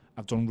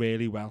 have done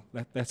really well.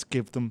 Let's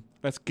give them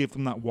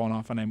that one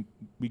off, and then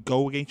we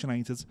go against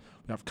United.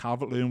 We have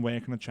Calvert-Lewin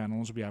working the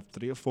channels. We have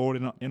 3 or 4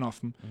 in off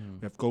them.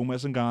 We have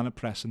Gomez and Garner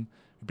pressing.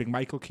 We bring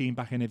Michael Keane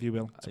back in, if you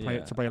will,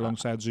 to play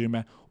alongside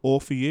Zuma. Or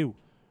for you,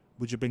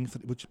 would you bring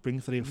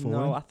 3 or 4?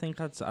 No, in? I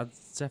think I'd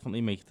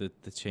definitely make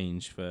the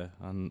change for,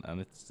 and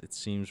it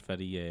seems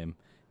very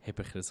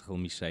hypocritical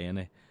me saying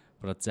it,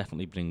 but I'd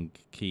definitely bring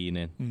Keane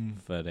in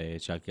for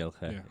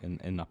Jagielka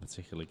in that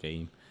particular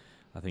game.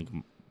 I think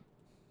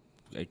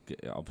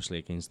obviously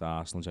against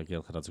Arsenal,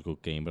 Jagielka had a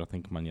good game, but I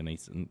think Man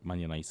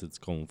United's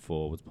going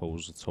forward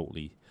pose a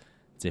totally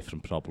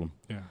different problem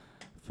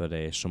for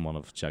someone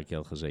of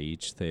Jagielka's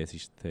age,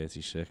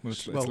 36. Well,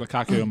 it's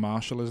Lukaku and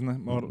Marshall, isn't it?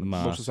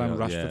 Most of the time,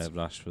 Rashford.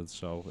 Yeah, Rashford.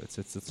 So it's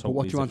a totally But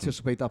what do you different-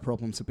 anticipate that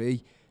problem to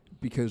be?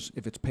 Because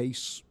if it's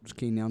pace, is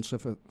Keane the answer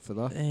for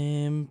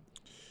that?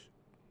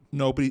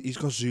 No, but he's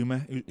got Zuma,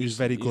 who's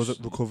very good at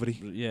recovery.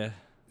 Yeah.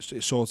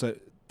 It's sort of...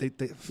 Yeah,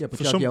 but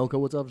for some- Jagielka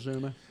would have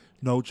Zuma.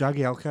 No,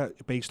 Jagielka,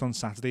 based on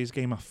Saturday's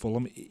game at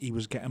Fulham, he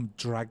was getting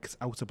dragged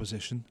out of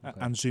position. Okay.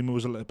 And Zuma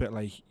was a little bit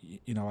like,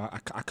 you know,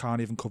 I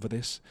can't even cover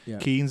this. Yeah.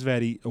 Keane's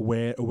very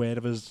aware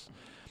of his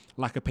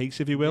lack of pace,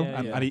 if you will. Yeah,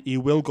 and yeah. and he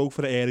will go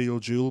for the aerial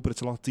duel, but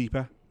it's a lot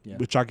deeper. Yeah.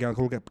 With Jagielka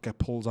will get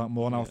pulled out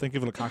more. Now, I think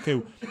if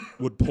Lukaku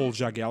would pull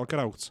Jagielka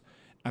out,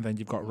 and then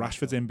you've got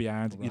Rashford in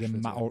behind, you're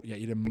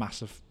in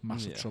massive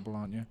trouble,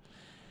 aren't you?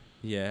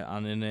 Yeah,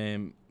 and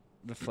in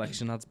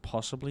reflection, I'd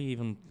possibly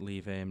even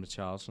leave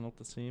Richarlison up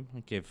the team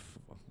and give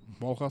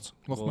Walcott,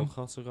 Lookman.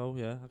 Walcott a go.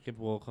 Yeah, I'd give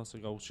Walcott a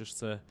go just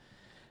to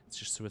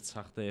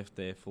attack their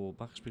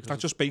fullbacks because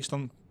That's just based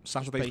on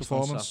Saturday's based on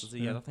performance.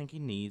 Saturday, yeah, I think he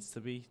needs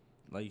to be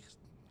like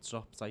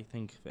dropped. I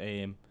think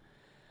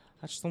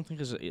I just don't think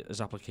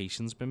his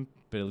application's been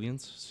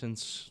brilliant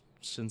since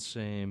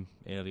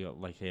early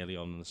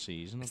on in the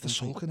season. It's the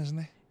sulking, isn't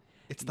it?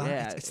 It's that.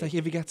 Yeah, It's like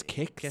if he gets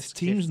kicked, gets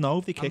teams kicked. know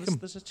if they kick him.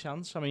 There's a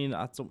chance. I mean,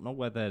 I don't know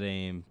whether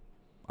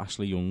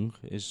Ashley Young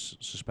is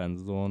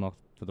suspended or not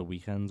for the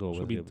weekend, or So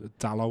whether it'll be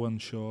Dallow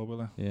and Shaw,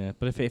 will it? yeah.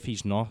 But if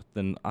he's not,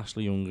 then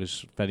Ashley Young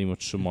is very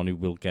much someone who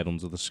will get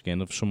under the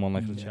skin of someone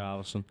like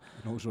Richarlison.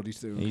 He knows what he's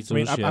doing. He I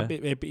mean, does, yeah.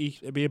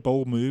 it'd be a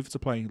bold move to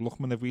play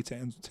Lookman if he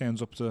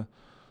turns up to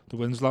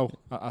Winslow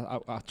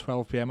at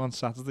 12 p.m. on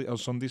Saturday or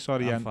Sunday.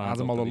 Sorry, And and finds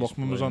Adam out that Ola he's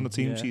Lookman was on the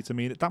team playing, yeah. sheet. I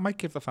mean, that might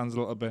give the fans a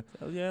little bit,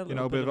 Yeah,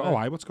 a bit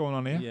of what's going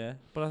on here? Yeah,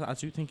 but I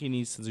do think he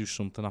needs to do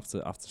something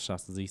after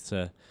Saturday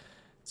to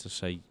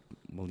say,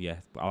 well, yeah,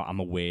 I'm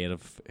aware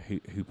of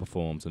who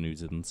performed and who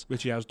didn't.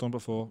 Which he has done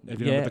before. If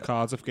you Yeah. remember the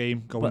Cardiff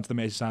game, going But- into the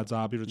Merseyside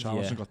derby,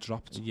 Richarlison Yeah. got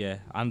dropped. Yeah,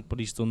 but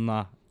he's done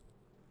that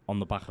on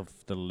the back of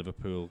the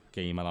Liverpool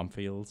game at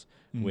Anfield,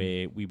 Mm.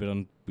 where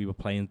we were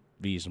playing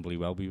reasonably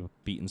well. We were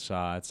beating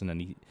sides, and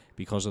then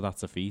because of that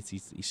defeat,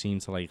 he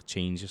seemed to like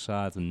change his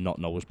side and not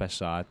know his best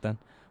side. Then,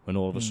 when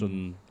all of a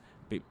sudden,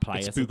 prior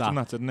It to spooked him,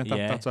 that, didn't it?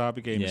 yeah, That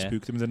derby game, it yeah.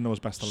 spooked him. He didn't know his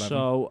best 11.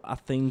 So I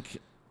think,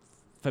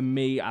 for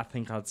me, I'd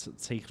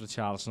take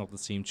Richarlison off the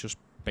team just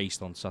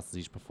based on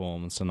Saturday's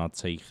performance, and I'd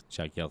take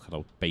Jagielka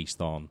out based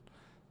on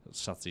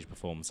Saturday's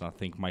performance. And I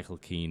think Michael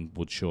Keane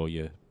would show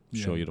you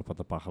up at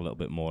the back a little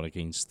bit more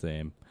against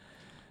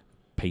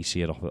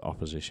pacier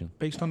opposition.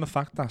 Based on the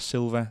fact that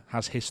Silva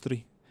has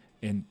history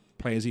in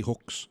players he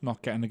hooks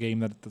not getting the game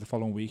the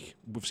following week,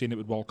 we've seen it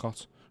with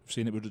Walcott, we've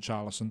seen it with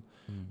Richarlison,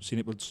 we've seen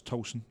it with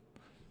Tosin.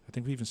 I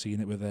think we've even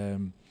seen it with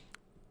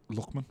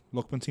Lookman.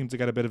 Lookman seemed to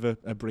get a bit of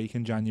a break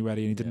in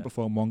January and he didn't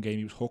perform one game,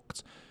 he was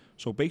hooked.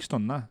 So based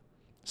on that,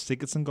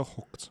 Sigurdsson got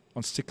hooked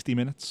on 60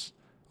 minutes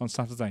on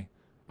Saturday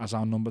as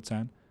our number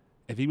 10.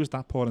 If he was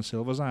that poor in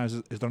Silva's eyes,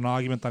 is there an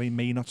argument that he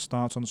may not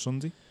start on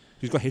Sunday?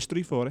 He's got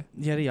history for it.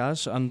 Yeah, he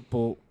has.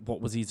 But what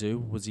would he do?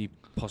 Would he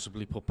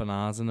possibly put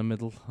Bernard in the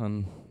middle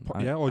and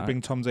Or he'd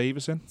bring Tom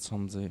Davies in.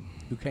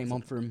 Who came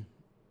on for him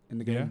in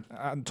the Yeah, game?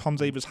 and Tom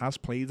Davies has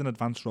played an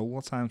advanced role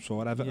at times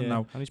for Everton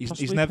now. And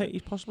He's never.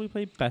 He's possibly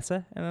played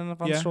better in an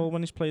advanced role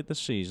when he's played this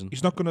season.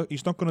 He's not gonna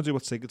do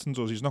what Sigurdsson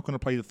does. He's not gonna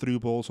play the through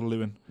ball to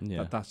Lewin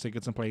Yeah. that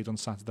Sigurdsson played on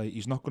Saturday.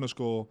 He's not gonna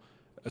score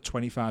a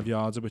 25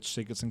 yarder, which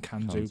Sigurdsson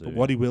can do. But do,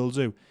 what he will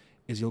do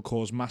is he'll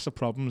cause massive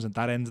problems at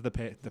that end of the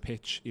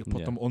pitch. He'll put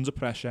Yeah. them under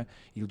pressure.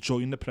 He'll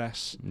join the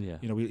press. Yeah.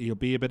 You know, he'll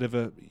be a bit of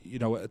a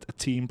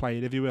team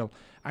player, if you will.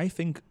 I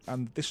think,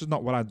 and this is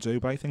not what I'd do,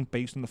 but I think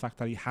based on the fact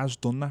that he has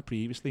done that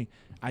previously,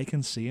 I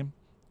can see him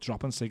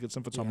dropping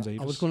Sigurdsson for Tom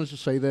Davies. I was going to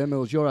just say there,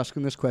 Mills, you're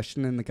asking this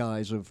question in the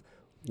guise of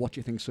what do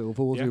you think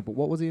Silva will do, but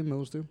what would Ian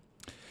Mills do?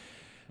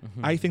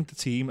 I think the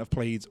team have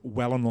played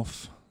well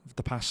enough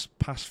the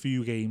past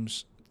few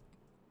games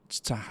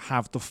to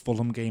have the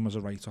Fulham game as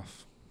a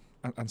write-off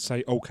and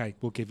say, okay,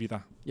 we'll give you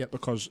that. Yep.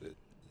 Because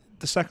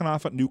the second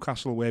half at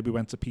Newcastle, where we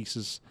went to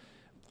pieces,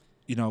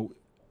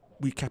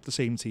 we kept the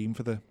same team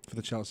for the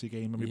Chelsea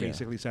game, and we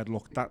basically said,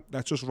 look,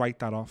 let's just write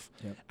that off,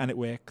 and it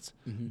worked.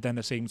 Then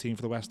the same team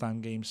for the West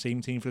Ham game,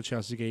 same team for the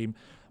Chelsea game.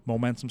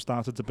 Momentum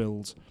started to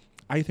build.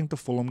 I think the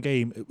Fulham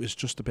game, it was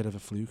just a bit of a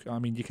fluke. I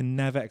mean, you can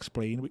never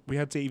explain. We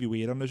had Davey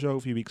Weir on the show a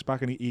few weeks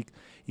back, and he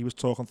was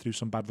talking through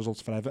some bad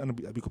results for Everton.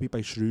 We got beat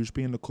by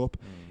Shrewsbury in the Cup.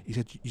 He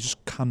said, you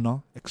just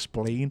cannot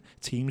explain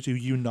teams who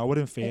are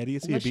inferior to you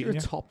Unless beating you're you.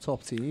 a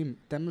top team,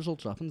 them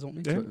results happen,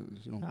 don't they? Yeah.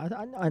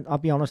 So, I'll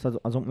be honest,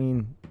 I don't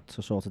mean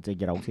to sort of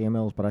dig it out here,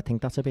 Mills, but I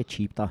think that's a bit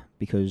cheap, that,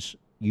 because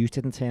you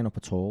didn't turn up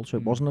at all, so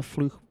it wasn't a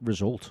fluke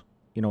result.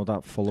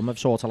 That Fulham have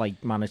sort of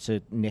like managed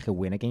to nick a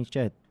win against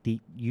you.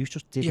 You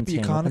just didn't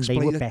turn up, and they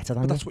were better than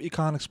But you. that's what you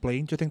can't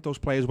explain. Do you think those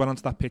players went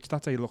onto that pitch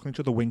that day looking at each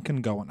other,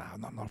 winking, going,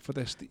 not for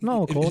this?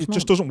 No, of course it not.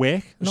 just doesn't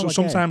work. No, So I get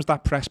sometimes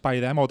that press by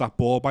them, or that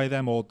ball by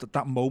them, or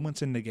that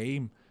moment in the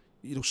game,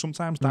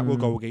 sometimes that will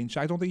go against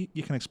you. I don't think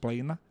you can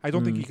explain that. I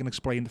don't think you can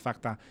explain the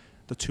fact that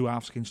the two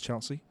halves against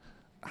Chelsea,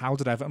 how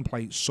did Everton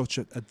play such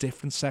a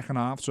different second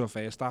half to a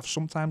first half?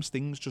 Sometimes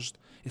things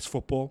it's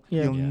football.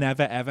 Yeah. You'll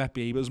never ever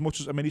be able, as much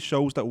as many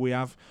shows that we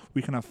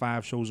can have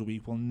 5 shows a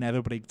week, we'll never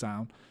break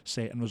down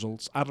certain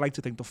results. I'd like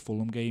to think the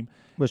Fulham game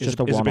was just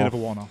is a a bit of a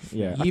one-off.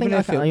 Yeah, Even I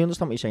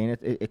understand what you're saying.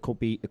 It could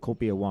be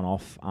a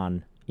one-off,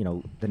 and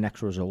the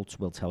next results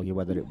will tell you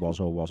whether it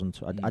was or wasn't.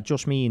 I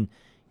just mean,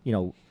 I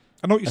know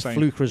what you're a saying.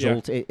 fluke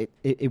result.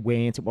 It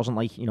weren't. It wasn't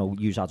like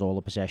you had all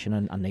the possession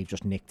and they've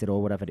just nicked it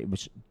or whatever. It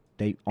was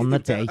they on the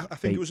day. I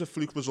think it was a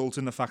fluke result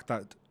in the fact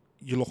that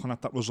you're looking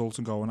at that result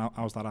and going,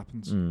 how's that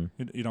happened?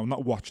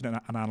 Not watching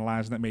it and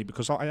analysing it, maybe,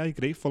 because I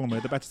agree, Fulham were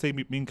the better team.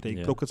 Me and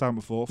Craig broke it down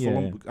before.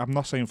 Fulham, I'm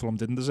not saying Fulham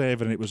didn't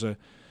deserve it, and it was an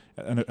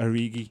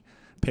Origi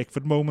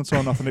Pickford moment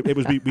or nothing. It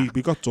was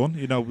we got done.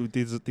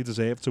 They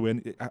deserved to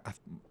win.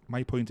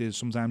 My point is,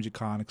 sometimes you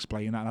can't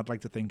explain that, and I'd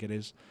like to think it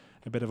is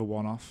a bit of a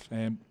one-off.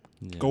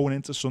 Going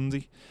into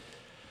Sunday.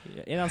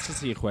 Yeah, in answer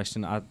to your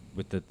question,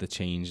 with the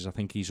changes, I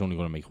think he's only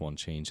going to make one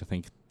change. I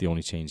think the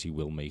only change he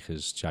will make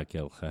is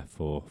Jagielka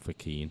for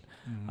Keane.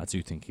 I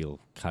do think he'll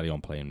carry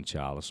on playing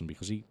Richarlison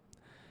because he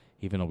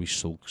even though he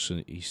sulks,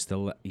 and he's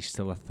still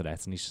a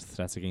threat, and he's a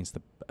threat against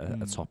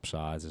a top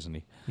side, isn't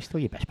he? He's still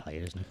your best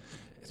player, isn't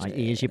he?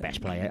 He is your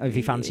best player. If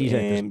he fancies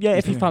it. Yeah,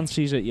 if he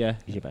fancies it, yeah.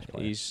 He's your best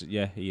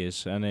player. He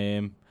is.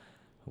 And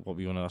what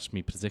were you going to ask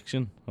me,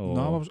 prediction? Or?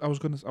 No, I was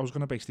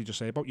gonna basically just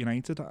say about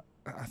United.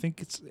 I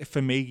think it's,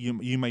 for me,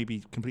 you may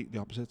be completely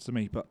opposite to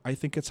me, but I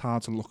think it's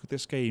hard to look at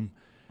this game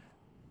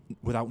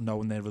without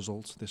knowing their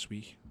results this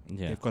week.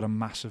 Yeah. They've got a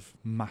massive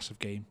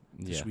game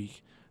this Yeah.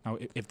 week. Now,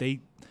 if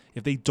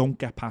they don't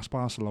get past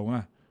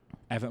Barcelona,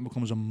 Everton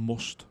becomes a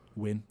must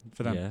win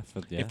for them.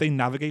 Yeah, If they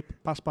navigate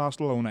past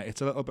Barcelona,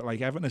 it's a little bit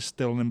like Everton is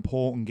still an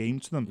important game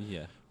to them.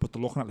 Yeah. But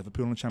they're looking at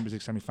Liverpool in the Champions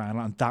League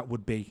semi-final, and that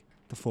would be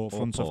the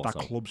forefront of that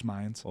Porto. club's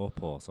mind. Or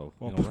Porto.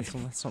 Or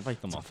Let's not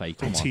write them off, eh?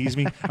 Don't tease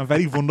me. I'm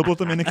very vulnerable at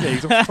the minute,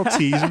 Kate. Don't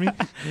tease me.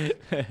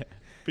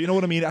 But you know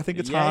what I mean? I think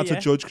it's hard to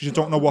judge because you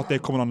don't know what they're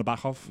coming on the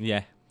back of.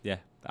 Yeah.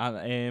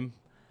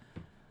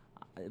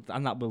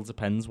 And that will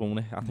depend, won't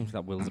it? I think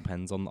that will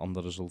depend on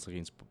the result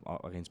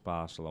against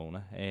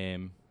Barcelona.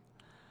 And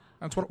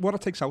it's what it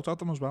takes out of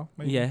them as well.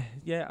 Maybe. Yeah.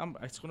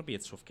 It's going to be a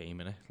tough game,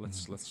 innit?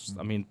 Let's.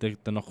 I mean,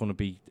 they're not going to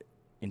be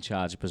in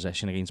charge of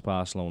possession against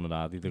Barcelona,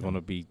 are they? They're going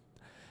to be.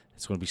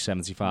 It's going to be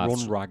 75.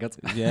 Run ragged.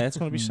 Yeah, it's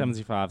going to be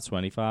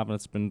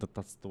 75-25, and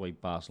that's the way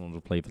Barcelona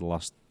have played for the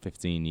last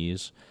 15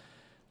 years.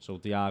 So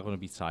they are going to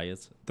be tired.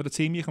 They're a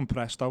team you can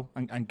press though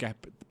and get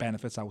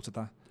benefits out of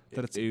that.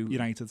 That it's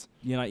United.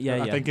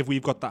 I think if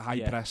we've got that high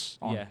press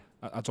on, yeah.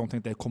 I don't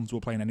think they're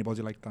comfortable playing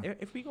anybody like that.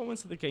 If we go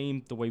into the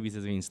game the way we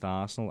did against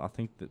Arsenal, I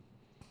think that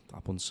I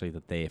wouldn't say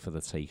that they're for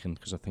the taking,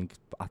 because I think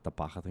at the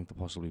back, I think they're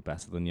possibly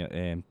better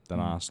than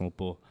Arsenal,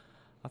 but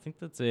I think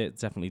that they're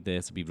definitely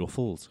there to be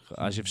ruffled.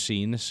 As you've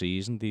seen this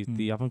season,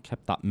 they haven't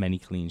kept that many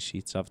clean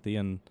sheets, have they?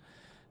 And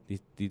they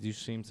do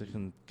seem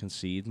to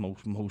concede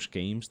most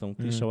games, don't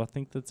they? So I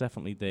think they're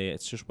definitely there.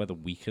 It's just whether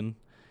we can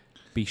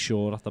be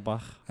sure at the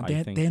back.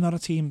 And they're not a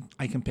team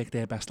I can pick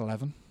their best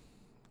 11.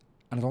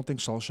 And I don't think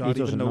Solskjaer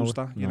even knows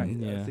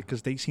that,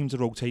 because they seem to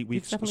rotate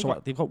weeks.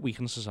 They've got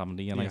weaknesses, haven't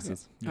they, United?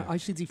 Yeah. I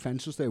see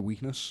defence as their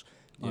weakness.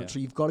 Yeah. So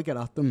you've got to get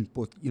at them,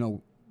 but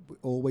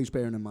always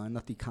bearing in mind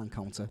that they can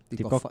counter.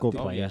 They've got good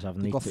players,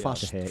 haven't they? They've got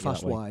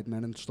fast wide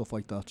men and stuff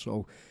like that.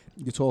 So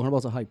you're talking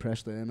about a high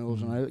press there,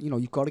 and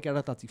you've got to get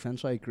at that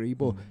defence. I agree,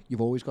 but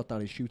you've always got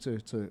that issue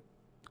to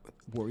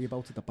worry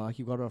about at the back.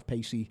 You've got to have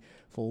pacey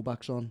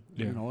fullbacks on.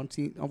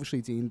 And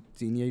obviously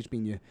Digne's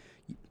been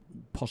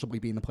possibly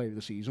being the player of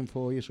the season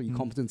for you, so you're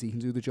confident he can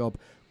do the job.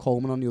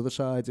 Coleman on the other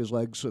side, his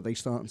legs, are they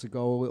starting to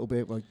go a little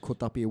bit? Like, could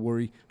that be a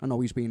worry? I know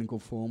he's been in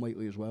good form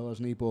lately as well,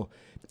 hasn't he? But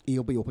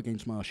he'll be up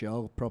against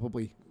Martial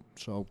probably.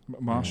 So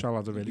Martial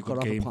had a really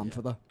good game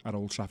for that at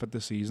Old Trafford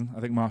this season. I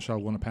think Martial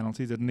won a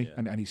penalty, didn't he?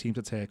 And he seemed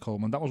to tear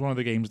Coleman. That was one of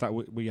the games that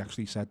we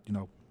actually said,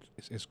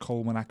 is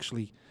Coleman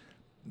actually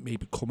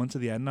maybe coming to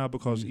the end now,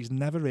 because he's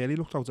never really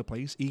looked out of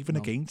place, even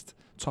against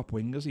top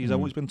wingers. He's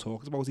always been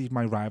talked about, even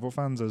my rival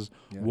fans, as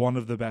one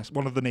of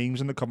the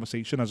names in the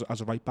conversation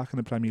as a right back in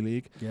the Premier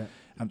League. Yeah.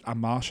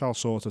 And Martial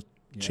sort of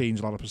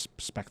changed a lot of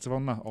perspective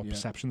on that, or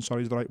perception,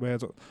 sorry is the right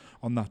word,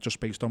 on that, just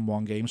based on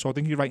one game. So I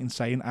think you're right in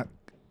saying,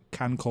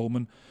 can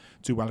Coleman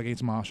do well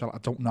against Martial? I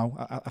don't know.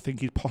 I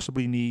think he'd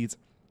possibly need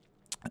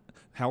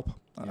help.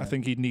 I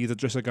think he'd need a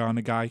Idrissa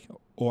Gana guy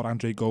or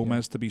Andre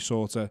Gomez to be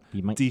sort of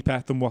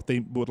deeper than what they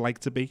would like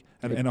to be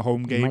in a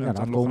home game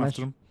and looking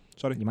after them.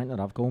 Sorry? You might not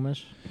have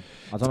Gomez.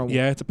 I don't know.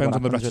 Yeah, it depends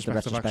on the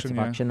retrospective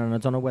action. And I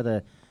don't know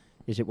whether,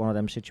 is it one of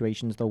them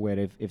situations though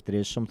where if there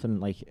is something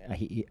like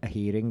a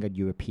hearing and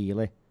you appeal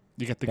it,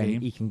 you get the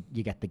game.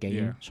 You get the game.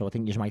 Yeah. So I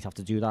think you might have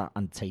to do that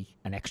and take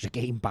an extra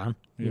game ban.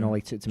 Yeah. You know,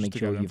 like to make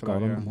sure you've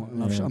got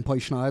him. And play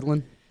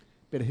Schneiderlin.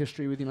 Bit of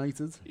history with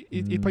United.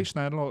 He'd play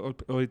Schneiderlin,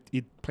 or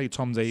he'd play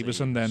Tom Davis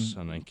and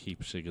then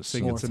keep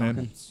Sigurdsson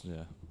in.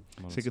 Yeah.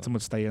 Sigurdsson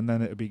would stay in,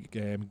 then it would be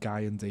Guy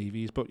and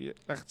Davies. But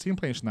I could see him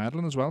playing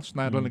Schneiderlin as well.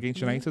 Schneiderlin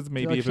against United,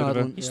 maybe a bit of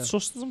a... He's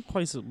trusted them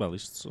quite well.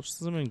 He's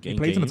trusted them in game. He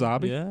played in the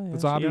Derby. The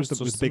Derby was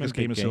the biggest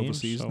game of silver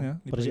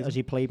season. But has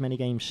he played many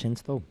games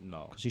since though?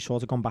 No, because he's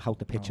sort of gone back out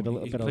the pitch a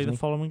little bit. He played the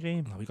following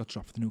game. No, he got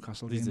dropped for the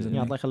Newcastle game. He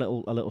had like a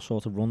little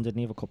sort of run, didn't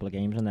he, of a couple of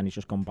games, and then he's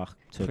just gone back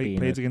to being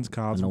played against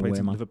Cardiff, played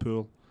in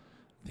Liverpool.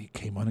 He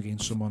came on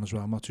against someone as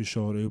well, I'm not too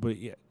sure who, but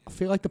yeah. I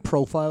feel like the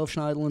profile of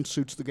Schneiderlin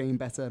suits the game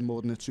better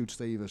more than it suits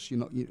Davis.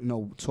 You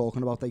know,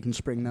 talking about they can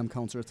spring them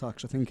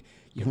counter-attacks. I think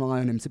you can rely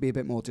on him to be a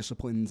bit more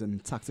disciplined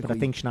and tactical. But I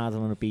think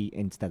Schneiderlin would be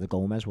instead of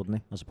Gomez, wouldn't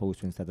he? As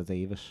opposed to instead of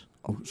Davis.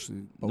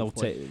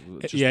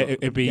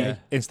 It'd be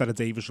instead of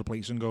Davis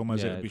replacing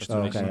Gomez, it'd be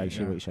okay, I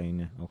see what you're saying,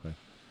 yeah. Okay.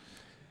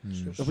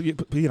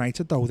 But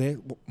United, though,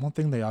 one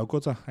thing they are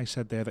good at, I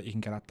said there that you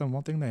can get at them,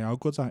 one thing they are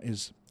good at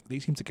is they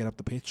seem to get up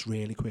the pitch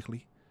really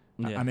quickly.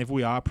 Yeah. And if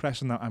we are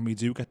pressing that and we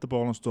do get the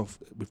ball and stuff,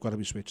 we've got to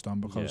be switched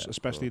on, because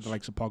especially the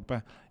likes of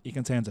Pogba, he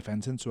can turn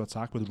defence into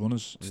attack with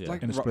runners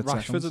like in a split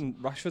second.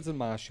 Rashford and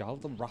Martial,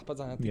 they're rapid,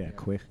 aren't they? Yeah,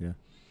 quick, yeah.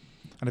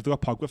 And if they've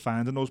got Pogba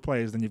finding those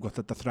players, then you've got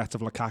the threat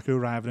of Lukaku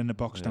arriving in the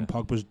box, then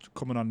Pogba's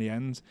coming on the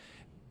end.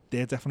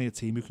 They're definitely a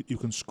team who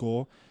can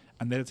score,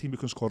 and they're a team who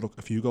can score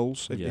a few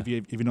goals if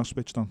you're not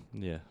switched on.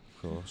 Yeah.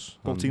 course.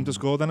 Both teams to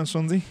score then on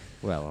Sunday.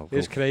 Well, I'll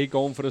Is go. Craig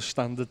going for a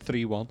standard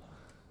 3-1?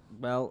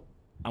 Well,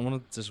 I'm going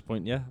to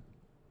disappoint you.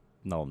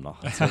 No, I'm not.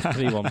 It's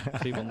 3-1.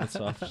 3-1 with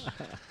Soffs.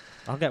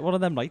 I'll get one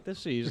of them right this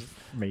season.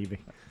 Maybe.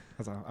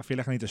 I feel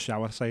like I need to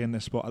shower saying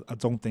this, but I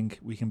don't think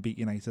we can beat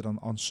United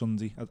on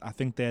Sunday. I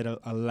think they're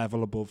a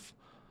level above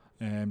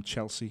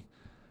Chelsea.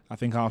 I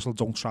think Arsenal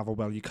don't travel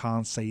well. You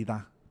can't say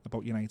that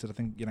about United. I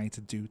think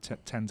United do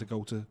tend to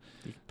go to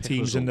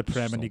teams in the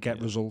Prem and you get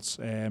results.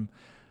 I'm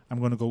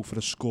going to go for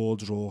a score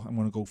draw. I'm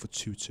going to go for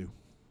 2-2.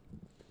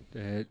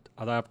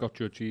 I've got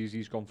Judges.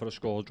 He's gone for a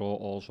score draw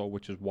also,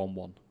 which is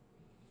 1-1.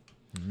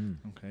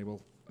 Okay, well,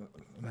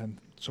 then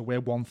so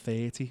we're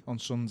 1:30 on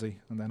Sunday,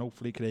 and then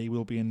hopefully Craig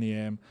will be in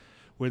the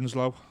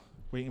Winslow,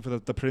 waiting for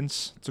the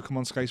Prince to come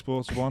on Sky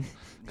Sports 1.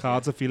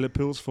 Cardiff,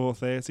 Liverpool's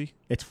 4:30.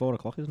 It's 4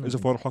 o'clock, isn't it? Is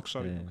it 4 o'clock?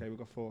 Sorry. Yeah. Okay, we've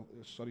got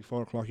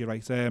 4 o'clock. You're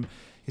right.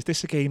 Is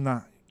this a game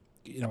that,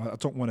 I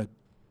don't want to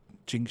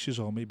jinx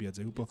you, or maybe I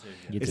do, but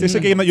is this a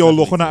game that you're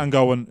looking at and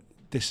going,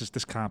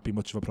 this can't be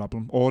much of a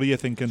problem, or are you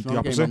thinking the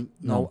opposite?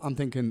 I'm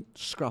thinking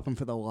scrapping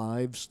for their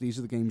lives. These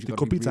are the games They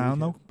could be down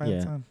though by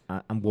the time.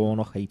 And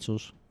Warnock hates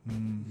us.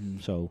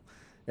 So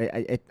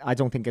I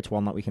don't think it's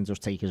one that we can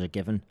just take as a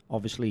given.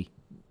 Obviously,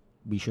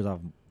 we should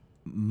have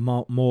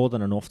more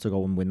than enough to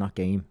go and win that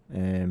game.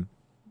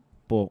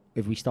 But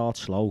if we start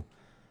slow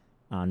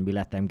and we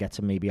let them get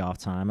to maybe half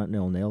time at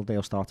 0-0,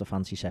 they'll start to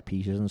fancy set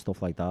pieces and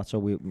stuff like that. So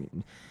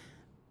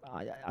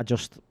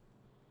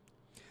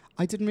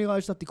I didn't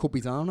realise that they could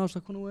be down. How's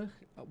that going to work?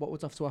 What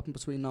would have to happen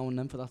between now and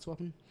then for that to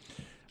happen?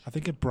 I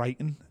think if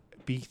Brighton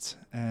beat,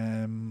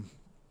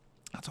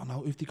 I don't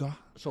know who've they got.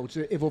 So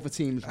if other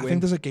teams win, I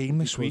think there's a game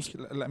this week.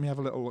 Let me have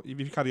a little. If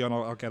you carry on,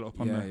 I'll get it up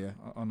on the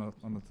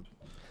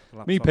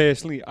laptop. Me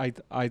personally,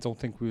 I don't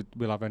think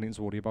we'll have anything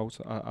to worry about.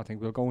 I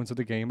think we'll go into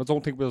the game. I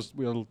don't think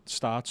we'll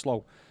start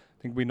slow.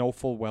 I think we know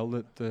full well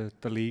that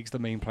the league's the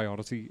main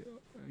priority,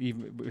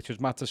 even, which is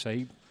mad to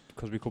say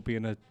because we could be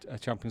in a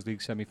Champions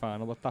League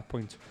semi-final at that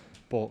point.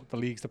 But the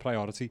league's the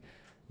priority.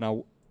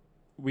 Now,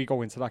 we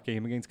go into that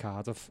game against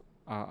Cardiff.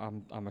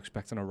 I'm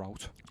expecting a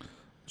rout.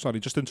 Sorry,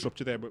 just to interrupt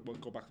you there, but we'll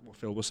go back to what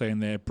Phil was saying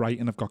there.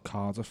 Brighton have got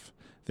Cardiff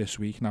this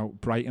week. Now,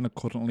 Brighton are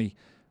currently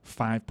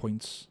 5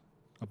 points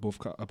above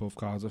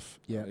Cardiff.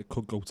 Yeah. It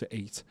could go to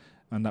 8,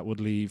 and that would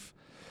leave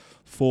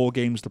 4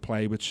 games to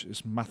play, which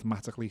is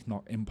mathematically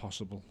not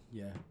impossible.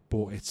 Yeah.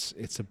 But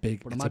it's a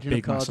big, But it's a imagine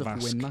big if massive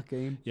Cardiff ask. win that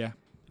game. Yeah.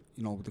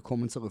 They're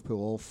coming to Liverpool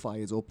all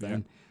fired up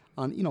then.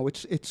 And,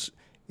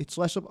 it's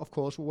less of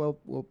course, we're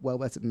well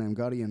better than them,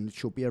 Gary, and it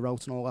should be a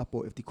rout and all that,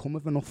 but if they come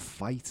with enough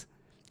fight,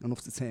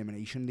 enough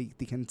determination,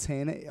 they can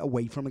turn it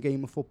away from a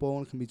game of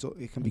football and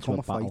it can become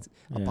a fight,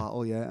 a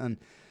battle, and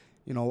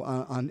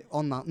and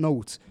on that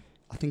note,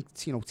 I think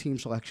team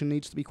selection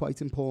needs to be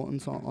quite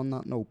important on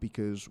that note,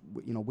 because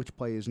which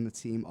players in the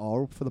team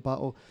are up for the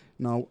battle.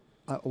 Now,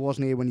 I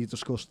wasn't here when you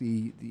discussed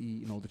the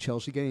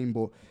Chelsea game,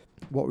 but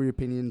what were your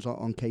opinions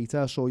on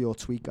Keita? I saw your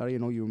tweet, Gary.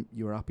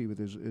 You were happy with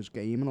his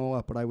game and all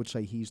that, but I would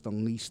say he's the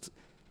least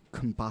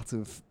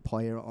combative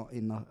player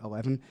in that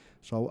 11.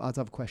 So I'd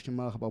have a question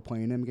mark about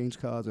playing him against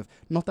Cardiff.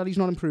 Not that he's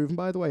not improving,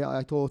 by the way.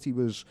 I thought he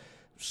was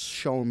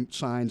showing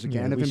signs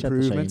again of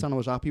improvement, and I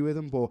was happy with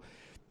him.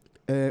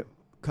 But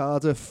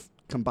Cardiff,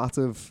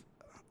 combative,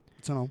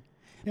 I don't know.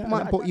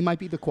 Yeah, but he might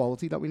be the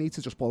quality that we need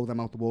to just blow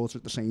them out the water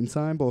at the same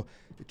time. But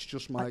it's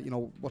just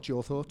what's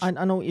your thoughts? I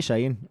know what you're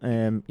saying.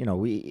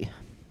 We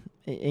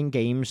in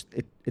games,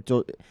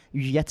 you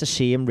yet to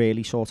see him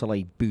really sort of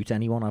like boot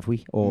anyone, have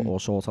we? Or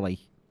sort of like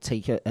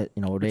take a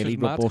really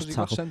robust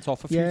tackle. He got sent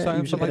off a few times.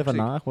 He was a bit of a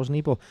narc, wasn't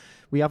he? But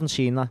we haven't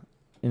seen that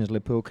in his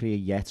Liverpool career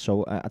yet.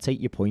 So I take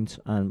your point.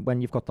 And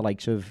when you've got the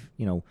likes of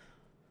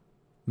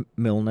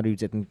Milner, who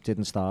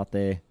didn't start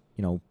there,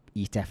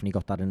 he's definitely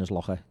got that in his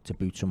locker to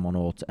boot someone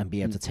or and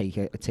be able to take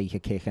a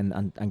kick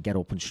and get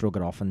up and shrug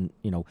it off. And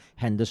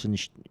Henderson,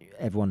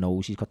 everyone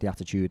knows he's got the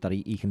attitude that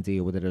he can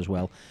deal with it as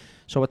well.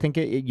 So I think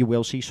you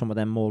will see some of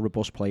them more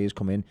robust players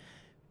come in,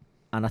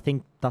 and I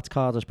think that's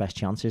Cardiff's best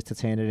chance is to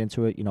turn it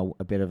into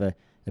a bit of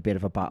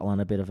a battle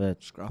and a bit of a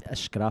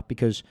scrap.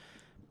 Because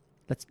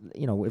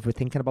if we're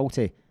thinking about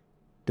it,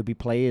 there'll be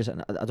players,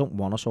 and I don't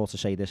want to sort of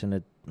say this in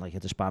a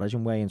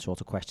disparaging way and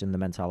sort of question the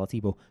mentality,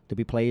 but there'll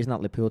be players in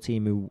that Liverpool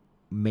team who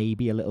may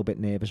be a little bit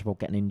nervous about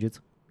getting injured.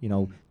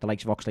 The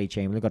likes of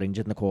Oxlade-Chamberlain got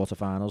injured in the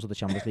quarterfinals of the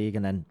Champions League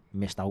and then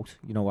missed out,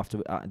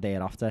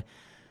 thereafter.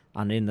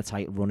 And in the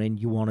tight running,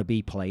 you want to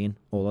be playing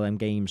all of them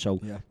games.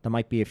 So there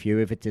might be a few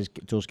if it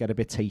does get a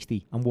bit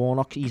tasty. And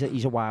Warnock,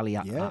 he's a wily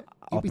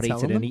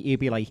operator, and he'll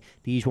be like,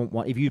 these won't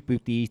want, if you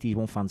boot these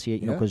won't fancy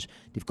it, because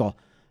they've got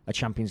a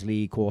Champions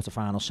League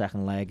quarterfinal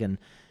second leg and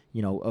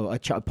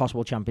a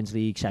possible Champions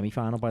League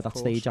semi-final by that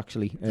stage,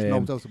 actually. There's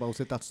no doubt about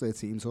it. That's their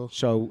team,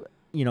 so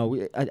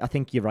I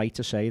think you're right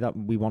to say that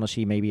we want to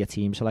see maybe a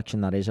team selection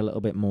that is a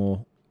little bit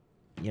more,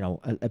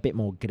 a bit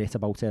more grit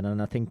about it.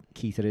 And I think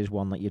Keita is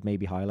one that you'd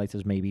maybe highlight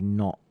as maybe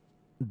not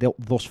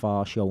thus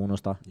far showing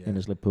us that in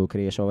his Liverpool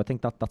career. So I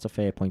think that's a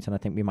fair point, and I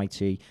think we might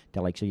see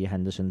the likes of your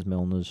Hendersons,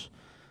 Milners,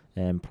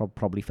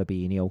 probably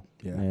Fabinho.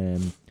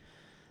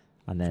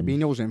 And then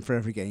Fabinho's in for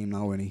every game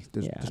now, isn't he?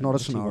 There's not a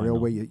let's see why scenario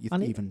not. where you're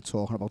And even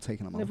talking about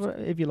taking him out.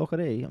 if you look at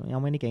it, I mean, how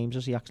many games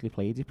has he actually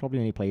played? He's probably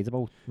only played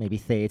about maybe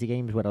 30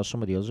 games, whereas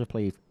some of the others have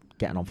played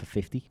getting on for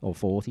 50 or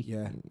 40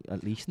 Yeah.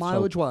 at least.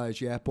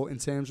 Mileage-wise, yeah, but in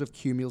terms of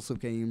cumulative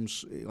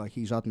games, like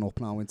he's adding up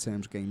now in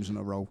terms of games in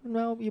a row.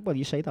 Well,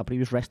 you say that, but he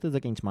was rested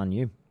against Man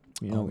U.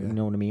 You know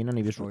what I mean? And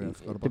he was. Oh, yeah, I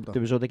forgot about that.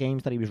 There was other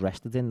games that he was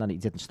rested in that he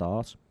didn't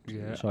start.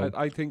 Yeah, So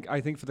I think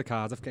for the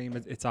Cardiff game,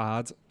 it's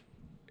hard.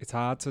 It's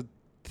hard to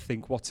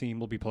think what team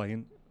will be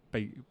playing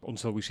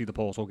until we see the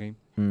Porto game.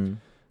 mm,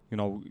 You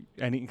know,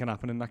 anything can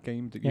happen in that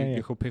game.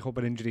 You could pick up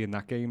an injury in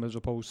that game as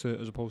opposed to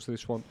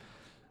this one.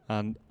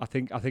 And I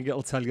think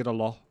it'll tell you a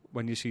lot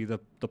when you see the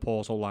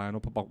Porto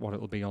lineup about what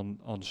it'll be on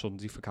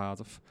Sunday for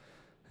Cardiff.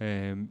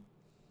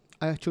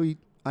 I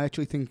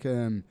actually think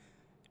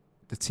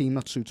the team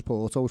that suits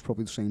Porto is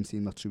probably the same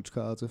team that suits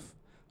Cardiff.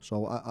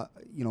 So I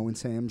in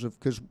terms of,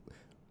 because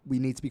we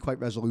need to be quite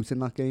resolute in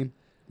that game.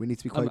 We need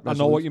to be quite resolute. I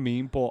know what you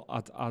mean, but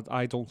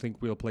I don't think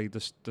we'll play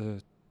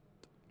the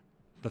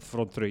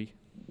front three.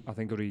 I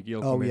think Origi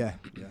will come in. Yeah.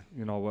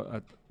 You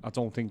know, I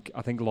don't think.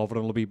 I think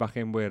Lovren will be back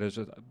in, whereas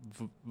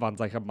Van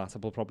Dijk and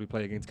Matip will probably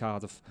play against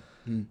Cardiff.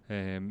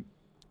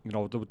 You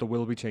know, there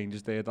will be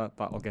changes there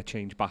that'll get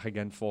changed back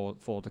again for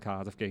the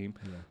Cardiff game.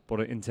 Yeah.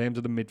 But in terms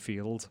of the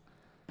midfield,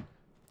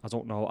 I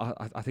don't know.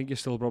 I think you're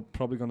still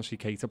probably going to see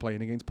Keita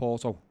playing against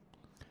Porto.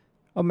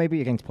 or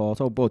maybe against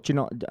Porto, but do you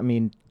not? I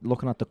mean,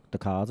 looking at the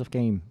Cardiff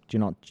game,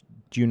 do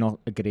you not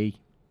agree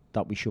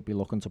that we should be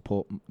looking to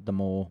put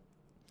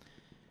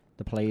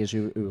the players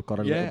who've got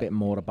a little bit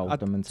more about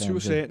them in terms to a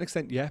of, certain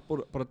extent, yeah,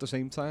 but at the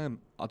same time,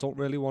 I don't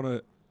really want to.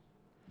 do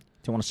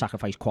you want to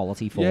sacrifice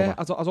quality for Yeah,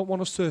 that? I don't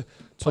want us to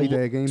Play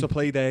their game. to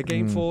play their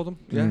game for them.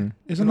 Yeah, Mm.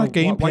 Isn't You that know,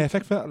 game why-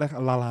 perfect for like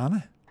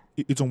Lallana?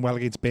 He done well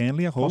against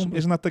Burnley at home. Possibly.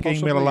 Isn't that the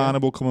game where Possibly, Lallana yeah.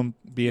 will come and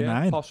be a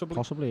 9? possibly.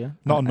 Possibly, yeah.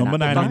 Not a And number at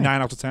 9, the I mean time-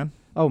 9 out of 10.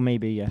 Oh,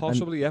 maybe, yeah.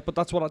 Possibly, yeah, but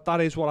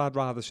that is what I'd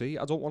rather see.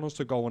 I don't want us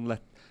to go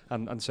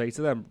and say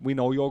to them, we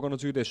know you're going to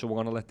do this, so we're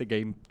going to let the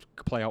game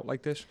play out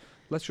like this.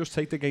 Let's just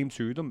take the game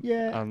to them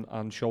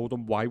and show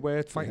them why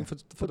we're fighting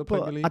for the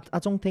Premier League. I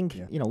don't think,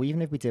 Yeah.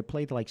 even if we did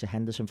play the likes of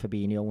Henderson,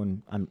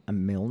 Fabinho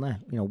and Milner,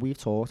 we've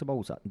talked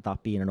about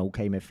that being an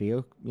okay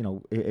midfield.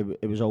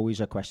 It was always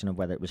a question of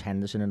whether it was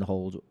Henderson in the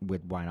hold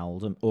with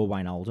Wijnaldum or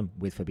Wijnaldum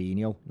with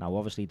Fabinho. Now,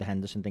 obviously, the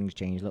Henderson thing's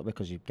changed a little bit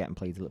because you're getting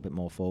played a little bit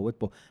more forward,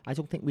 but I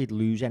don't think we'd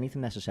lose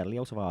anything necessarily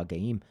out of our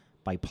game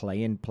by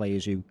playing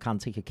players who can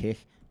take a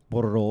kick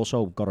but are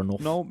also got enough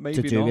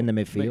to do in the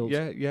midfield.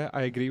 Yeah,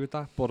 I agree with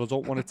that, but I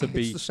don't want it to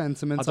be. It's the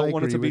sentiment. I don't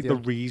want it to be agree the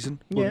with reason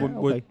Yeah,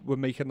 we're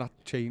making that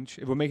change.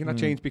 If we're making that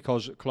change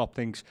because Klopp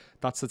thinks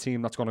that's the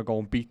team that's going to go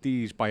and beat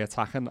these by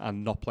attacking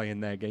and not playing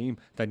their game,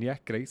 then yeah,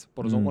 great.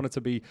 But I don't want it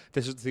to be,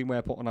 this is the team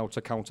we're putting out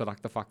to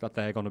counteract the fact that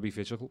they're going to be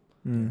physical.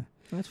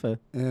 That's fair.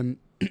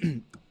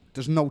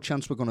 There's no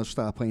chance we're going to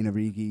start playing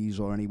Origi's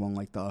or anyone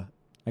like that.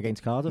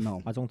 Against Cardiff?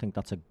 No. I don't think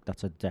that's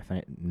a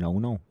definite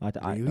no.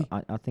 Really?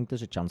 I think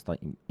there's a chance that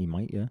he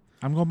might, yeah.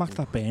 I'm going back to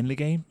that Burnley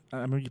game. I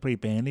remember you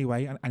played Burnley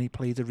away and he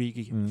played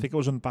Origi. I think it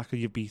was on the back of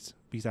you beat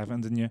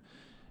Everton, didn't you?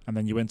 And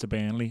then you went to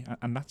Burnley,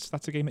 and that's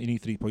a game that you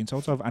need 3 points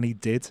out of. And he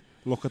did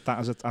look at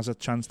that as a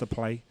chance to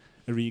play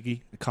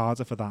Origi,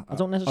 Cardiff for that. I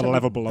don't a necessarily.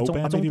 level below I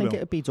Burnley. don't if you think will.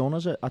 it'd be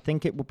done I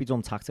think it would be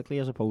done tactically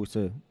as opposed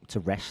to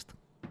rest.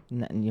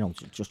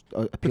 Just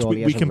But purely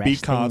we as a can beat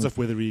rest thing. Cardiff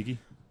with Origi.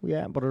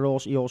 Yeah, but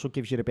he also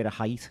gives you a bit of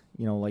height,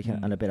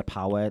 and a bit of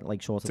power,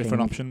 like sort of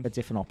Different thing. option. A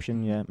different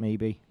option, yeah,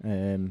 maybe.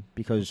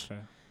 Because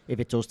Fair. if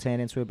it does turn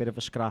into a bit of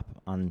a scrap,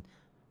 and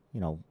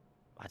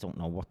I don't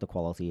know what the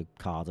quality of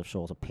Cardiff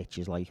sort of pitch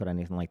is like or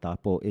anything like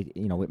that, but it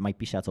might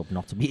be set up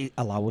not to be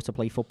allow us to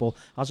play football.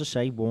 As I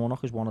say,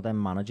 Warnock is one of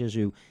them managers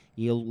who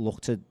he'll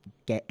look to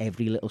get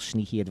every little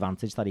sneaky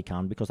advantage that he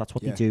can, because that's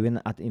what they do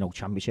at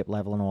Championship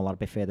level and all that a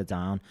bit further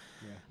down.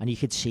 Yeah. And you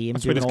could see him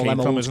That's where doing this all came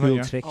them from, old isn't it? school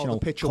Yeah. tricks, The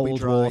pitch will be cold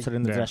dry. water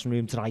in the Yeah. dressing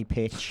room, dry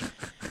pitch.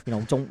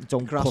 Don't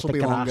Grass cut will the be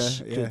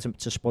grass longer, yeah.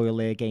 to spoil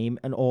their game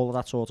and all of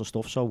that sort of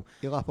stuff. So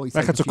He'll happily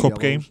Like take it's a few cup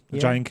yellows. game, a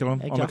Yeah, giant killing on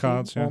the exactly,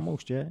 cards. Yeah.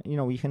 almost, yeah.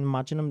 You can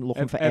imagine him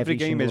looking for Every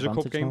game single is a cup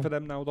advantage game now. for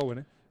them now, though, isn't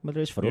it? But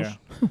it is for us,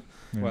 Yeah.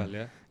 Well,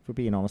 yeah. if we're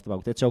being honest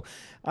about it. So,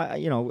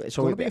 It's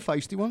going to be a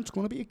feisty one. It's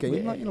going to be a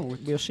game.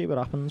 we'll see what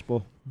happens,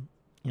 but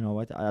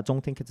I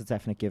don't think it's a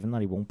definite given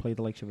that he won't play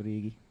the likes of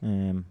Origi.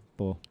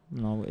 But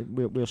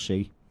we'll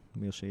see.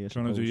 We'll see. I Do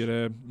you want to do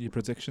suppose. your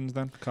predictions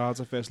then?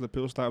 Cardiff versus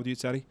Liverpool. Start with you,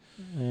 Terry.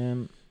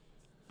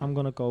 I'm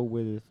gonna go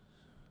with.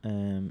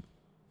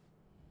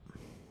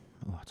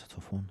 It's a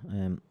tough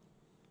one.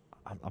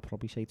 I'll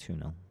probably say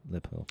 2-0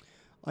 Liverpool.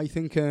 I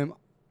think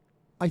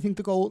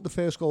the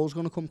first goal is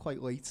going to come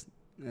quite late.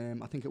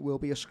 I think it will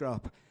be a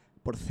scrap,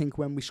 but I think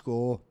when we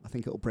score, I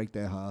think it'll break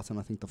their heart, and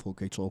I think the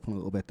floodgates open a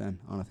little bit then,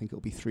 and I think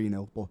it'll be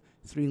 3-0. But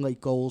 3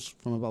 late goals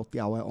from about the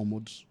hour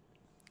onwards.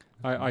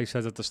 I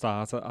said at the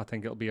start, I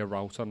think it'll be a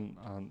rout, and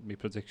my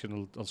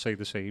prediction will say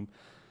the same.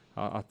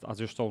 I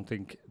just don't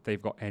think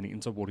they've got anything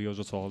to worry us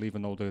at all,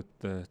 even though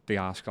they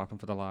are scrapping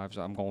for their lives.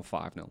 I'm going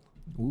 5-0.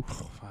 Oof.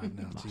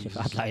 5-0.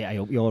 Jesus. I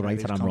hope you're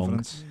right and I'm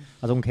wrong.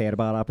 I don't care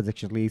about our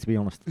predictions, Lee, to be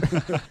honest.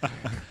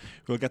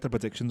 We'll get the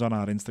predictions on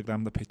our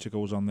Instagram. The picture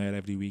goes on there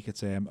every week.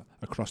 It's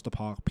Across the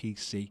Park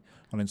PC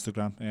on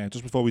Instagram.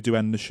 Just before we do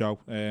end the show,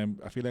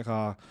 I feel like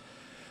our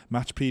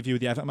match preview,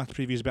 the Everton match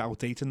preview, is a bit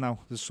outdated now.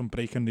 There's some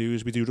breaking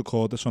news. We do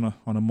record this on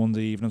a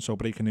Monday evening, so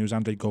breaking news: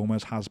 Andre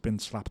Gomez has been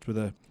slapped with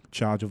a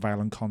charge of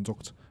violent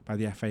conduct by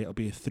the FA. It'll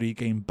be a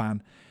 3-game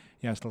ban.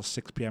 He has till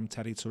 6 p.m.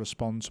 Terry to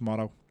respond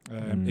tomorrow.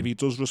 If he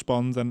does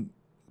respond, then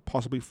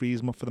possibly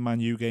frees him up for the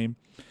Man U game.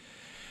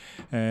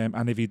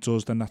 And if he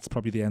does, then that's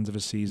probably the end of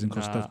his season,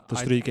 because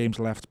there's 3 games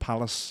left: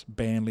 Palace,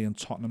 Burnley and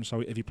Tottenham. So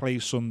if he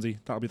plays Sunday,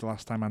 that'll be the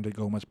last time Andre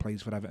Gomez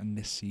plays for Everton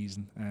this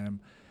season.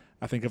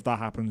 I think if that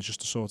happens,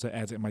 just to sort of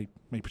edit my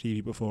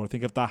preview before, I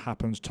think if that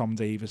happens, Tom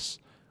Davis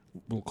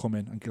will come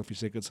in and Gylfi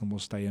Sigurdsson will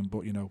stay in.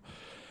 But, you know,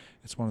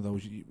 it's one of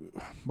those,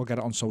 we'll get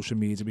it on social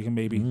media. We can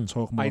maybe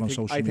talk more on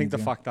social media. I think the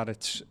fact that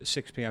it's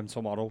 6 p.m.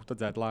 tomorrow, the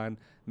deadline,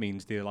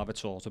 means they'll have it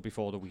sorted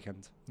before the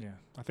weekend. Yeah,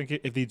 I think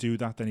if they do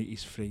that, then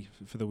he's free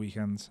for the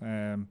weekend.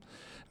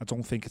 I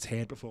don't think it's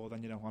heard before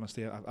then, you know,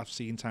 honestly. I've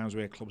seen times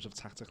where clubs have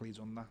tactically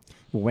done that.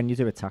 Well, when you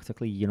do it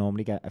tactically, you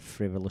normally get a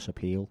frivolous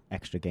appeal,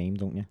 extra game,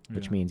 don't you?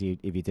 Which means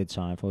if you did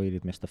sign for you,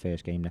 you'd miss the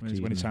first game next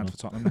season. When he signed for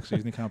Tottenham next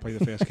season, he can't play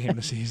the first game of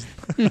the season.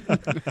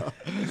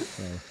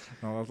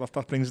 No,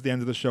 that brings us to the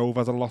end of the show. We've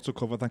had a lot to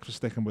cover. Thanks for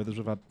sticking with us.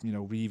 We've had, you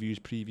know, reviews,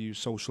 previews,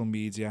 social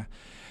media.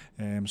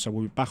 So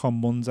we'll be back on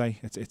Monday.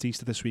 It's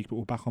Easter this week, but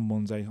we're back on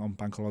Monday, on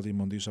Bank Holiday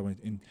Monday. So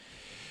we've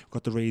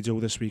got the radio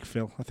this week,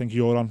 Phil. I think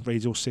you're on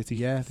Radio City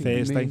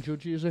Thursday. Main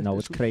judge, is it? No,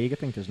 it's Craig, I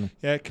think, isn't it?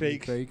 Yeah,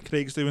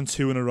 Craig's doing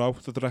 2 in a row.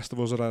 The rest of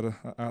us are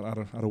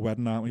at a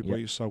wedding, aren't we,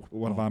 boys? So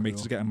one of our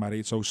mates is getting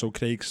married. So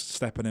Craig's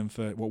stepping in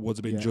for what would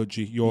have been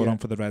Judgy. You're on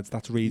for the Reds.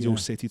 That's Radio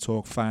City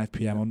Talk, 5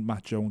 p.m. on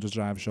Matt Jones'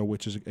 Drive Show,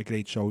 which is a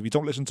great show. If you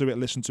don't listen to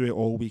it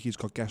all week. He's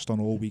got guests on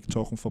all week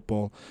talking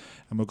football.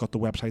 And we've got the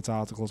website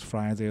articles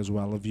Friday as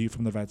well. A view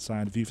from the red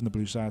side, a view from the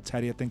blue side.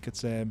 Terry, I think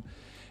it's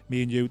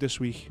me and you this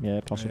week. Yeah,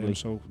 possibly.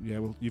 So yeah,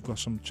 you've got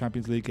some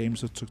Champions League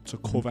games to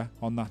cover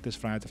on that this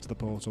Friday after the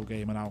Porto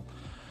game, and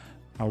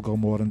I'll go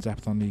more in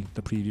depth on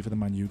the preview for the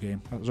Man U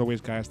game. As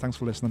always, guys, thanks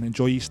for listening.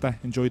 Enjoy Easter,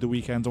 enjoy the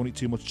weekend. Don't eat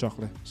too much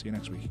chocolate. See you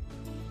next week.